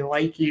because they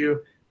like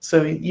you.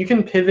 So you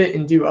can pivot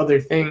and do other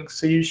things.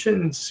 So you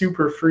shouldn't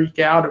super freak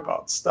out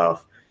about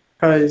stuff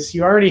because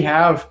you already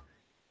have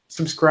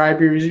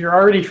subscribers. You're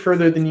already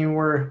further than you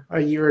were a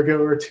year ago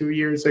or 2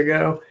 years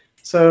ago.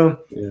 So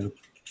Yeah.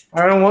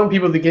 I don't want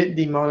people to get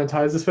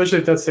demonetized, especially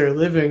if that's their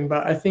living.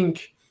 But I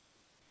think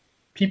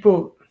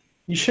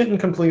you shouldn't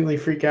completely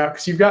freak out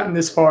because you've gotten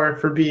this far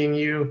for being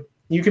you.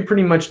 You could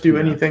pretty much do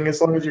anything as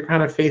long as you're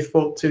kind of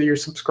faithful to your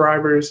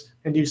subscribers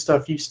and do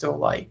stuff you still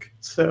like.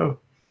 So,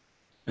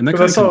 And that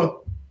because I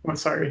saw, oh,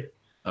 sorry.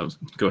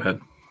 Go ahead.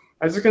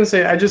 I was just gonna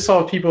say I just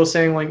saw people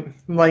saying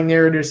like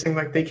narrators saying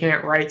like they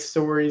can't write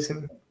stories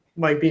and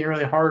like being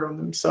really hard on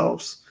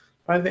themselves.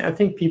 I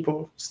think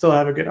people still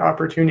have a good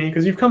opportunity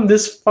because you've come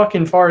this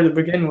fucking far to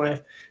begin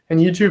with, and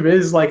YouTube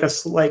is like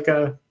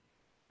a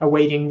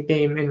waiting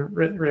game in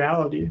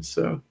reality.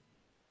 So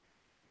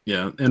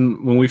Yeah,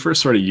 and when we first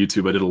started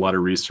YouTube, I did a lot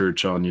of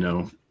research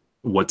on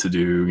what to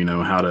do,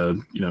 how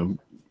to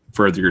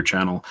further your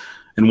channel.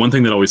 And one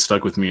thing that always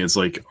stuck with me is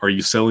like, are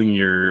you selling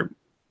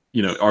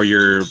are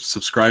your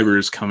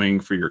subscribers coming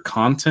for your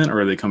content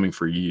or are they coming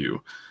for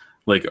you?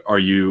 Like,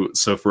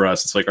 so for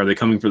us, it's like, are they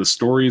coming for the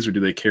stories or do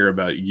they care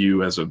about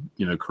you as a,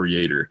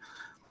 creator?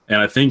 And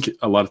I think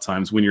a lot of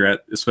times when you're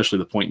at, especially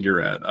the point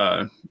you're at,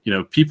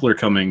 people are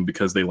coming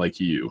because they like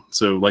you.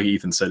 So like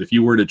Ethan said, if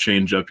you were to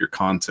change up your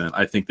content,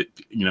 I think that,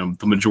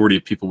 the majority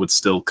of people would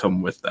still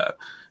come with that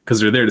because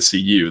they're there to see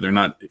you. They're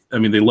not, I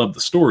mean, they love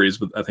the stories,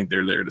 but I think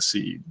they're there to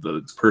see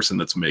the person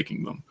that's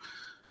making them.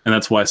 And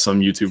that's why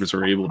some YouTubers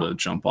are able to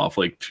jump off.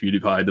 Like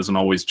PewDiePie doesn't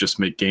always just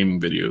make gaming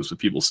videos, but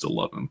people still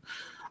love him.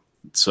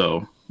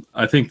 So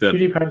I think that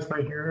PewDiePie's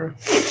my hero.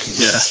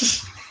 Yeah,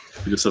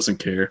 he just doesn't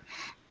care.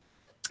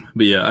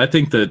 But yeah, I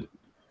think that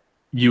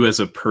you as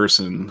a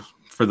person,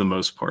 for the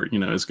most part,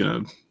 is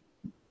gonna,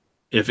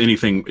 if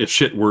anything, if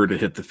shit were to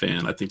hit the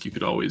fan, I think you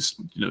could always,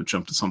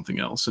 jump to something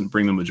else and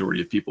bring the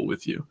majority of people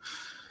with you.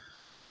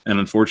 And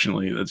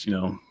unfortunately, that's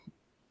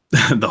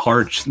the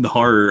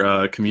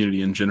horror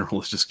community in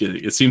general is just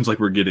it seems like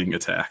we're getting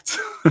attacked.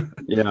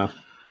 Yeah.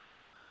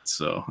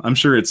 So I'm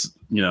sure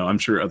I'm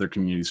sure other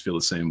communities feel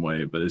the same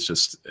way, but it's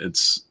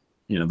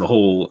the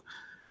whole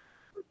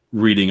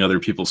reading other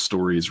people's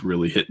stories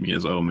really hit me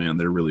as, oh man,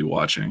 they're really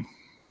watching.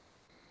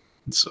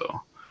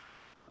 So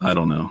I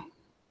don't know.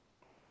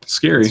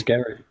 Scary. It's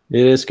scary.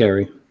 It is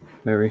scary.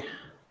 Very.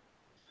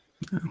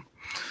 Yeah.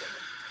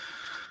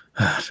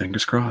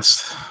 Fingers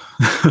crossed.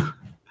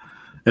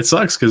 It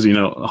sucks because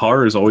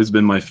horror has always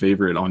been my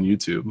favorite on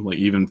YouTube. Like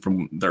even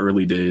from the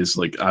early days,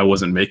 like I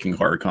wasn't making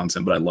horror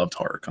content, but I loved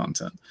horror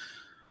content.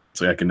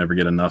 It's like I could never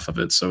get enough of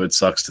it. So it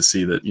sucks to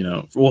see that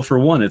well, for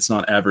one, it's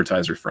not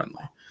advertiser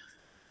friendly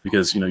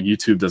because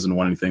YouTube doesn't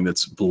want anything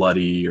that's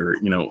bloody or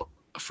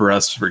for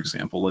us, for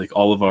example, like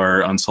all of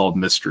our unsolved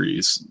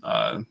mysteries,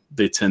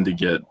 they tend to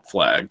get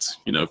flagged,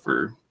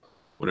 for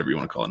whatever you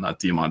want to call it, not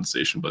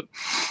demonetization, but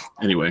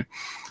anyway,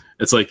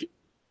 it's like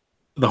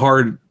the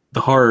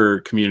horror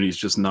community is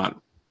just not,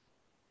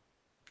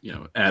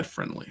 ad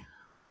friendly.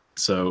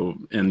 So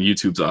in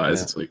YouTube's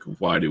eyes, It's like,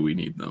 why do we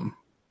need them?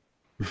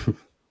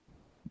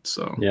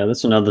 So yeah,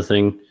 that's another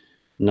thing.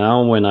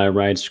 Now when I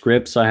write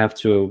scripts,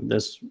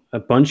 there's a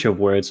bunch of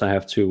words I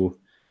have to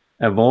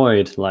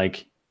avoid,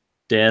 like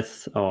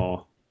death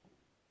or,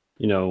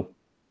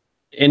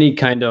 any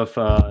kind of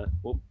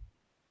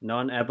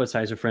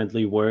non-advertiser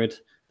friendly word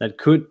that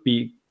could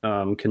be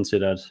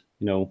considered,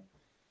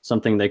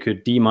 something they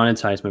could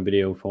demonetize my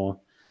video for.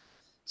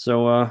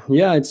 So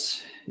yeah,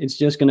 it's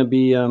just gonna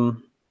be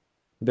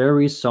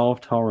very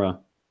soft horror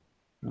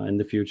in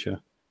the future.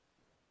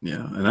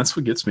 Yeah, and that's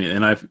what gets me.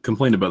 And I've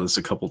complained about this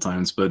a couple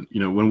times, but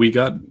when we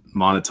got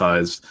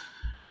monetized,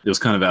 it was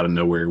kind of out of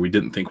nowhere. We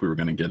didn't think we were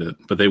going to get it,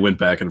 but they went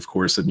back and of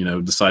course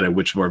and decided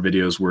which of our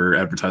videos were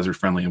advertiser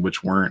friendly and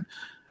which weren't.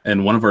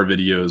 And one of our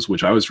videos,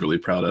 which I was really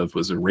proud of,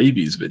 was a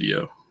rabies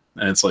video.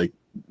 And it's like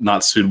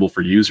not suitable for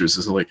users.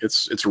 It's like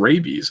it's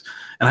rabies.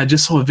 And I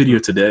just saw a video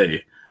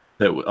today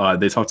that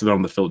they talked about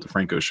on the Philip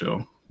DeFranco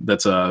show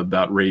that's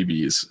about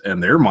rabies,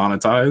 and they're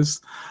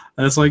monetized.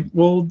 And it's like,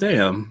 well,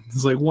 damn.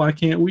 It's like, why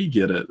can't we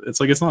get it?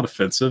 It's like, it's not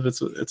offensive.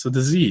 It's a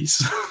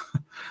disease.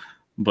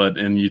 But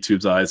in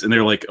YouTube's eyes, and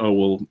they're like, oh,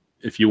 well,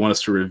 if you want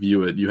us to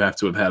review it, you have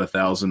to have had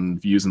 1,000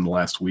 views in the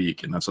last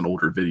week. And that's an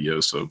older video,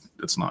 so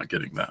it's not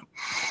getting that.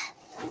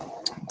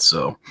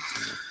 So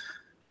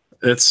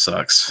it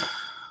sucks.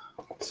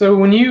 So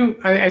when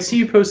I see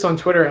you post on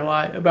Twitter a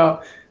lot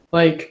about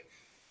like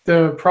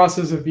the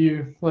process of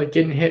you like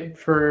getting hit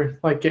for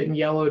like getting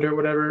yellowed or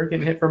whatever,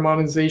 getting hit for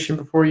monetization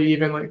before you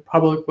even like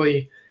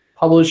publicly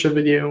publish a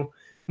video.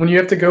 When you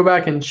have to go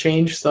back and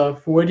change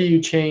stuff, what do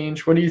you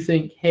change? What do you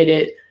think hit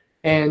it?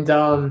 And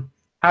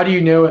how do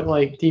you know it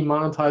like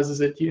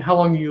demonetizes it? How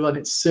long do you let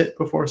it sit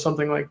before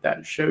something like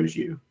that shows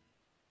you?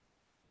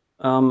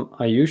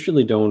 I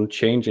usually don't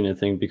change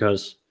anything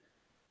because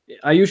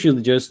I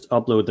usually just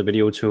upload the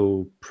video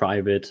to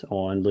private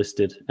or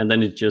unlisted, and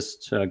then it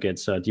just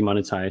gets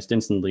demonetized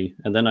instantly.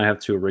 And then I have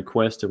to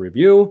request a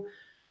review.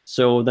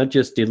 So that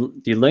just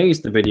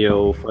delays the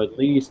video for at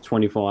least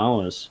 24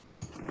 hours.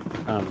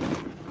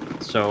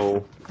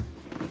 So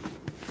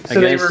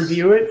they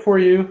review it for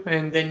you,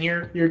 and then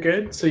you're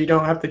good. So you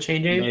don't have to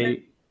change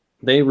anything.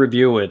 They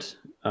review it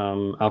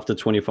after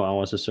 24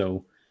 hours or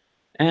so,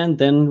 and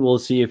then we'll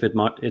see if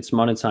it's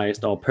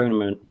monetized or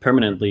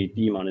permanently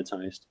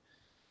demonetized.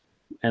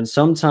 And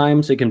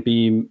sometimes it can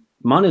be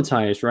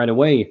monetized right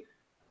away,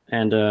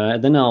 and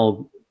then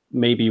I'll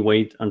maybe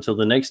wait until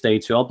the next day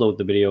to upload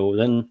the video.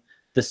 Then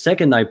the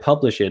second I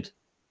publish it,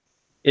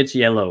 it's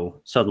yellow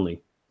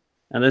suddenly,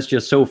 and that's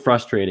just so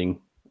frustrating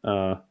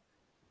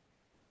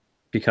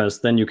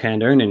because then you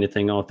can't earn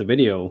anything off the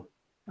video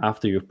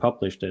after you've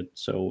published it.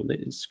 So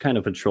it's kind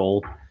of a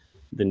troll,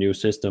 the new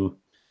system.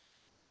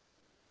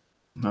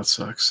 That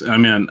sucks. I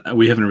mean,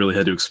 we haven't really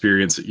had to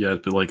experience it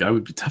yet, but like I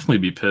would definitely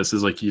be pissed.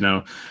 It's like, you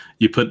know,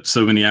 you put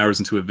so many hours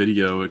into a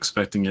video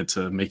expecting it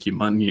to make you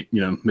money, you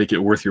know, make it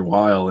worth your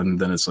while, and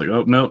then it's like,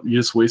 oh no, you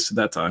just wasted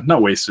that time.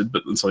 Not wasted,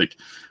 but it's like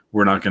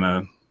we're not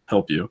gonna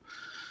help you.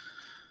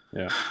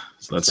 Yeah.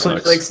 So that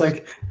sucks. It's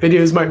like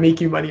videos might make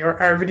you money, or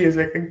our videos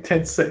make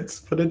 10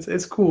 cents, but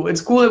it's cool.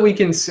 It's cool that we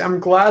can. I'm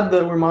glad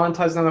that we're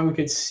monetized now, that we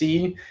could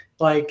see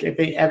like if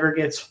it ever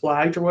gets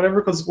flagged or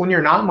whatever, because when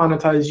you're not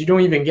monetized, you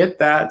don't even get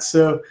that.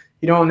 So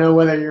you don't know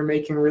whether you're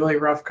making really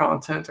rough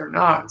content or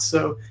not.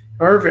 So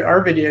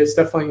our video is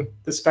definitely,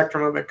 the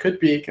spectrum of it could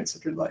be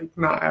considered like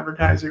not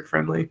advertiser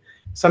friendly.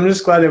 So I'm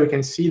just glad that we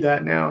can see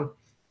that now.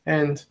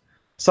 And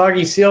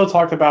Soggy Seal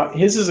talked about,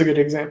 his is a good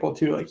example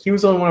too. Like he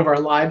was on one of our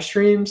live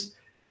streams.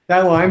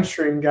 That live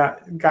stream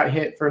got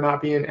hit for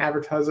not being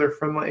advertiser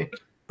friendly.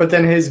 But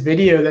then his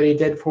video that he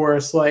did for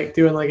us, like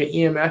doing like an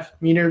EMF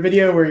meter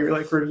video where he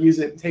like reviews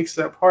it and takes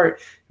it apart,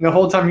 and the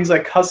whole time he's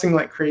like cussing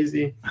like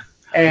crazy,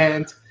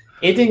 and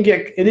it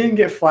didn't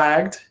get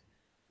flagged,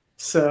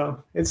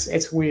 so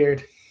it's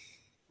weird.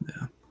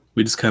 Yeah,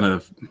 we just kind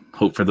of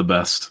hope for the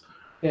best.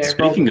 Yeah,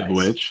 speaking of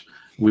which,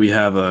 we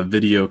have a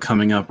video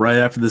coming up right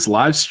after this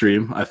live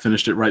stream. I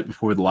finished it right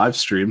before the live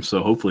stream,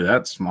 so hopefully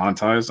that's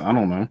monetized. I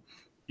don't know.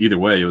 Either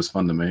way, it was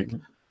fun to make.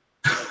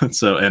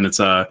 So, and it's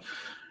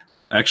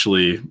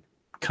actually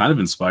kind of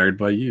inspired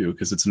by you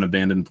because it's in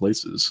abandoned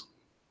places.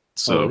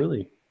 So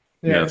really?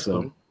 Yeah,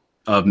 so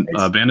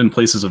abandoned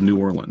places of New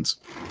Orleans.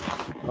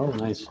 Oh,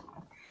 nice.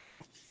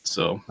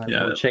 So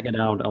I'll check it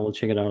out. I will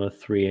check it out at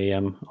 3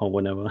 a.m. or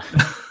whenever.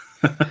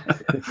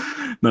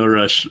 No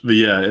rush. But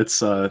yeah,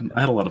 it's I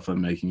had a lot of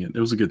fun making it. It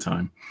was a good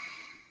time.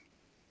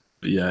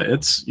 But yeah,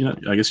 it's, you know,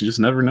 I guess you just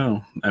never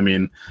know. I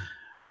mean,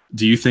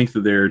 do you think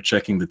that they're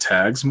checking the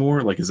tags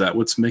more? Like, is that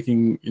what's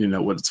making, you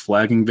know, what's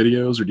flagging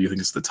videos, or do you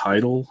think it's the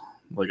title?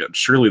 Like,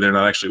 surely they're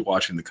not actually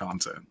watching the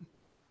content.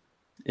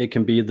 It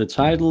can be the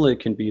title, it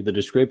can be the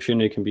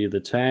description, it can be the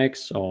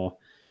tags, or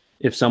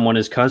if someone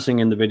is cussing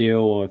in the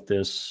video, or if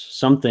there's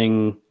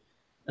something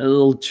a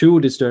little too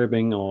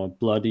disturbing or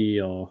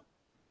bloody, or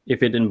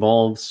if it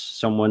involves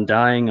someone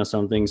dying or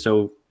something.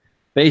 So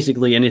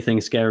basically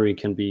anything scary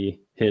can be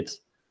hit.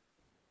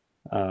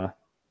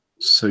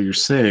 So you're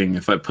saying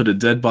if I put a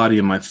dead body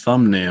in my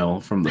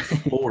thumbnail from the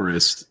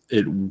forest,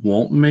 it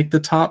won't make the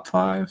top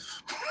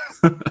 5?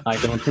 I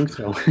don't think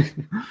so.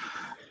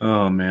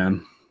 Oh,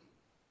 man.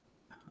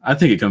 I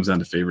think it comes down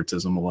to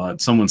favoritism a lot.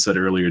 Someone said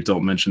earlier,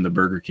 don't mention the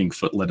Burger King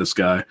foot lettuce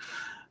guy.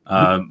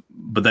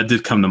 But that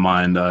did come to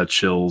mind,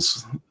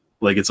 Chills.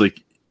 Like, it's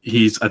like,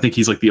 I think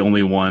he's like the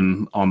only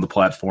one on the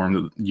platform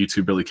that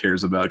YouTube really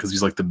cares about because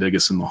he's like the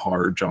biggest in the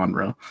horror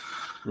genre.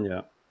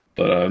 Yeah.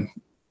 But,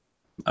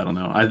 I don't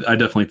know. I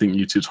definitely think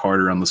YouTube's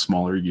harder on the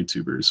smaller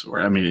YouTubers, or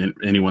I mean,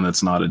 anyone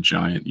that's not a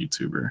giant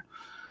YouTuber.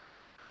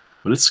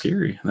 But it's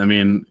scary. I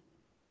mean,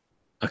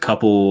 a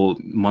couple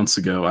months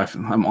ago,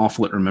 I'm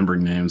awful at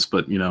remembering names,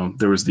 but you know,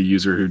 there was the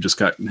user who just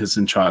got his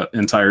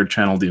entire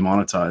channel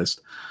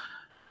demonetized,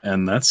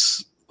 and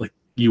that's like,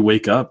 you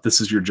wake up, this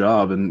is your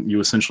job, and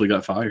you essentially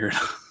got fired.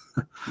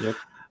 Yep.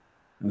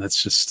 And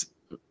that's just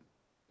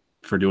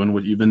for doing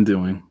what you've been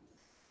doing.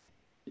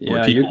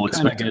 Yeah, people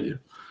expect you.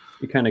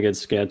 You kind of get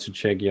scared to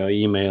check your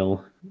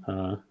email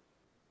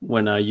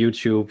when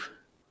YouTube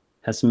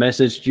has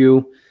messaged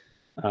you.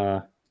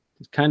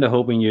 Kind of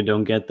hoping you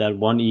don't get that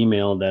one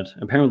email that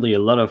apparently a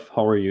lot of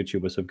horror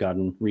YouTubers have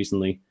gotten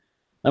recently.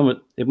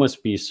 It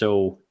must be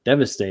so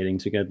devastating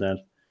to get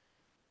that.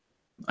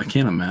 I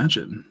can't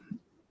imagine.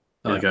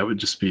 Yeah. Like, I would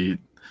just be.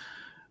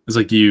 It's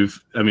like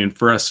I mean,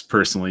 for us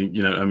personally,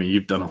 you know, I mean,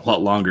 you've done a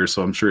lot longer,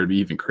 so I'm sure it'd be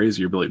even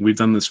crazier. But like, we've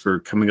done this for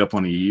coming up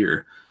on a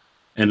year.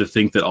 And to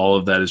think that all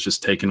of that is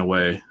just taken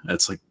away,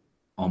 it's like,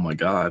 oh my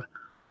God.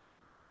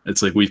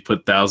 It's like we've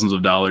put thousands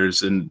of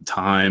dollars in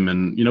time,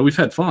 and you know, we've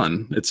had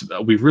fun.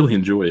 We've really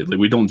enjoyed it. Like,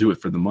 we don't do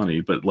it for the money,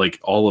 but like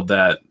all of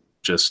that,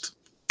 just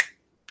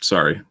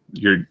sorry,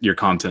 your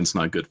content's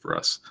not good for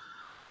us.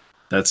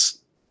 That's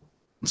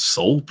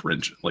soul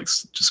wrenching, like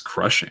just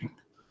crushing.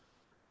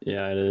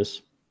 Yeah, it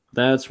is.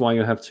 That's why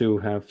you have to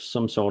have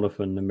some sort of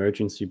an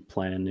emergency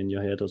plan in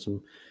your head, or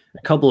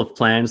a couple of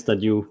plans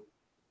that you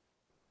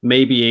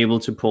may be able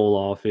to pull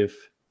off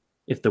if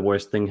the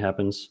worst thing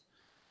happens.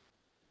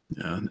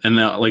 Yeah, and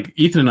now like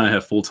Ethan and I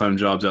have full-time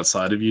jobs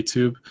outside of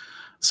YouTube,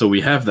 so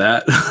we have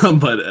that.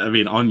 But I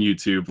mean, on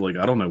YouTube, like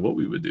I don't know what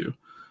we would do.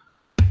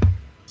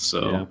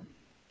 So Yeah.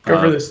 Go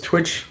for this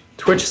Twitch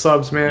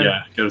subs, man.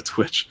 Yeah, go to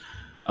Twitch.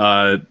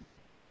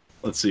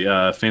 Let's see.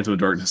 Phantom of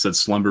Darkness said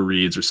Slumber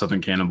Reeds or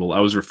Southern Cannibal. I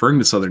was referring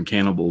to Southern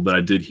Cannibal, but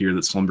I did hear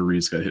that Slumber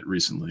Reeds got hit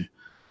recently,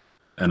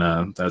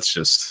 and that's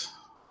just,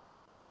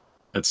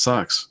 it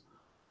sucks.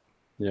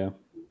 Yeah.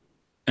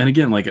 And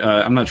again, like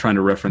I'm not trying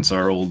to reference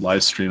our old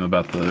live stream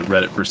about the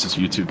Reddit versus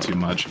YouTube too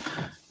much,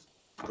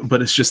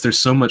 but it's just there's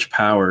so much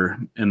power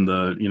in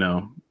the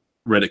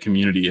Reddit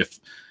community.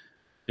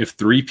 If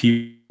 3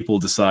 people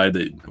decide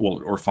that,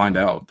 well, or find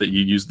out that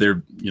you use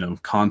their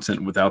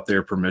content without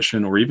their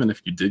permission, or even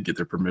if you did get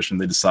their permission,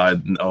 they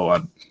decide, oh, I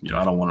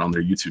don't want it on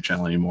their YouTube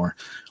channel anymore.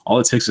 All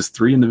it takes is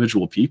 3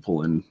 individual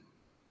people, and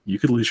you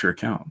could lose your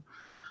account.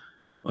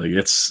 Like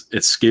it's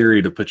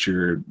scary to put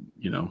your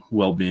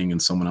well-being in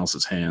someone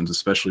else's hands,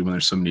 especially when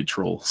there's so many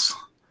trolls.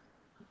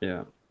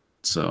 Yeah.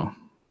 So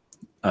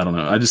I don't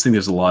know. I just think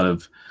there's a lot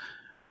of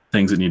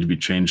things that need to be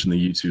changed in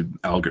the YouTube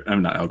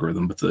not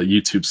algorithm, but the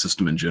YouTube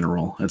system in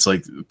general. It's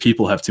like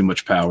people have too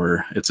much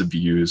power. It's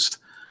abused,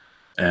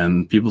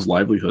 and people's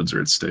livelihoods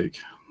are at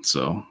stake.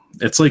 So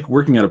it's like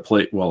working at a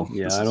plate. Well,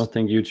 yeah, I don't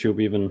think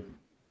YouTube even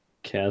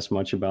cares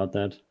much about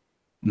that.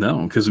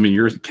 No, because I mean,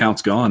 your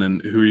account's gone,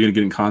 and who are you going to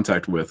get in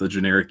contact with? A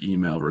generic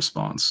email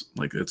response.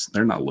 Like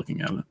they're not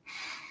looking at it.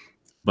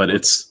 But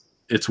it's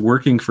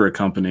working for a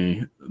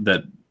company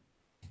that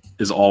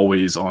is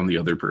always on the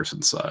other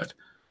person's side.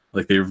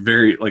 Like they're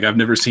very, like I've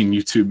never seen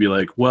YouTube be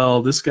like,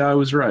 well, this guy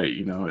was right.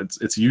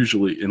 It's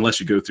usually,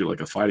 unless you go through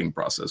like a fighting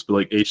process, but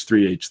like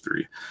H3,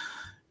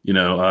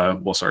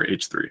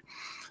 H3.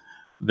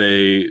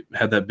 They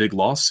had that big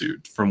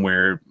lawsuit from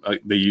where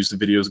they used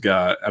they used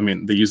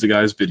the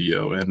guy's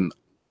video, and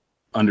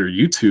under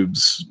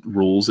YouTube's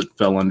rules, it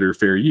fell under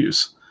fair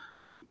use.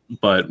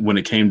 But when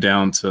it came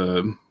down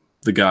to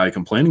the guy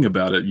complaining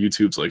about it,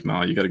 YouTube's like,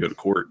 nah, you got to go to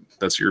court.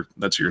 That's your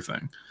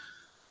thing.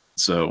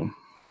 So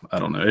I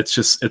don't know. It's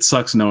just, it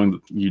sucks knowing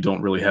that you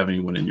don't really have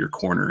anyone in your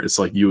corner. It's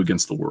like you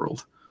against the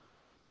world.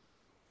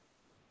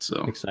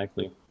 So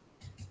exactly.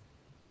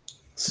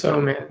 So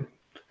man,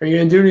 are you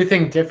gonna do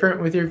anything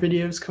different with your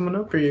videos coming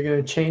up? Or are you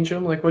gonna change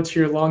them? Like, what's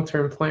your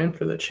long-term plan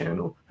for the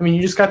channel? I mean,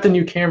 you just got the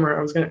new camera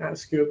I was gonna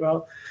ask you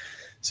about.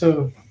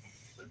 So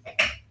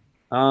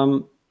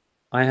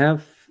I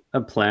have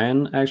a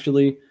plan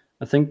actually.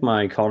 I think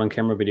my call on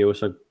camera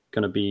videos are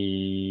gonna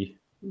be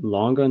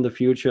longer in the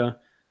future.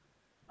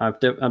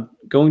 I'm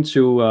going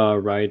to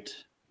write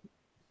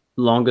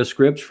longer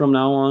scripts from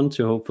now on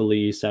to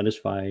hopefully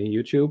satisfy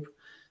YouTube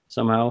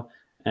somehow.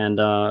 And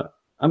I'm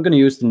going to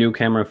use the new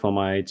camera for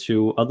my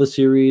 2 other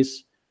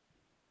series.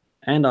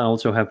 And I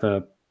also have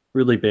a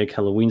really big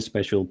Halloween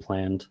special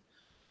planned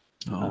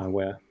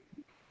where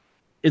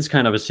it's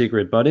kind of a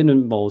secret, but it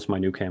involves my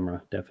new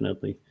camera,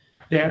 definitely.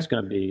 yeah. It's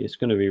gonna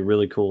be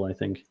really cool, I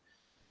think.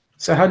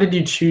 So how did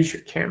you choose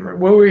your camera?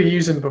 What were you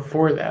using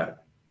before that?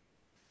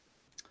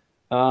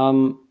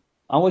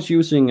 I was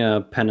using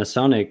a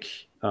Panasonic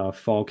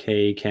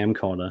 4K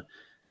camcorder,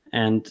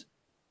 and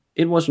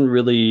it wasn't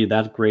really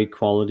that great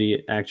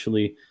quality,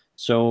 actually.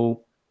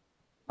 So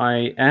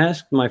I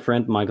asked my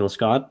friend Michael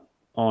Scott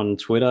on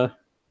Twitter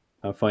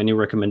for any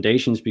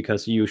recommendations,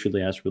 because he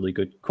usually has really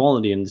good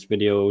quality in his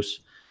videos,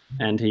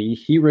 and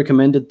he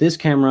recommended this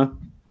camera,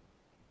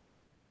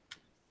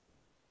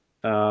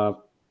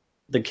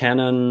 the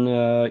Canon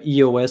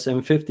EOS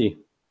M50.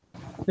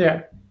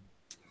 Yeah.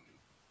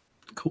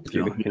 Cool.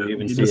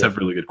 He does have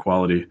really good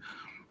quality.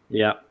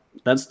 Yeah,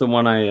 that's the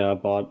one I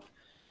bought,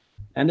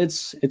 and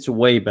it's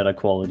way better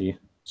quality.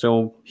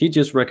 So he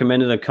just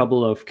recommended a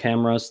couple of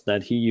cameras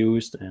that he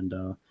used,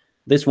 and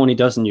this one he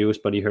doesn't use,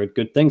 but he heard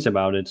good things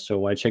about it.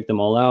 So I checked them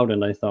all out,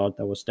 and I thought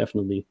that was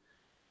definitely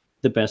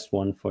the best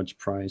one for its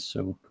price.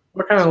 So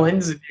what kind of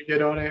lens did you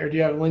get on it? Or do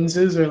you have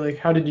lenses, or like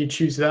how did you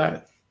choose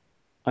that?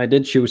 I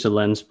did choose a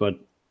lens, but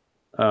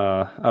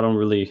I don't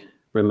really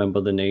remember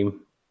the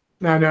name.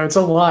 No, it's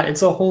a lot.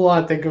 It's a whole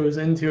lot that goes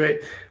into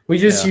it. We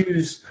just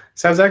use,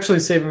 so I was actually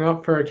saving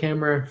up for a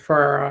camera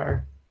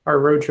for our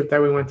road trip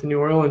that we went to New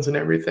Orleans and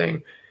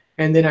everything.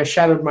 And then I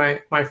shadowed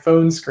my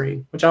phone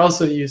screen, which I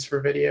also use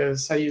for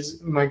videos. I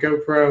use my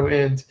GoPro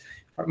and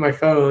my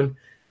phone.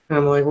 And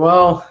I'm like,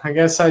 well, I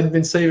guess I'd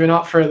been saving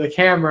up for the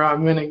camera.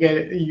 I'm going to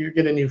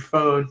get a new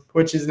phone,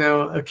 which is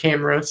now a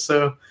camera.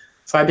 So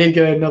I did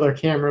get another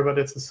camera, but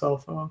it's a cell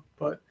phone.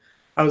 But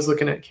I was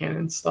looking at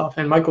Canon stuff,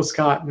 and Michael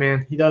Scott,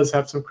 man, he does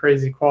have some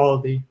crazy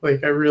quality.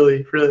 Like I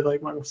really, really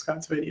like Michael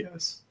Scott's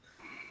videos.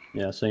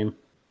 Yeah, same.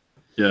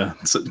 Yeah.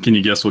 So can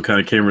you guess what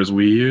kind of cameras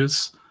we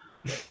use?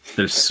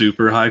 They're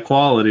super high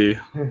quality.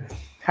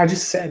 I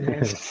just said,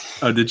 man.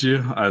 Oh, did you?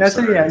 I'm That's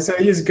sorry. what, yeah. So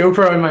I use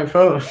GoPro in my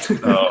phone.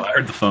 Oh, I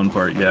heard the phone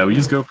part. Yeah, we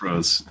use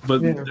GoPros,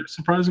 but Yeah. they're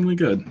surprisingly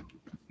good.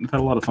 I've had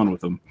a lot of fun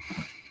with them.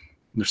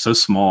 They're so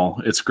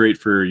small. It's great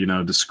for,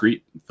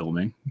 discreet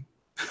filming.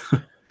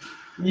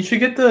 You should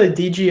get the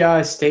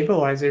DJI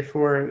stabilizer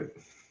for it.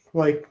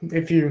 Like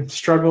if you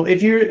struggle,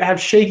 if you have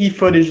shaky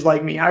footage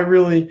like me, I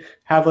really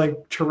have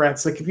like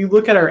Tourette's. Like if you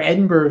look at our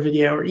Edinburgh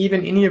video or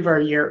even any of our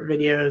Europe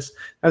videos,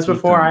 that's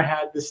before Ethan. I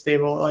had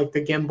the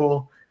the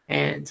gimbal,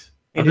 and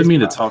I've been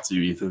meaning to talk to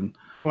you, Ethan.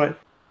 What?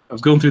 I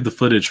was going through the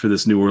footage for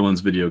this New Orleans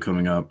video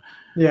coming up.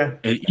 Yeah.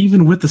 And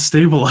even with the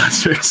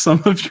stabilizer,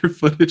 some of your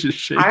footage is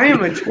shaky. I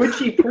am a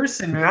twitchy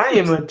person, man. I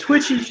am a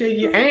twitchy,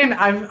 shaky, and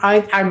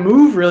I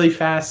move really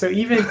fast. So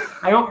even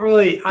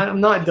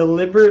I'm not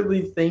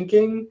deliberately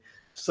thinking.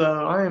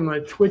 So I am a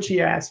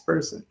twitchy ass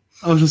person.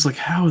 I was just like,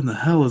 how in the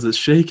hell is it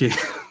shaking?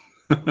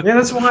 Yeah,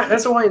 that's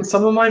why in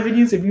some of my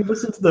videos, if you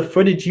listen to the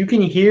footage, you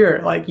can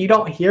hear, like, you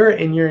don't hear it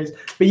in yours,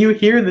 but you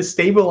hear the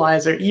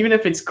stabilizer, even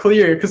if it's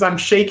clear, because I'm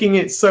shaking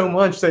it so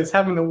much that it's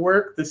having to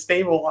work to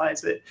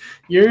stabilize it.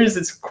 Yours,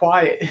 it's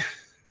quiet.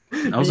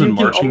 I was in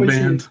marching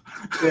band,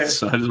 yeah.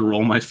 so I had to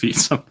roll my feet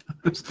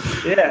sometimes.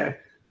 Yeah.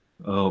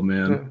 Oh,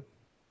 man.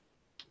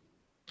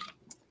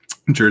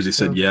 Yeah. Jersey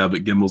said, yeah,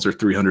 but gimbals are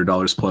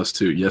 $300 plus,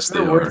 too. Yes, they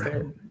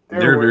are.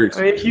 They're very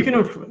expensive. I mean, if you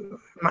can...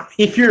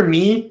 If you're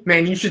me,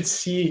 man, you should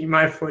see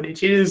my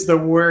footage. It is the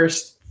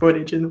worst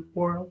footage in the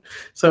world.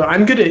 So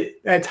I'm good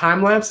at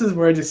time lapses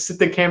where I just sit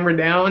the camera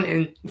down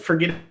and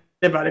forget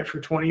about it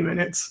for 20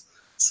 minutes.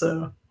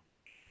 So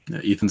yeah,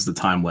 Ethan's the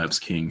time lapse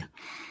king.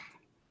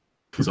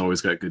 He's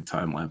always got good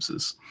time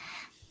lapses.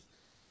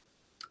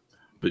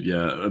 But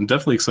yeah, I'm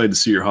definitely excited to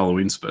see your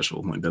Halloween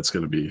special. Like that's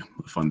going to be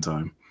a fun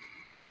time.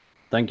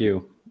 Thank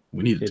you.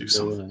 We need to do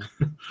something.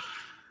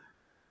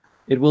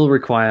 It will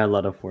require a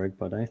lot of work,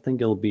 but I think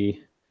it'll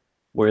be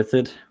worth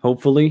it.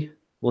 Hopefully,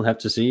 we'll have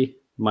to see.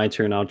 Might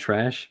turn out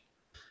trash.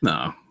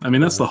 No, I mean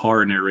that's the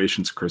horror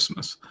narration's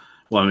Christmas.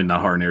 Well, I mean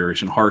not horror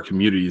narration, horror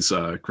community's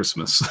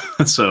Christmas.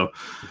 So,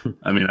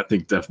 I mean, I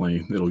think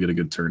definitely it'll get a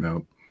good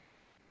turnout.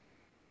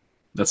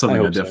 That's something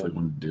I definitely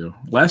want to do.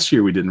 Last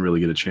year we didn't really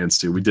get a chance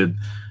to. We did,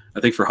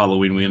 I think for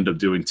Halloween we ended up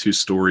doing 2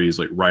 stories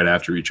like right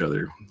after each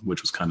other,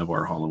 which was kind of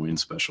our Halloween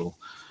special.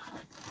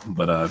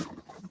 But I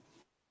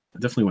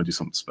definitely want to do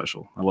something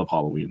special. I love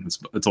Halloween.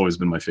 It's always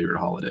been my favorite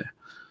holiday.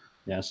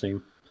 Yeah,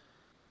 same.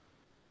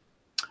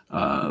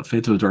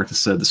 Fate of Darkness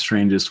said the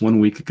strangest 1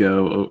 week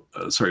ago.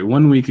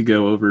 1 week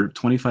ago, over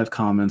 25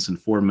 comments in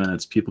 4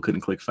 minutes. People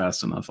couldn't click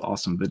fast enough.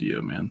 Awesome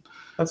video, man.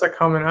 That's a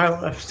comment I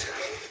left.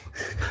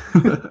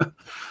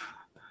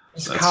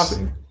 Just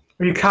copy.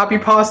 Are you copy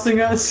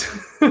pasting us?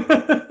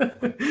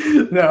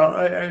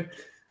 No,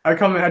 I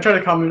comment. I try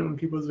to comment on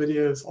people's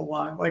videos a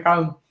lot. Like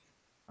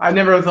I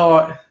never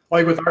thought,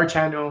 like with our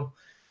channel,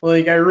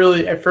 like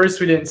at first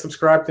we didn't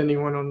subscribe to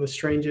anyone on The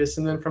Strangest,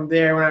 and then from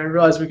there when I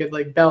realized we could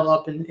like bell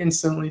up and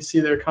instantly see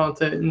their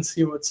content and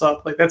see what's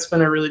up, like that's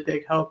been a really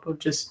big help of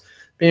just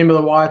being able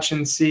to watch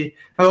and see.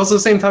 And also at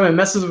the same time it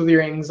messes with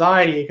your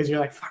anxiety because you're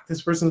like, fuck,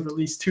 this person's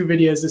released 2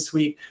 videos this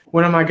week.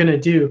 What am I gonna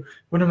do?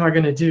 What am I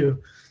gonna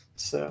do?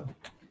 So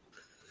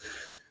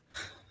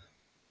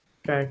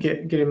gotta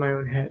get in my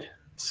own head.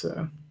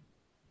 So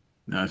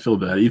no, I feel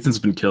bad. Ethan's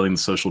been killing the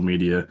social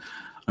media.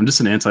 I'm just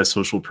an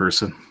antisocial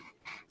person.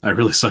 I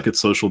really suck at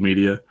social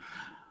media.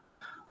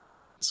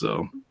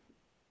 So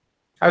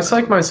I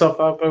psyched myself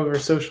up over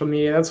social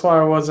media. That's why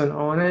I wasn't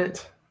on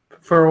it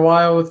for a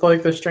while with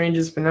like The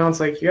Strangest, but now it's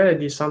like you gotta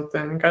do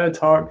something, gotta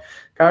talk.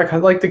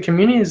 Like the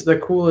community is the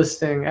coolest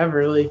thing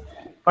ever. Like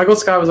Michael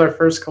Scott was our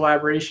first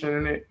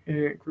collaboration and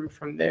it grew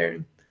from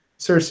there.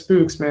 Sir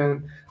Spooks,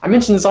 man. I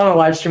mentioned this on a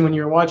live stream when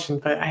you were watching,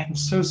 but I am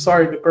so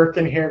sorry the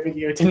Birkin hair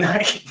video did not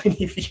get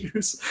many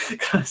views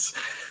because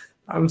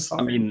I'm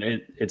sorry. I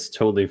mean, it's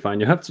totally fine.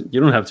 You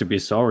don't have to be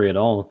sorry at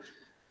all.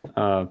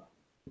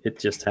 It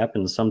just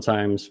happens.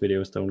 Sometimes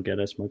videos don't get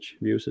as much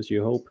views as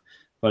you hope,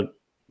 but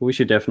we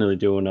should definitely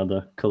do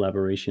another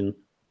collaboration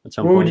at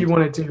some point. What would you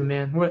want to do,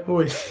 man? What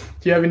do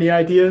you have any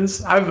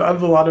ideas? I've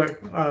a lot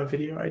of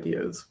video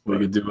ideas. We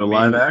could do a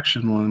live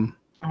action one.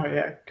 Oh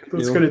yeah,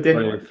 let's go to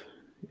dinner.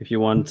 If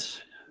you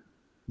want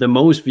the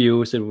most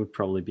views, it would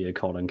probably be a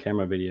caught on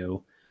camera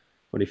video.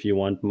 But if you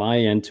want my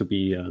end to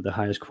be the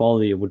highest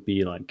quality, it would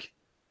be like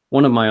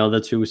one of my other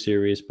 2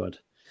 series. But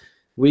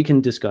we can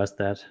discuss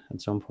that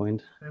at some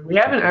point. We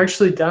haven't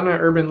actually done an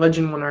urban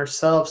legend one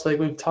ourselves. Like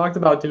we've talked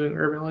about doing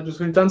urban legends.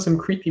 We've done some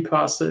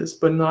creepypastas,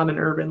 but not an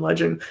urban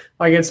legend.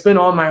 Like it's been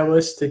on my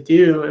list to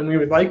do, and we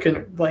would like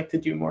to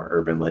do more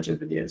urban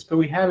legend videos, but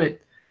we haven't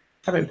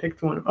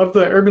picked one. Of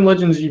the urban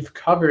legends you've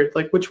covered,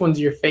 like which one's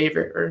your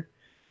favorite or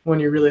one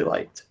you really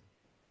liked?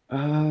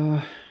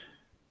 Can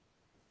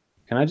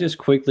I just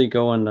quickly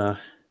go and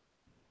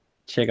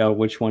check out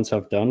which ones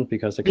I've done,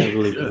 because I can't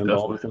really remember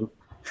all of them.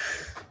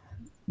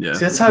 Yeah, so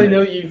that's how you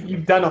know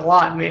you've done a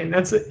lot, man.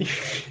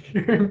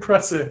 You're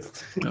impressive.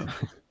 Yeah.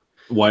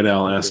 White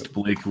Owl asked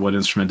Blake, "What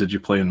instrument did you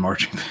play in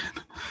marching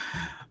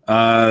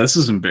band?" This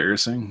is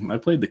embarrassing. I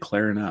played the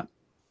clarinet.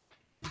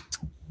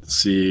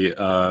 See,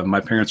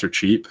 my parents are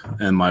cheap,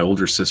 and my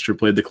older sister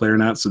played the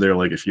clarinet, so they're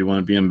like, if you want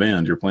to be in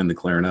band, you're playing the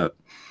clarinet.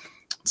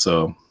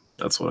 So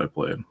that's what I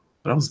played.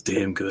 But I was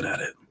damn good at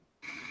it.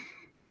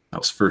 I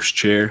was first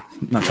chair.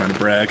 Not trying to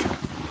brag.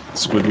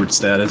 Squidward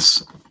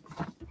status.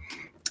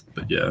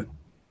 But yeah,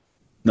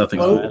 nothing.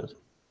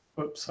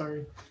 Oops,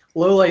 sorry.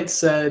 Lowlight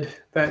said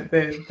that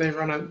they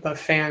run the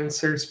fan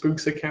Sir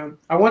Spooks account.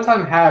 I one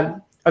time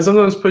I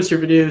sometimes post your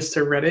videos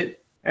to Reddit,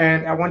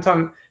 and at one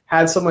time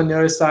had someone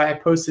notice that I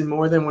posted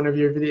more than one of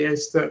your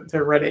videos to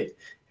Reddit,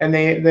 and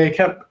they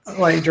kept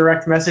like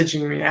direct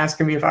messaging me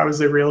asking me if I was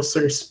the real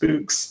Sir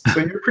Spooks.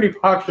 So you're a pretty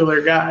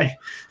popular guy.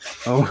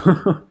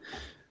 Oh,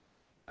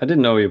 I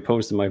didn't know you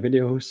posted my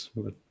videos.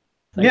 But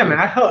yeah, man,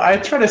 I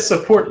try to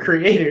support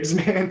creators,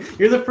 man.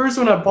 You're the first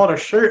one I bought a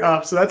shirt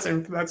of, so that's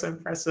impressive.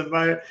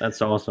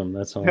 That's awesome.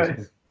 That's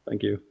awesome.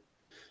 Thank you.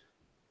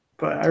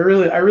 But I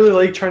really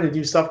like trying to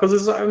do stuff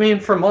because I mean,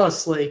 from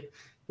us, like,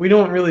 we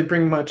don't really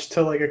bring much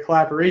to like a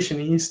collaboration,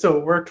 and you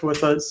still worked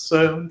with us,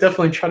 so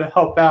definitely try to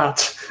help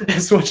out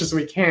as much as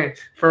we can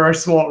for our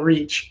small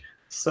reach.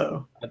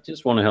 So I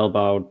just want to help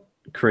out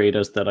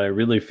creators that I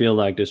really feel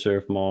like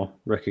deserve more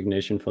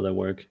recognition for their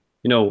work.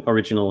 You know,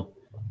 original,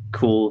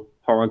 cool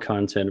horror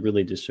content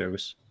really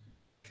deserves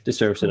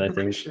it, I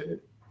think.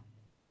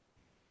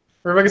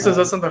 Rebecca says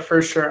that's not the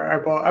first shirt I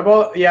bought. I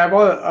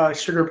bought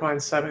Sugar Pine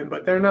 7,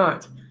 but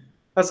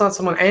that's not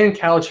someone, and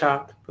Cow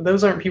Chop, but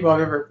those aren't people I've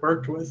ever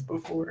worked with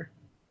before.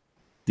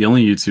 The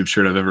only YouTube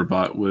shirt I've ever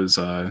bought was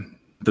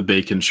the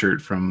bacon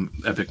shirt from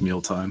Epic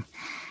Mealtime.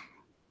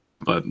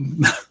 But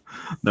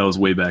that was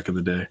way back in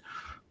the day.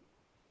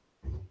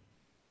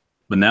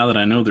 But now that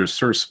I know there's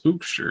Sir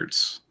Spooks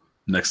shirts,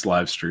 next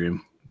live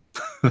stream.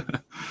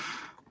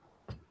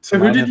 So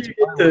who did you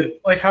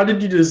get how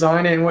did you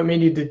design it, and what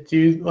made you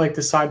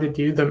decide to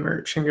do the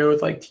merch and go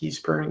with like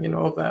Teespring and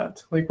all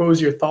that? Like, what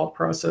was your thought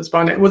process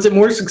behind it? Was it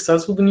more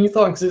successful than you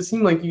thought? Because it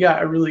seemed like you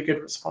got a really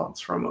good response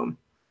from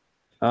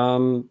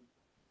them.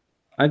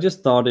 I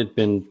just thought it'd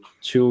been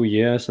 2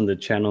 years and the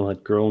channel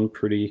had grown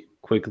pretty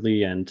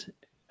quickly, and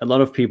a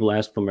lot of people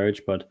asked for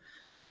merch, but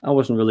I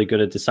wasn't really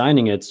good at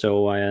designing it.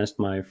 So I asked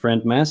my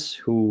friend Mass,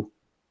 who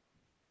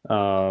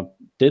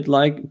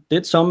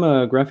did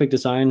some graphic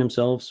design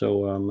himself.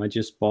 So I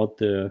just bought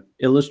the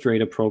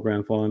Illustrator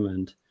program for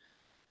him,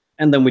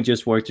 and then we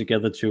just worked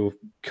together to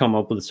come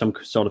up with some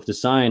sort of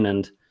design,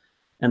 and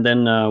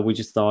then we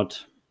just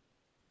thought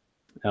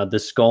the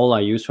skull I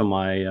use for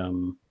my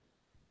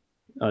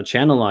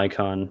channel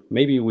icon,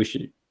 maybe we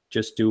should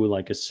just do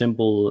like a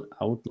simple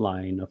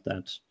outline of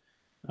that,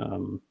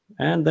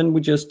 and then we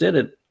just did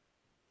it,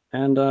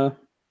 and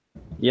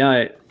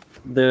yeah,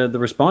 the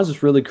response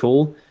is really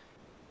cool.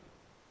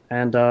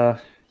 And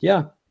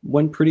yeah,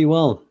 went pretty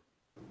well.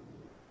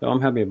 So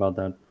I'm happy about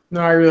that.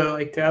 No, I really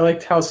liked it. I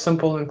liked how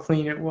simple and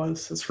clean it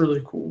was. It's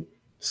really cool.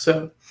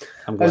 So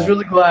I was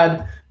really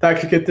glad that I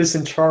could get this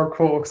in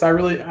charcoal, because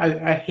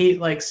I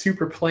hate like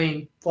super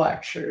plain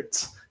black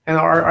shirts. And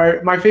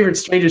my favorite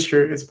strangest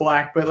shirt is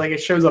black, but like it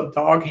shows up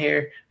dog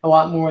hair a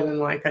lot more than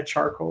like a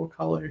charcoal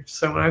color.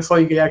 So when I saw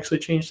you could actually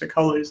change the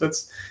colors,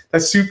 that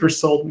super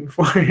sold me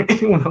for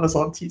it when I was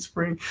on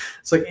Teespring.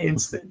 It's like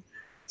instant.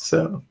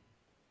 So.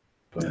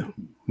 But yeah,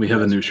 we have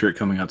a new shirt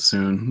coming out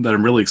soon that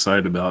I'm really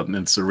excited about, and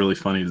it's a really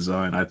funny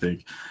design, I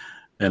think.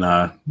 And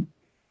I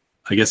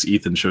guess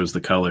Ethan shows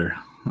the color,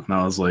 and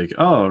I was like,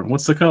 "Oh,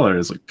 what's the color?"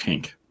 It's like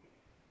pink.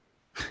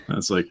 And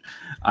it's like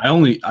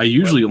I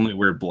usually only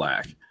wear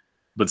black,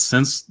 but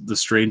since the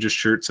strangest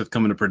shirts have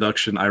come into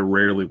production, I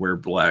rarely wear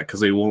black because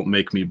they won't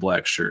make me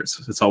black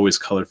shirts. It's always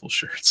colorful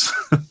shirts.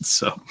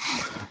 So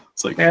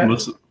it's like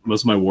most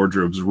of my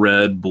wardrobe's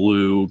red,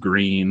 blue,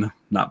 green,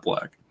 not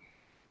black.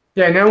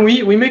 Yeah, now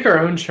we make our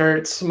own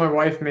shirts. My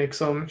wife makes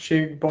them.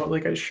 She bought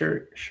like a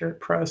shirt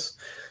press,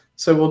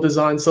 so we'll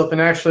design stuff. And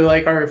actually,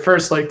 like our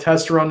first like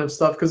test run of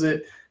stuff, because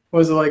it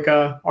was like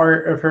a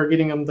art of her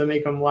getting them to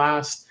make them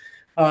last,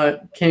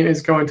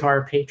 is going to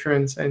our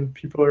patrons, and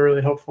people are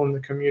really helpful in the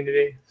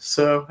community.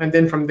 So, and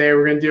then from there,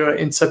 we're gonna do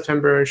in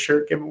September a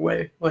shirt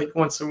giveaway, like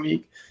once a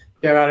week.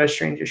 Give out a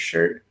strangest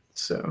shirt.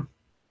 So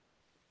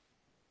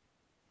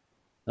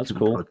that's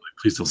cool.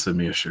 Please don't send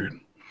me a shirt.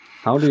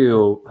 How do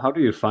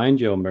you find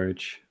your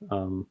merch?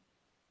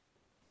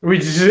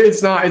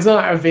 It's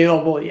not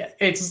available yet.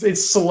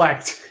 It's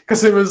select,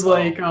 because it was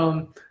like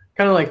kind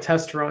of like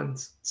test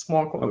runs,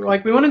 small. Okay.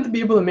 Like we wanted to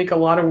be able to make a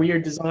lot of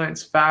weird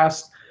designs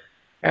fast,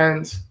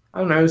 and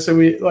I don't know. So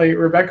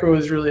Rebecca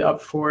was really up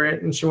for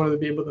it, and she wanted to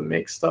be able to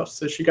make stuff.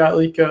 So she got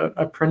like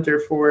a printer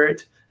for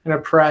it and a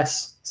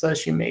press, so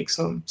she makes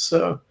them.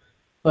 So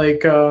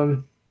like I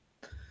don't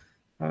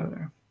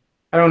know.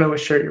 I don't know what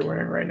shirt you're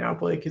wearing right now,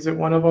 Blake. Is it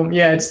one of them?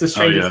 Yeah, it's the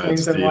strangest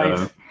things in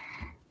life.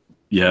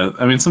 Yeah,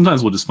 I mean,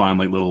 sometimes we'll just find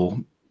like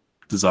little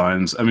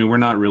designs. I mean, we're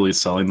not really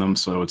selling them,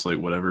 so it's like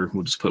whatever.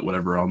 We'll just put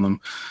whatever on them.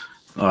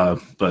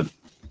 But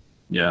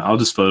yeah, I'll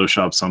just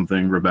Photoshop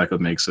something. Rebecca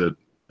makes it.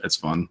 It's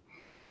fun.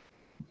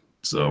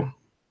 So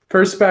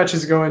first batch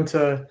is going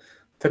to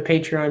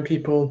Patreon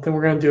people. Then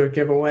we're going to do a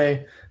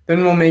giveaway.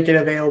 Then we'll make it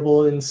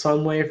available in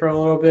some way for a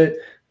little bit.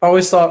 I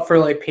always thought for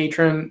like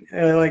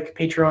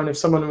Patreon, if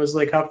someone was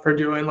like up for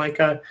doing like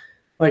a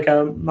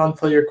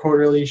monthly or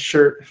quarterly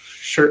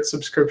shirt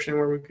subscription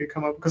where we could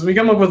come up, because we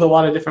come up with a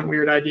lot of different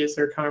weird ideas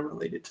that are kind of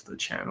related to the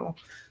channel.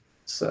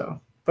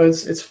 So, but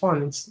it's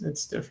fun.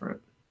 It's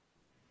different.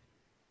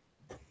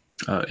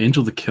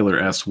 Angel the Killer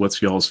asks,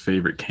 "What's y'all's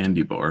favorite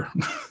candy bar?"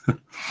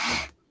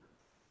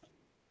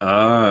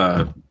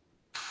 Gotta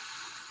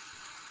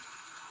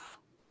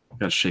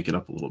shake it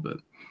up a little bit.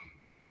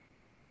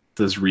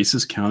 Does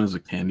Reese's count as a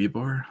candy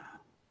bar?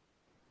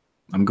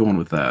 I'm going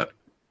with that.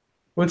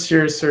 What's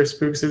yours, Sir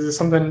Spooks? Is it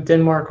something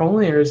Denmark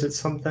only, or is it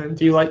something?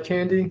 Do you like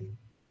candy?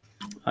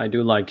 I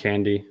do like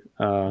candy.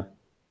 I'm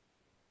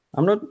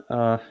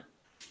not.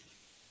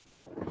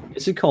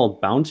 Is it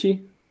called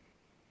Bounty?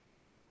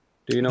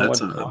 Do you know what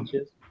Bounty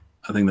is?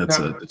 I think that's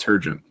a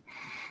detergent.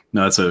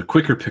 No, it's a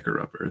quicker picker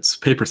upper. It's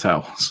paper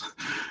towels.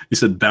 You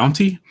said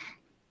Bounty?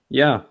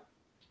 Yeah.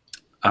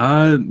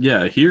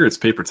 Yeah. Here it's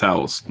paper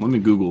towels. Let me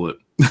Google it.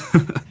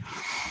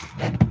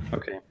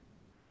 Okay.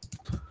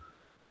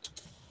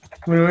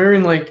 When we were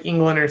in like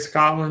England or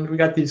Scotland, we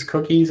got these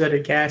cookies at a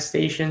gas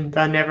station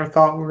that I never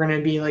thought were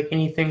gonna be like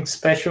anything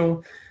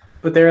special,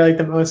 but they're like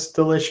the most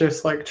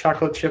delicious like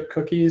chocolate chip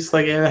cookies.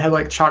 Like it had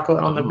like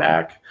chocolate on the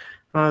back.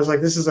 And I was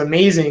like, this is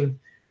amazing.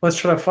 Let's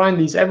try to find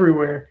these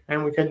everywhere,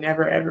 and we could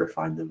never ever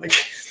find them again.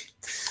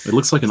 It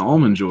looks like an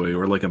Almond Joy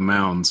or like a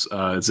Mounds.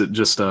 Is it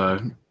just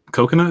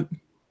coconut?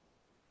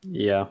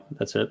 Yeah,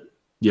 that's it.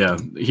 Yeah,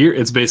 here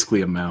it's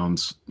basically a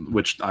Mounds,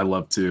 which I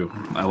love too.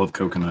 I love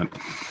coconut.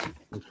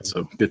 Okay.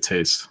 So good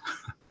taste.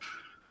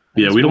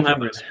 Yeah, we don't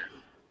have it.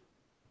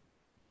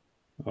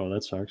 Oh,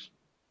 that sucks.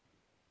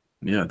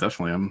 Yeah,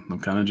 definitely. I'm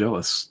kind of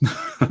jealous.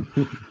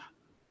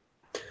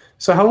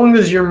 So how long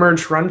does your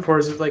merch run for?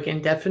 Is it like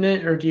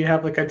indefinite, or do you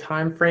have like a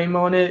time frame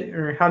on it,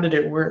 or how did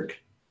it work?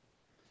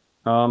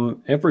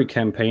 Every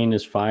campaign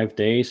is 5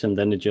 days, and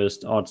then it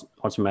just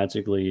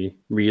automatically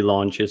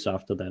relaunches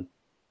after that,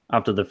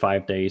 after the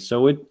 5 days.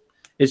 So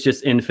it's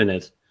just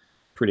infinite,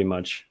 pretty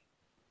much.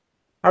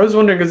 I was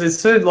wondering because it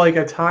said like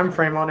a time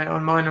frame on it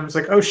on mine. I was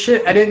like, oh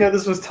shit, I didn't know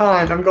this was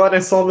timed. I'm glad I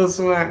saw this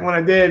when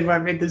I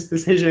made this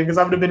decision, because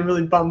I would have been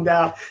really bummed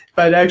out if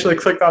I'd actually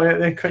clicked on it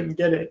and then couldn't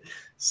get it.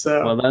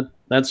 So well,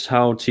 that's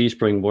how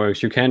Teespring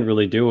works. You can't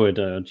really do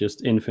it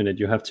just infinite.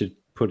 You have to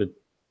put a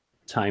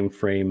time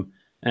frame,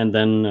 and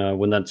then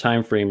when that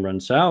time frame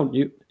runs out,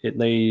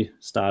 they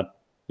start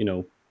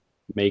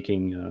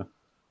making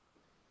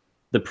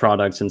the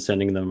products and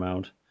sending them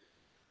out.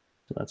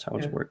 So that's how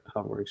it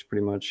works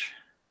pretty much.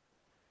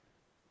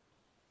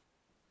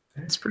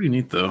 It's pretty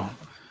neat though.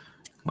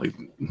 Like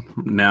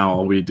now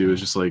all we do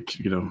is just like,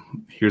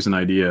 here's an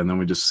idea, and then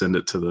we just send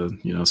it to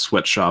the,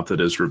 sweatshop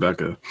that is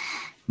Rebecca.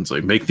 It's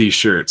like, make these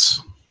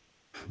shirts.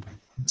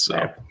 So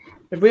yeah.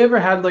 If we ever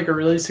had like a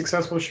really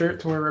successful shirt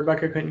to where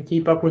Rebecca couldn't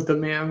keep up with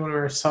demand when we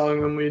were selling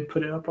them, we'd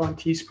put it up on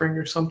Teespring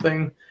or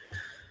something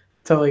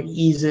to like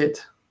ease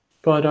it.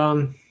 But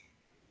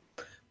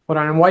what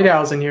on White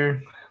Owl's in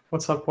here.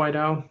 What's up, White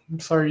Owl?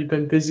 I'm sorry you've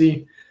been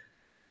busy.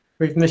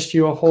 We've missed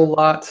you a whole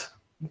lot.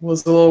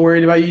 Was a little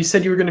worried about you. You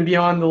said you were going to be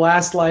on the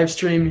last live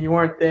stream and you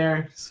weren't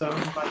there, so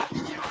I'm glad to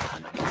see you.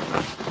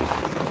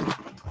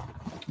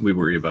 We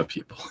worry about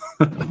people.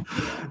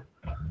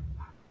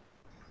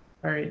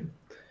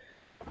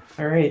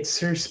 All right,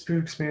 Sir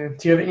Spooks, man.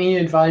 Do you have any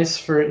advice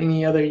for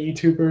any other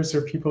YouTubers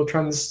or people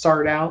trying to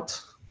start out?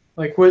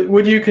 Like,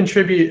 what do you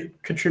contribute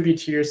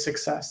to your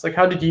success? Like,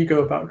 how did you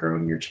go about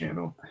growing your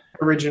channel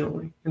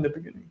originally in the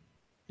beginning?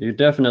 You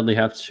definitely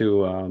have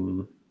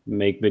to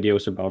make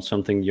videos about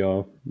something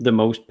you're the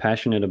most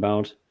passionate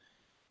about.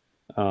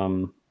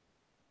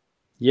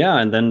 Yeah,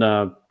 and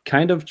then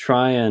kind of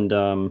try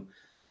and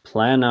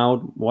plan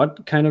out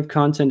what kind of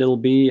content it'll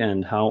be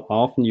and how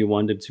often you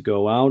want it to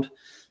go out.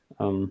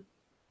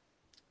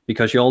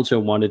 Because you also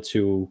want it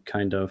to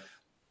kind of,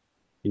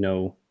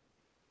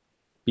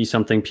 be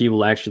something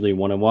people actually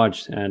want to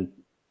watch and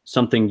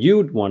something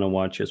you'd want to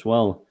watch as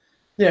well.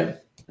 Yeah.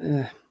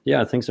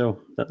 Yeah, I think so.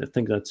 I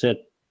think that's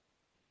it.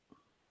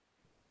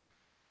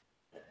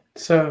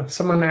 So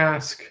someone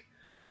asked,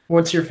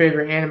 what's your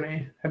favorite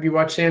anime? Have you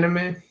watched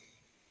anime?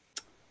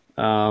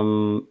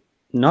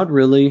 Not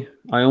really.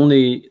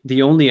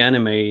 The only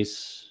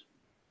animes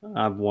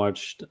I've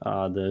watched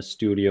are the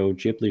Studio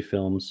Ghibli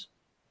films.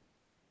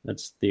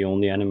 That's the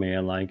only anime I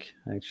like,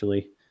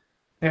 actually.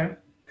 Yeah.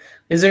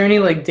 Is there any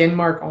like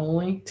Denmark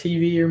only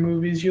TV or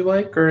movies you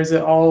like, or is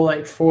it all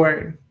like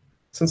foreign?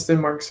 Since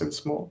Denmark's so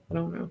small, I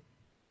don't know.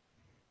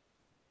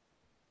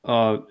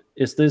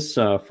 Is this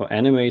for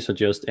animes or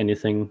just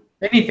anything?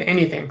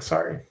 Anything.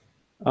 Sorry.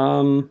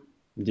 There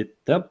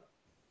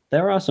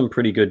are some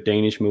pretty good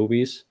Danish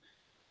movies.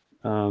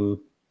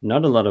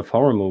 Not a lot of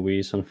horror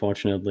movies,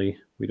 unfortunately.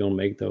 We don't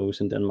make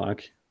those in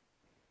Denmark.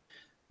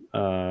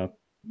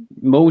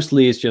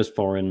 Mostly it's just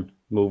foreign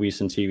movies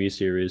and TV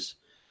series.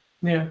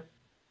 Yeah.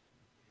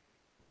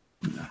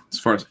 As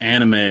far as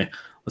anime,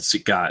 let's see,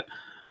 got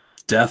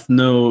Death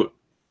Note,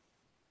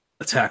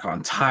 Attack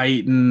on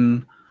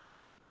Titan,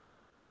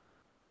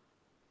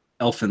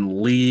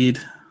 Elfen Lied.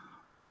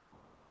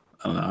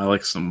 I don't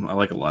know. I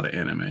like a lot of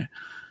anime.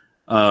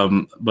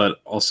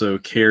 But also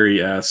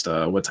Carrie asked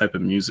what type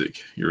of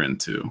music you're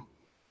into.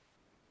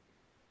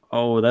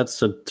 Oh,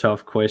 that's a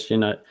tough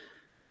question.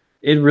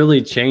 It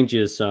really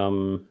changes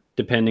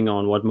depending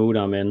on what mood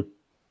I'm in.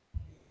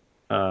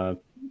 I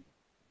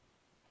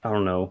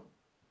don't know.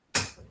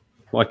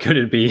 What could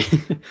it be?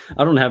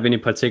 I don't have any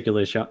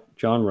particular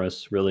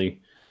genres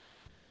really.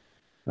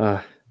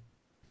 Uh,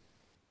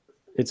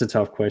 it's a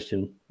tough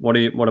question. What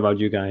about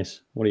you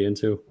guys? What are you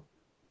into?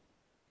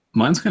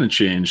 Mine's kind of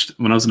changed.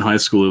 When I was in high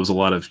school, it was a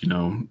lot of,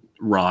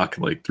 rock,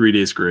 like 3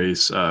 Days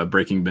Grace,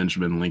 Breaking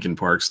Benjamin, Linkin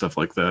Park, stuff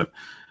like that.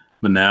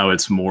 But now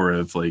it's more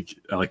of like,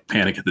 I like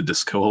Panic at the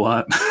Disco a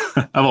lot.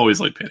 I've always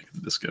liked Panic at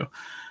the Disco.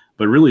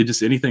 But really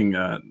just anything,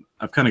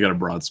 I've kind of got a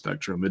broad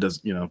spectrum. It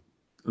does,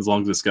 as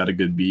long as it's got a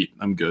good beat,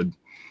 I'm good.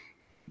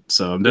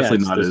 So I'm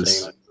definitely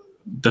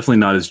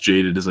not as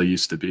jaded as I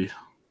used to be.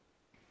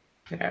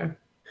 Yeah.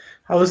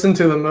 I listen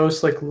to the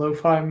most like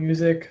lo-fi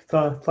music,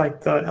 the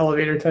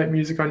elevator type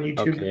music on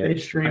YouTube that they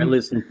stream.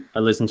 I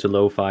listen to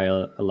lo-fi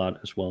a lot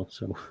as well.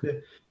 So yeah.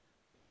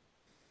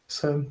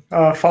 So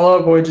Fall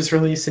Out Boy just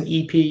released an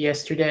EP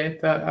yesterday.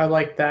 That I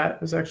like that.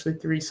 It was actually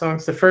 3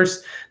 songs. The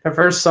first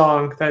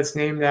song that's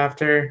named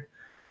after,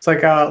 it's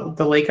like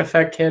the Lake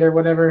Effect Kid or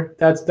whatever.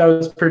 That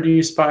was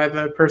produced by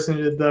the person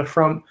who did the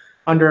From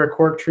Under a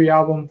Cork Tree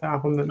album, the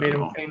album that made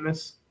him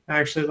famous. I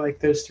actually like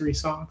those 3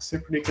 songs. They're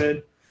pretty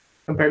good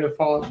compared to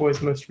Fall Out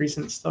Boy's most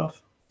recent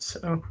stuff.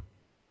 So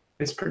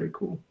it's pretty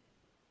cool.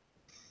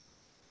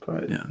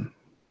 But yeah,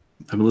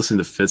 I've been listening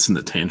to Fits and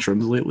the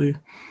Tantrums lately.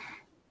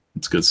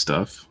 It's good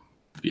stuff.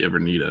 If you ever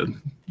need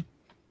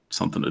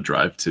something to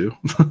drive to.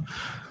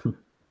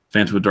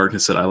 Phantom of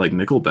Darkness said, I like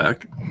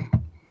Nickelback.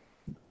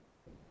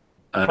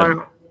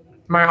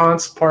 My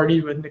aunts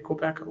partied with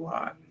Nickelback a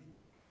lot.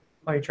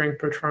 Like drank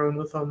Patron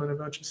with them and a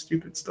bunch of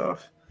stupid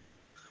stuff.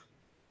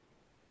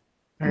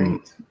 All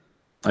right.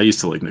 I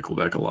used to like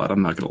Nickelback a lot,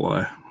 I'm not gonna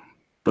lie.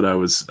 But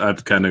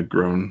I've kind of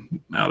grown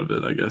out of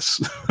it, I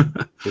guess.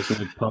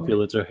 Isn't it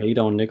popular to hate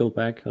on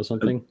Nickelback or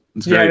something?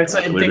 It's very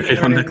popular to hate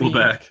on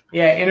Nickelback.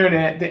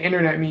 The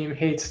internet meme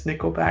hates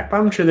Nickelback, but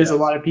I'm sure there's a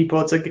lot of people.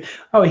 It's like,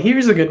 oh,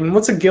 here's a good one.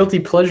 What's a guilty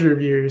pleasure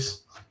of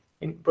yours?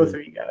 And both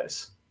of you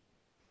guys.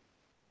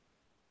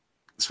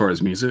 As far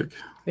as music?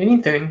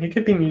 Anything. It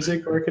could be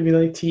music or it could be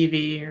like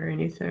TV or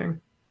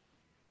anything.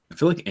 I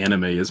feel like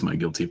anime is my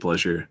guilty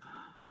pleasure.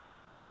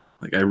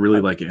 Like, I really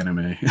like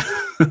anime.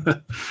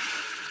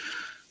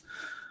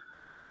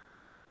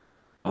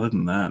 Other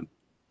than that,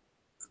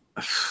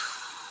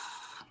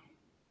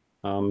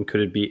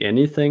 could it be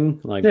anything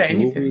like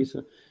movies?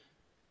 Anything.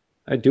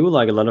 I do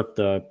like a lot of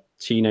the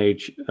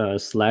teenage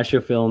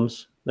slasher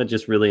films. They're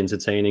just really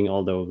entertaining,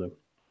 although they're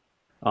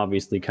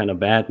obviously kind of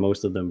bad,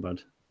 most of them. But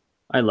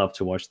I love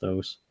to watch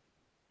those.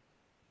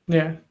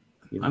 Yeah,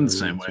 I'm the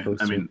same way.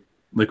 I mean,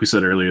 like we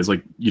said earlier, it's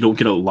like you don't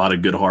get a lot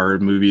of good horror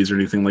movies or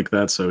anything like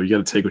that, so you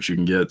got to take what you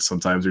can get.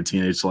 Sometimes they're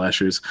teenage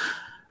slashers.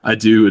 I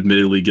do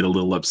admittedly get a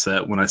little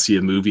upset when I see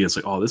a movie. It's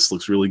like, oh, this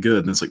looks really good,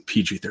 and it's like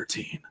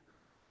PG-13.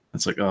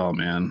 It's like, oh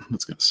man,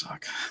 that's gonna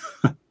suck.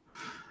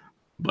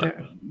 But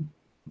yeah.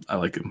 I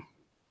like them.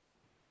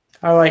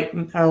 I like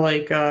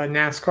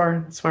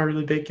NASCAR. It's my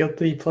really big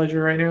guilty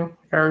pleasure right now.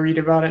 I read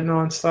about it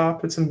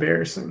nonstop. It's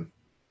embarrassing.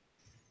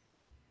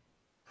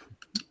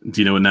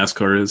 Do you know what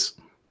NASCAR is?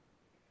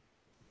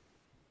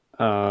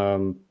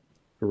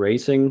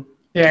 Racing.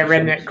 Yeah,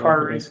 redneck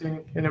car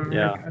racing in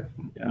America.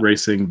 Yeah.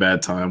 Racing,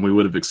 bad time. We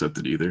would have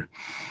accepted either.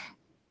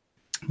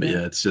 But yeah,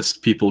 it's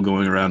just people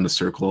going around in a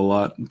circle a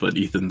lot. But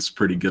Ethan's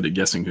pretty good at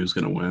guessing who's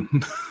going to win.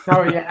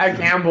 Oh yeah, I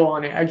gamble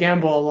on it. I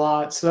gamble a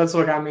lot, so that's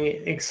what got me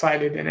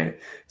excited in it.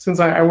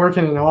 Since I work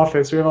in an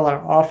office, we have a lot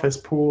of office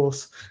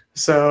pools,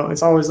 so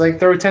it's always like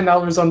throw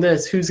 $10 on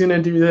this. Who's going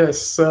to do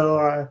this?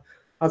 So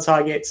that's how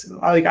I get.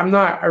 I'm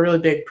not a really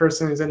big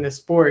person who's into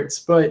sports,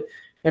 but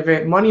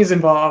if money's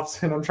involved,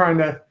 and I'm trying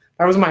to.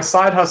 That was my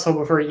side hustle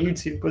before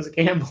YouTube was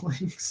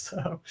gambling.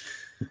 So,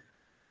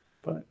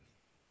 but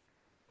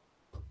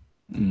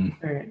all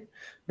right, we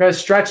gotta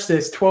stretch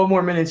this. 12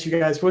 more minutes, you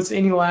guys. What's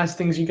any last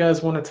things you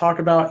guys want to talk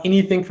about?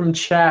 Anything from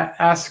chat?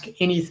 Ask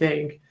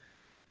anything.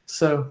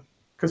 So,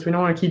 because we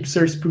don't want to keep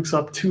Sir Spooks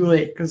up too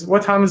late. Because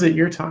what time is it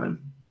your time?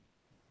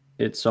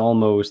 It's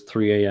almost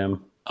 3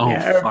 a.m. Oh,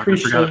 yeah, fuck, I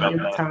appreciate I forgot about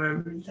your that.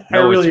 time. No,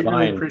 I really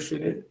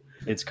appreciate it.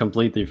 It's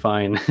completely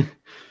fine.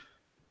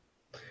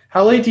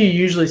 How late do you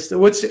usually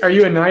are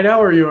you a night owl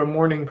or are you a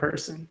morning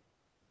person?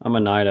 I'm a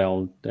night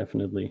owl,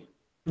 definitely.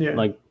 Yeah.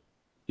 Like,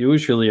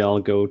 usually I'll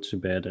go to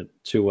bed at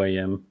 2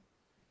 a.m.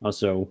 or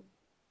so.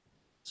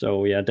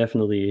 So yeah,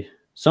 definitely.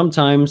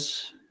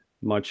 Sometimes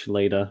much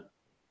later.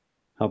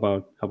 How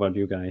about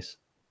you guys?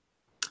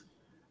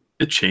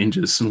 It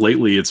changes.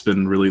 Lately, it's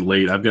been really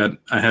late.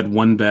 I had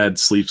one bad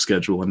sleep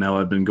schedule, and now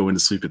I've been going to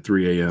sleep at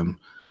 3 a.m.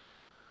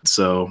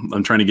 So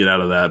I'm trying to get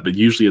out of that, but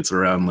usually it's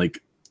around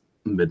like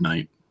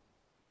midnight.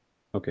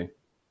 Okay.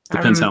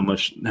 Depends how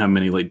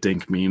many like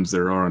dank memes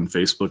there are on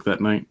Facebook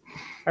that night.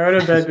 I go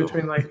to bed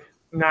between like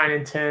 9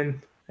 and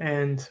 10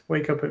 and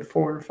wake up at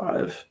 4 or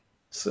 5.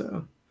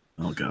 So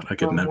Oh god, I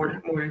could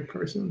never. Morning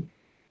person.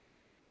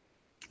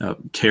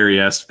 Carrie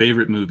asked,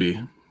 favorite movie?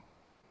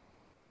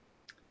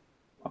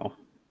 Oh,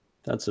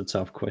 that's a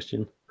tough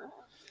question.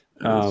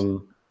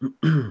 It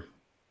is.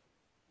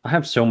 I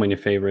have so many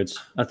favorites.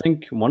 I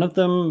think one of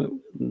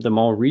them, the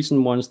more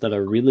recent ones that I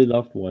really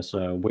loved, was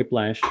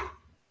Whiplash.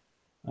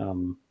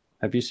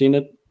 Have you seen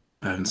it?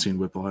 I haven't seen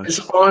Whiplash. It's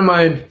on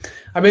my.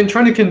 I've been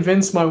trying to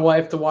convince my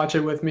wife to watch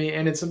it with me,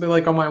 and it's been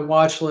like on my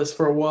watch list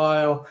for a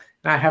while,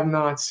 and I have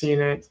not seen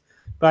it.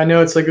 But I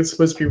know it's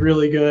supposed to be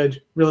really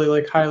good, really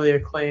like highly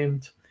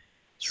acclaimed.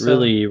 It's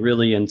really,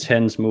 really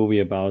intense movie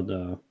about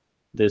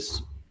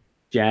this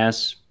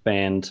jazz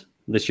band,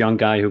 this young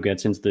guy who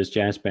gets into this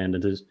jazz band,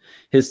 and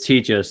his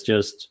teachers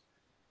just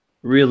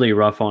really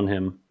rough on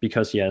him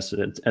because he has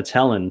a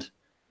talent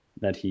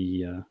that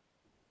he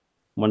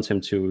wants him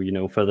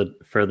to,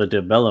 further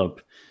develop.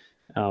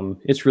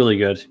 It's really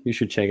good. You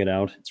should check it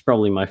out. It's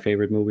probably my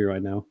favorite movie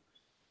right now.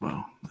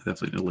 Wow, I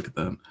definitely need to look at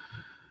that.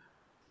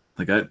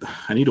 Like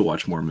I need to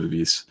watch more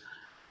movies.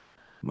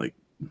 Like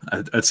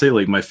I'd say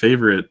like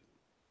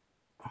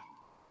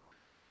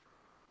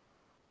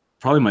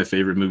probably my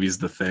favorite movie is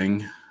The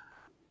Thing.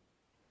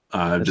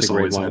 I've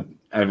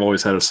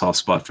always had a soft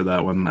spot for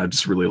that one. I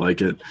just really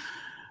like it.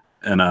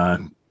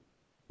 And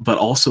but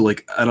also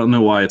like I don't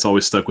know why it's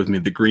always stuck with me.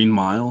 The Green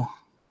Mile,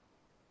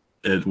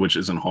 which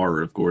isn't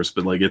horror, of course,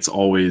 but like it's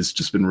always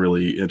just been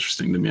really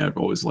interesting to me. I've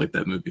always liked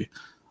that movie.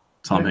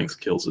 Tom Hanks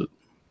kills it.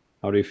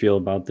 How do you feel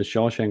about the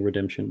Shawshank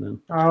Redemption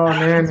then? Oh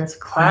man, that's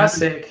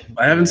classic.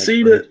 I haven't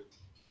seen it.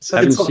 So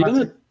Haven't seen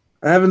it?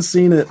 I haven't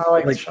seen it. I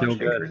like Like, Shawshank so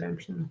good.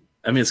 Redemption.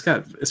 I mean, it's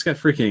got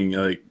freaking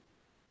like,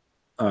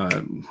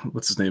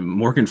 what's his name,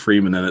 Morgan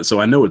Freeman in it. So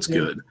I know it's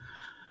good,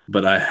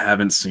 but I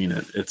haven't seen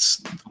it.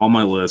 It's on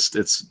my list.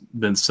 It's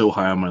been so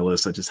high on my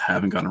list. I just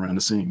haven't gotten around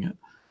to seeing it.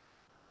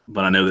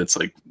 But I know that's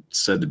like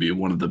said to be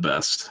one of the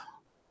best.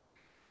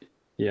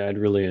 Yeah, it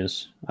really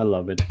is. I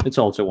love it. It's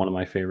also one of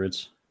my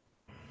favorites.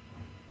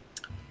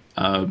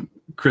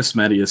 Chris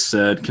Mattias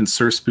said, "Can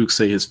Sir Spooks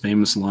say his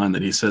famous line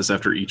that he says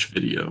after each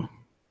video?"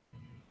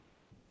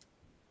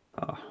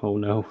 Oh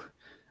no.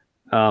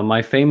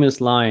 My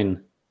famous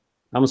line.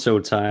 I'm so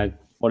tired.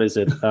 What is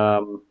it?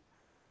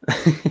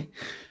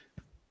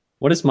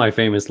 What is my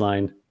famous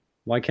line?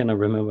 Why can't I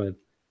remember it?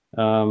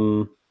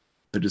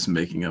 They're just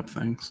making up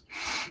things.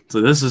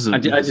 So this isn't.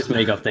 I just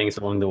make up things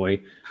along the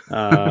way.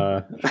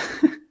 I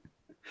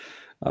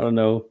don't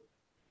know.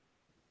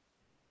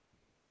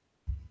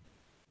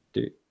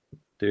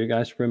 Do you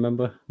guys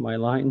remember my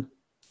line?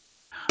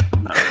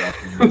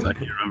 I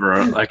can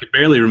remember. I could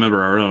barely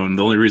remember our own.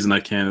 The only reason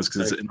I can is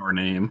because it's in our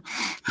name.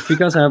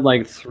 Because I have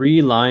like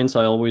 3 lines.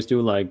 I always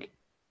do like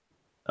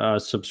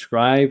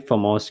subscribe for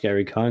more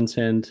scary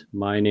content.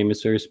 My name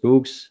is Sir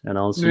Spooks, and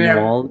I'll see you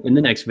all in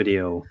the next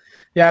video.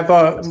 Yeah, I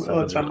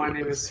thought my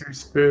name is Sir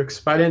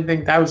Spooks, but I didn't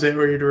think that was it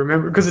for you to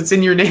remember because it's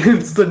in your name.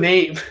 It's the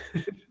name.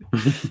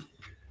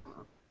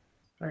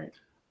 All right.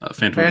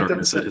 Phantom of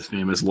Darkness said his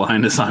name is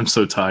Linus. I'm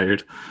so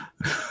tired.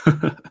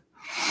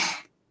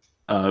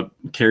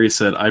 Carrie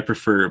said, "I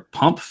prefer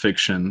Pulp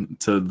Fiction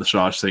to the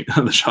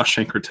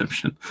Shawshank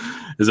Redemption."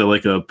 Is it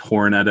like a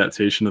porn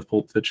adaptation of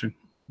Pulp Fiction?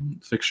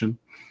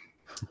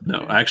 No,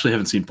 I actually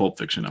haven't seen Pulp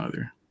Fiction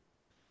either.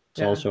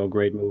 It's also a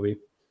great movie.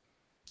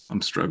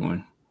 I'm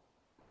struggling.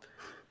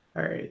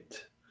 All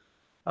right.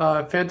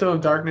 Phantom of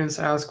Darkness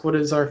asked, "What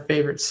is our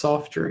favorite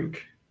soft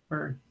drink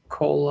or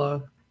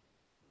cola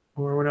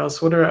or what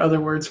else? What are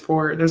other words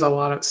for it? There's a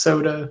lot of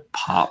soda,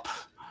 pop."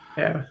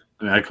 Yeah,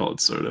 I mean, I call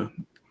it soda.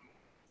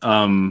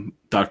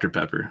 Dr.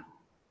 Pepper.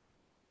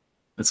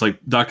 It's like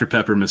Dr.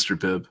 Pepper, Mr.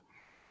 Pibb.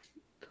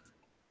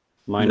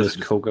 Mine is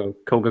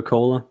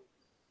Coca-Cola.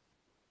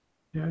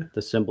 Yeah,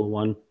 the simple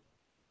one.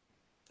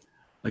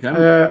 Like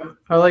I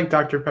like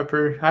Dr.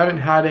 Pepper. I haven't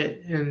had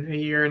it in a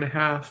year and a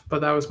half,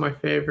 but that was my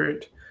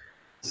favorite.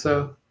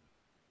 So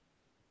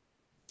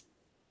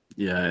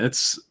yeah,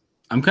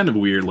 I'm kind of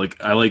weird.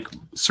 Like I like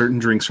certain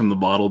drinks from the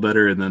bottle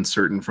better and then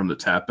certain from the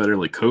tap better.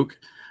 Like Coke.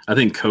 I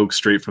think Coke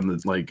straight from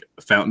the like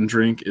fountain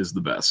drink is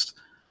the best.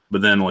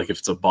 But then like if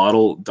it's a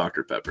bottle,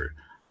 Dr. Pepper.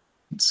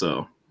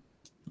 So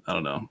I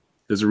don't know.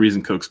 There's a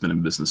reason Coke's been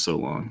in business so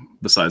long,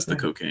 besides the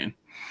cocaine.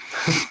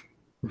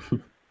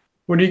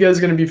 What are you guys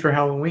gonna be for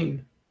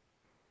Halloween?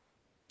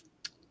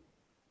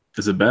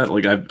 Is it bad?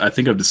 Like I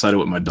think I've decided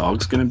what my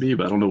dog's gonna be,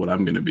 but I don't know what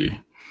I'm gonna be.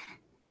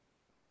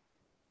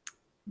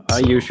 I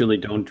usually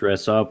don't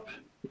dress up.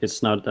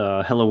 It's not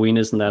Halloween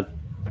isn't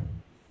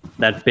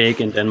that big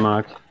in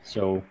Denmark,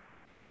 so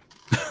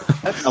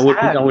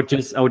I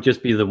would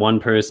just be the one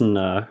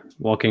person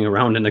walking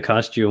around in a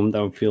costume.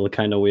 That would feel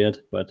kind of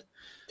weird, but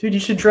dude, you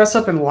should dress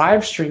up and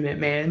live stream it,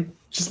 man.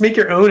 Just make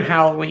your own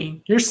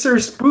Halloween. You're Sir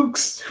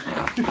Spooks.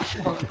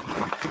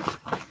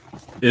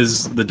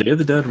 Is the Day of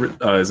the Dead?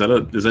 Is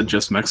that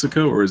just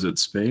Mexico or is it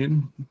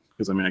Spain?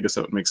 Because I mean, I guess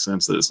that would make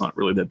sense that it's not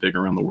really that big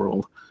around the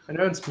world. I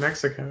know it's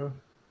Mexico.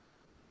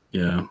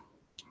 Yeah.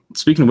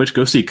 Speaking of which,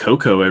 go see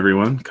Coco,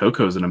 everyone.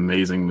 Coco is an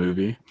amazing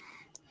movie.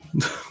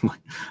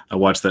 I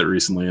watched that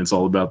recently. And it's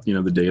all about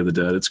the Day of the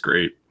Dead. It's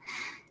great.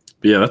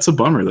 But yeah, that's a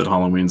bummer that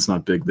Halloween's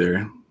not big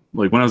there.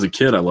 Like when I was a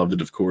kid, I loved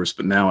it, of course,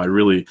 but now I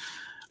really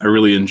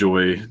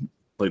enjoy.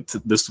 Like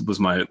this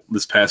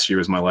past year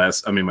was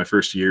my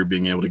first year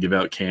being able to give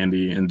out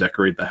candy and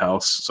decorate the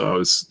house, so I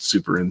was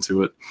super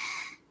into it.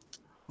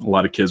 A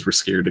lot of kids were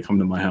scared to come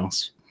to my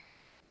house.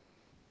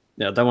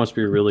 Yeah, that must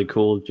be really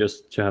cool,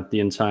 just to have the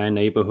entire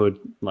neighborhood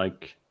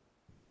like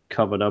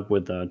covered up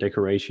with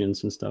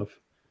decorations and stuff.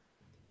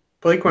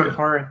 Blake went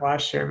hard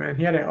last year, man.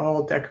 He had it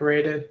all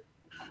decorated.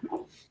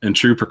 In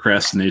true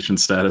procrastination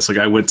status, like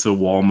I went to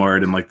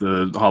Walmart and like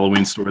the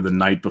Halloween store the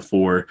night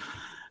before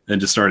and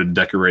just started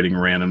decorating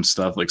random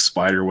stuff like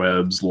spider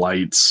webs,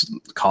 lights,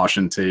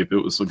 caution tape. It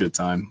was a good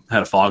time.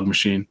 Had a fog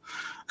machine.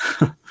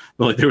 But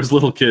like there was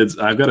little kids.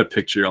 I've got a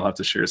picture I'll have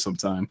to share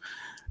sometime.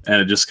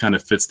 And it just kind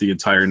of fits the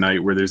entire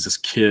night where there's this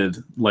kid,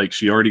 like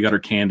she already got her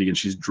candy and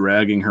she's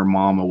dragging her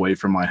mom away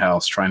from my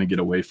house, trying to get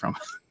away from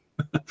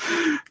it.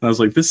 I was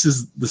like, this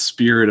is the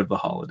spirit of the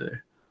holiday.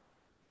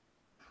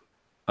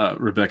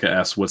 Rebecca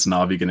asked, what's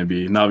Navi going to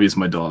be? Navi is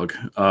my dog.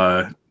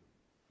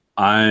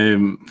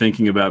 I'm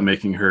thinking about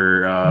making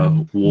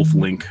her Wolf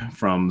Link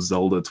from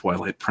Zelda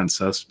Twilight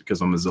Princess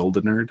because I'm a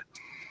Zelda nerd.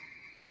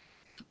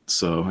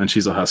 So, and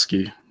she's a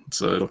husky,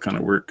 so it'll kind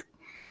of work.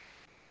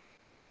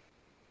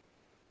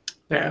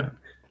 Yeah.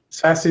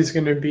 Sassy's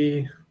going to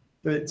be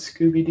the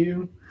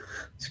Scooby-Doo,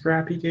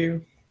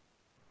 Scrappy-Doo,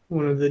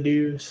 one of the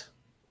doos.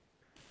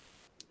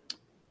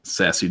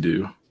 Sassy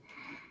Doo.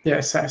 Yeah,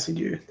 Sassy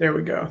Doo. There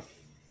we go.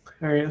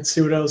 All right, let's see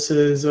what else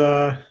is.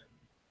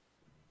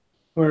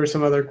 What are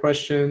some other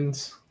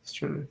questions?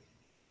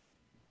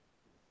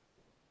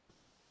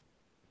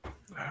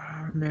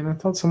 Man, I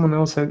thought someone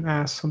else had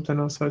asked something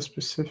else that was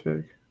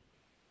specific.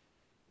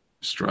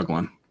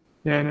 Struggling.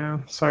 Yeah, I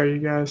know. Sorry, you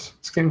guys.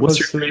 It's getting What's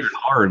close your favorite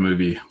horror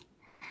movie?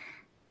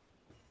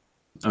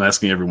 I'm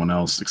asking everyone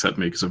else except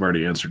me because I've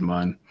already answered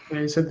mine. Yeah,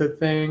 you said The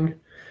Thing.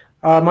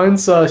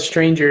 Mine's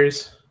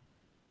Strangers.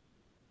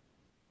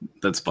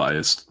 That's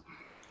biased.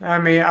 I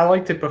mean, I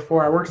liked it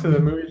before. I worked at the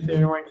movie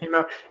theater when it came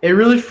out. It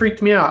really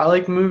freaked me out. I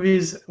like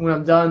movies when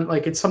I'm done.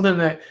 Like, it's something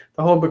that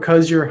the whole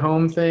because you're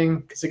home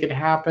thing, because it could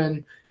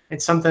happen.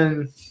 It's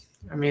something,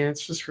 I mean,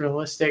 it's just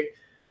realistic.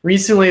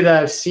 Recently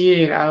that I've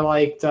seen, I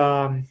liked,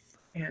 man,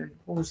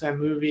 what was that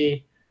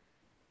movie?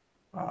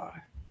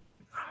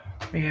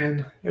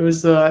 Man, it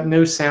was the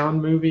No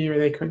Sound movie where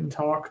they couldn't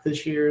talk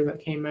this year that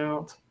came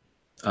out.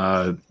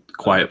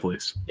 Quiet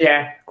Place.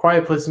 Yeah,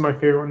 Quiet Place is my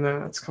favorite one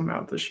that's come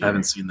out this year. I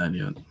haven't seen that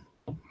yet.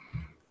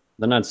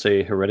 Then I'd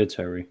say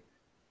Hereditary.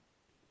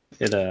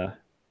 It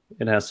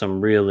has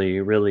some really,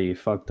 really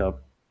fucked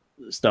up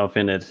stuff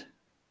in it.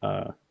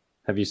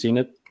 Have you seen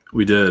it?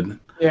 We did.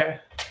 Yeah.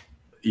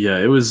 Yeah,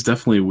 it was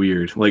definitely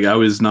weird. Like I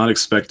was not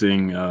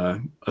expecting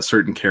a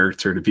certain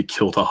character to be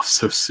killed off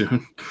so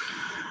soon.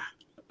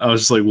 I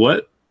was just like,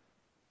 what?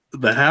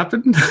 That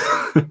happened?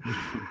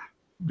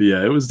 But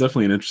yeah, it was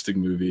definitely an interesting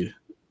movie.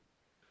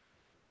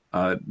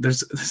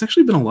 There's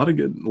actually been a lot of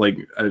good, like,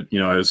 I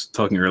was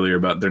talking earlier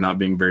about there not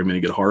being very many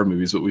good horror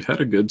movies, but we've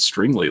had a good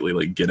string lately.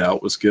 Like Get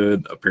Out was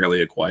good.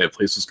 Apparently A Quiet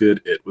Place was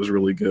good. It was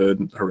really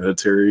good.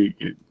 Hereditary.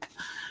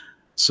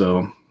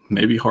 So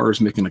maybe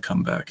horror's making a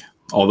comeback.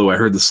 Although I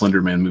heard the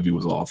Slender Man movie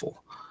was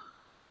awful.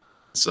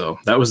 So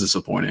that was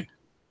disappointing.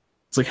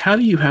 It's like, how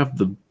do you have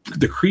the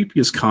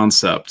creepiest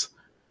concept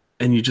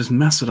and you just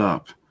mess it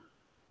up?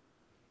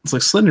 It's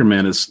like Slender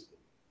Man it's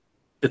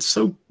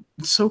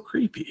so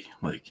creepy.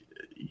 Like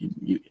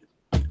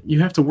you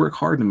have to work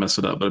hard to mess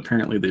it up, but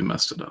apparently they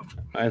messed it up.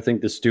 I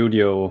think the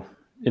studio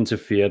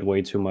interfered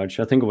way too much.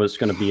 I think it was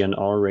going to be an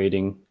R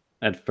rating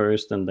at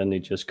first, and then they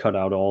just cut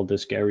out all the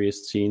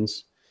scariest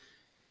scenes.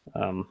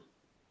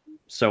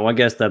 So I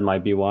guess that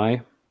might be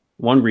why.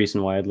 One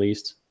reason why, at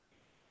least.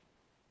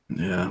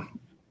 Yeah.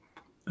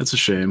 That's a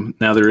shame.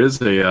 Now there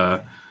is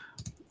a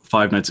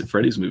Five Nights at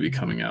Freddy's movie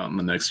coming out in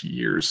the next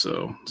year or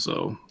so.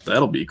 So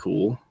that'll be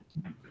cool.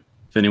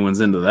 If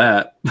anyone's into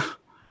that.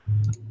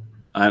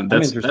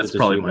 That's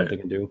probably what they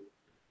can do.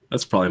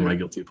 That's probably my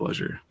guilty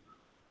pleasure.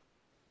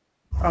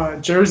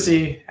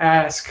 Josie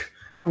asked,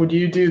 would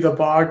you do the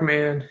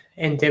Bogman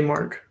and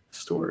Denmark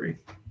story?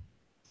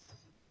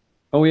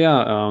 Oh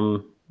yeah,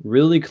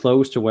 really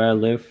close to where I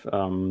live.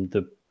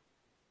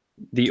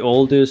 The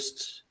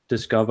oldest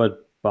discovered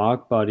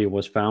bog body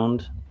was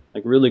found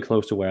like really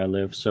close to where I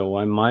live. So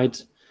I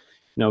might,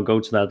 go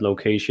to that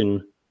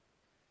location,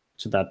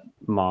 to that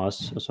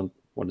moss or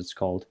what it's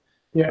called.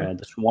 Yeah.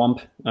 The swamp.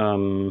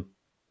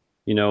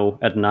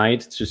 At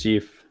night to see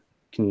if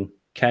I can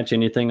catch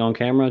anything on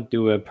camera,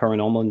 do a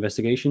paranormal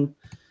investigation.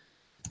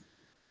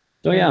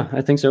 So yeah,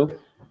 I think so.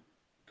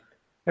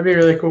 That'd be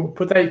really cool.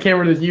 Put that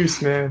camera to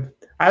use, man.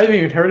 I haven't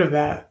even heard of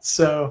that,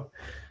 so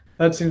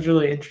that seems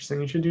really interesting.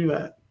 You should do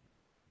that.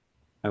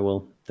 I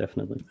will,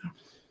 definitely.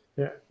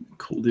 Yeah.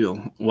 Cool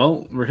deal.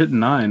 Well, we're hitting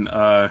 9,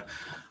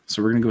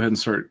 so we're gonna go ahead and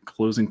start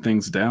closing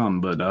things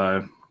down. But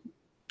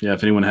yeah,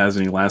 if anyone has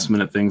any last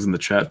minute things in the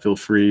chat, feel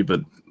free.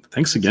 But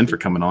thanks again for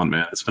coming on,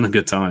 man. It's been a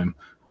good time.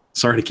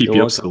 Sorry to keep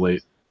you up so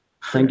late.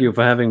 Thank you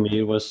for having me.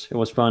 It was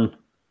fun.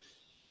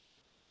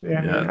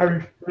 Yeah, man,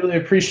 I really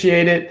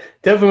appreciate it.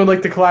 Definitely would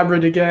like to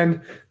collaborate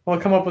again. I'll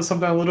come up with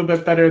something a little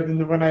bit better than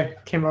the one I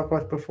came up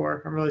with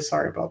before. I'm really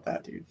sorry about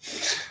that, dude.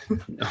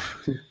 No,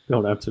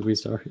 don't have to be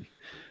sorry.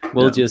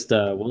 We'll just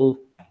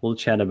we'll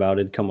chat about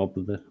it, come up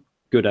with a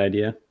good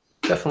idea.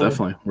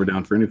 Definitely. We're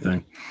down for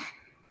anything.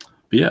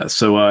 But yeah,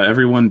 so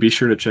everyone be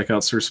sure to check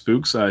out Sir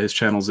Spooks. His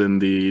channel's in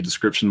the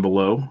description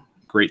below.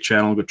 Great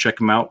channel. Go check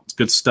him out. It's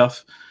good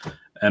stuff.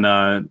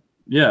 And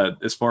yeah,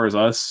 as far as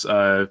us,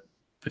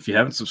 if you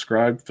haven't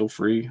subscribed, feel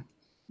free.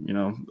 You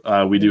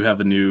know, we do have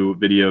a new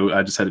video.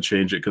 I just had to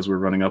change it because we're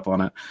running up on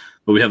it.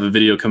 But we have a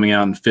video coming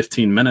out in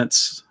 15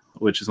 minutes,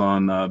 which is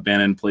on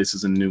abandoned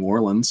places in New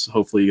Orleans.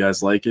 Hopefully you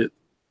guys like it.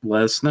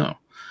 Let us know.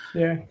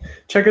 Yeah.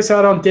 Check us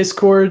out on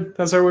Discord.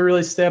 That's where we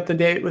really stay up to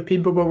date with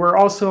people. But we're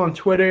also on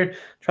Twitter.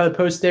 Try to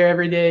post there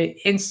every day.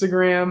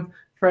 Instagram.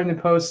 Trying to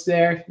post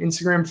there.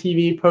 Instagram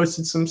TV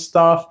posted some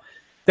stuff.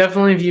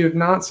 Definitely, if you have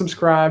not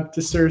subscribed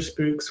to Sir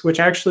Spooks, which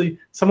actually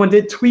someone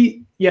did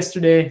tweet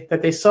yesterday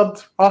that they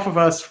subbed off of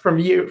us from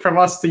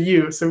us to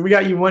you. So we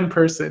got you one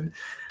person.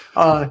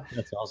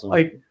 That's awesome.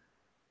 Like,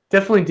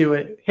 definitely do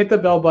it. Hit the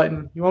bell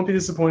button. You won't be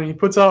disappointed. He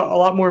puts out a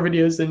lot more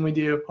videos than we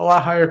do, a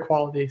lot higher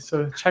quality.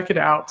 So check it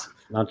out.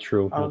 Not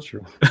true. Not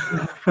true.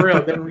 For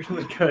real, they're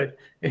really good.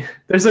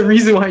 There's a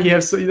reason why you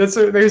have there's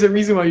a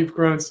reason why you've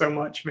grown so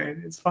much,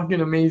 man. It's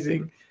fucking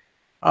amazing.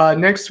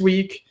 Next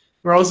week.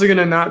 We're also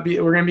gonna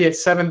we're gonna be at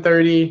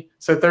 7:30,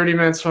 so 30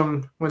 minutes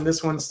from when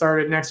this one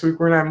started. Next week,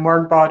 we're gonna have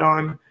Margbot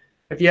on.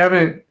 If you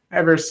haven't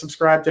ever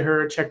subscribed to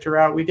her or checked her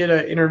out, we did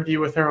an interview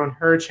with her on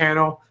her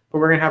channel, but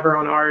we're gonna have her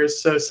on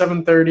ours. So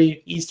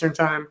 7:30 Eastern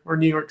time or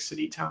New York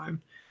City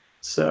time.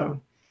 So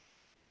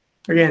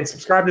again,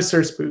 subscribe to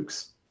Sir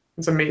Spooks.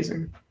 It's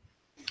amazing.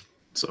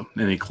 So,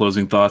 any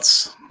closing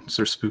thoughts,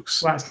 Sir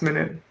Spooks? Last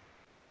minute.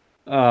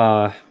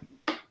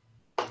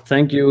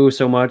 Thank you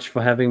so much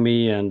for having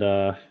me,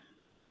 and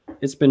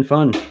it's been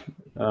fun.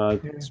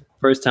 It's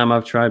first time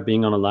I've tried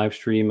being on a live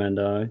stream, and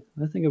I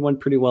think it went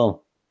pretty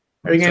well.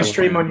 Are you going to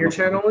stream on your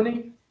channel,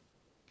 Lenny?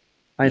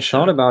 I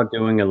thought about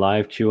doing a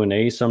live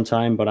Q&A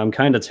sometime, but I'm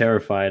kind of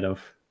terrified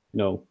of,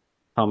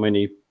 how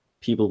many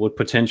people would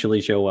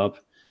potentially show up.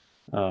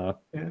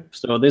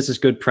 So this is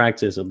good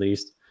practice, at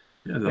least.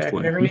 Yeah,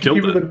 definitely. We're going to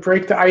people to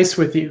break the ice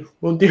with you.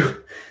 We'll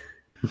do.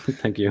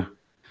 Thank you.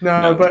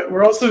 No, but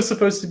we're also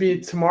supposed to be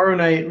tomorrow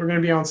night. We're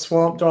going to be on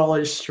Swamp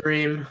Dollar's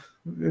stream.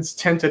 It's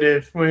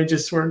tentative. We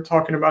just weren't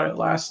talking about it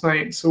last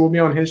night, so we'll be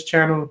on his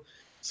channel.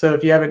 So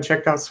if you haven't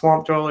checked out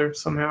Swamp Dollar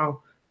somehow,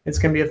 it's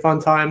gonna be a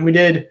fun time. We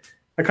did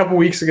a couple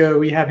weeks ago.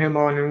 We had him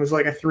on, and it was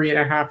like a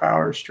 3.5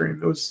 hour stream.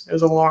 It was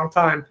a long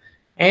time.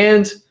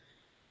 And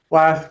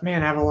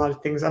man, I have a lot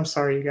of things. I'm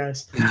sorry, you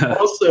guys.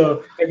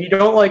 Also, if you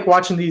don't like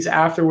watching these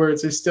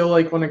afterwards, you still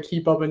like want to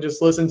keep up and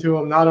just listen to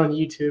them, not on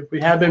YouTube.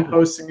 We have been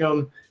posting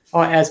them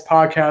as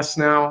podcasts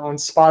now on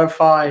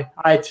Spotify,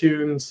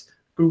 iTunes,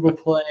 Google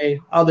Play,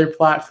 other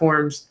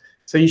platforms.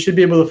 So you should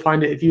be able to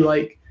find it if you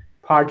like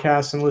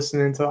podcasts and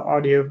listening to the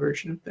audio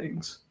version of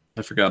things.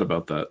 I forgot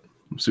about that.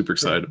 I'm super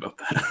excited about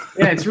that.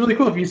 Yeah, it's really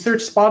cool. If you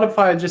search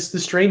Spotify, just the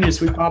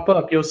strangest, we pop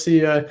up. You'll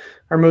see our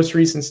most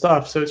recent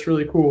stuff. So it's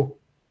really cool.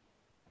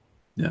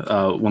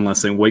 Yeah. One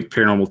last thing. Wake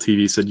Paranormal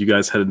TV said you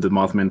guys headed to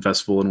Mothman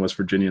Festival in West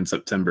Virginia in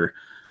September.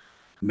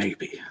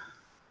 Maybe.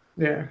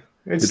 Yeah.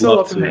 It's still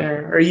up in the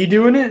air. Are you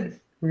doing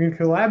it? We can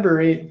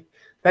collaborate.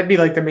 That'd be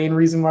like the main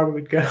reason why we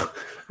would go.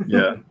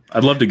 Yeah,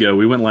 I'd love to go.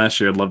 We went last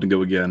year. I'd love to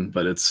go again,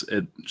 but it's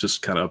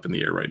just kind of up in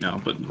the air right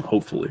now. But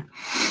hopefully.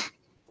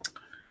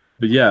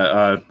 But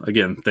yeah,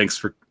 again, thanks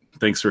for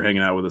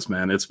hanging out with us,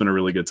 man. It's been a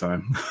really good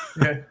time.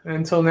 Yeah.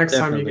 Until next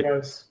time, you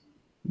guys.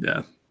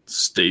 Yeah.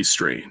 Stay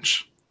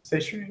strange.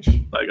 Stay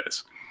strange. Bye,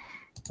 guys.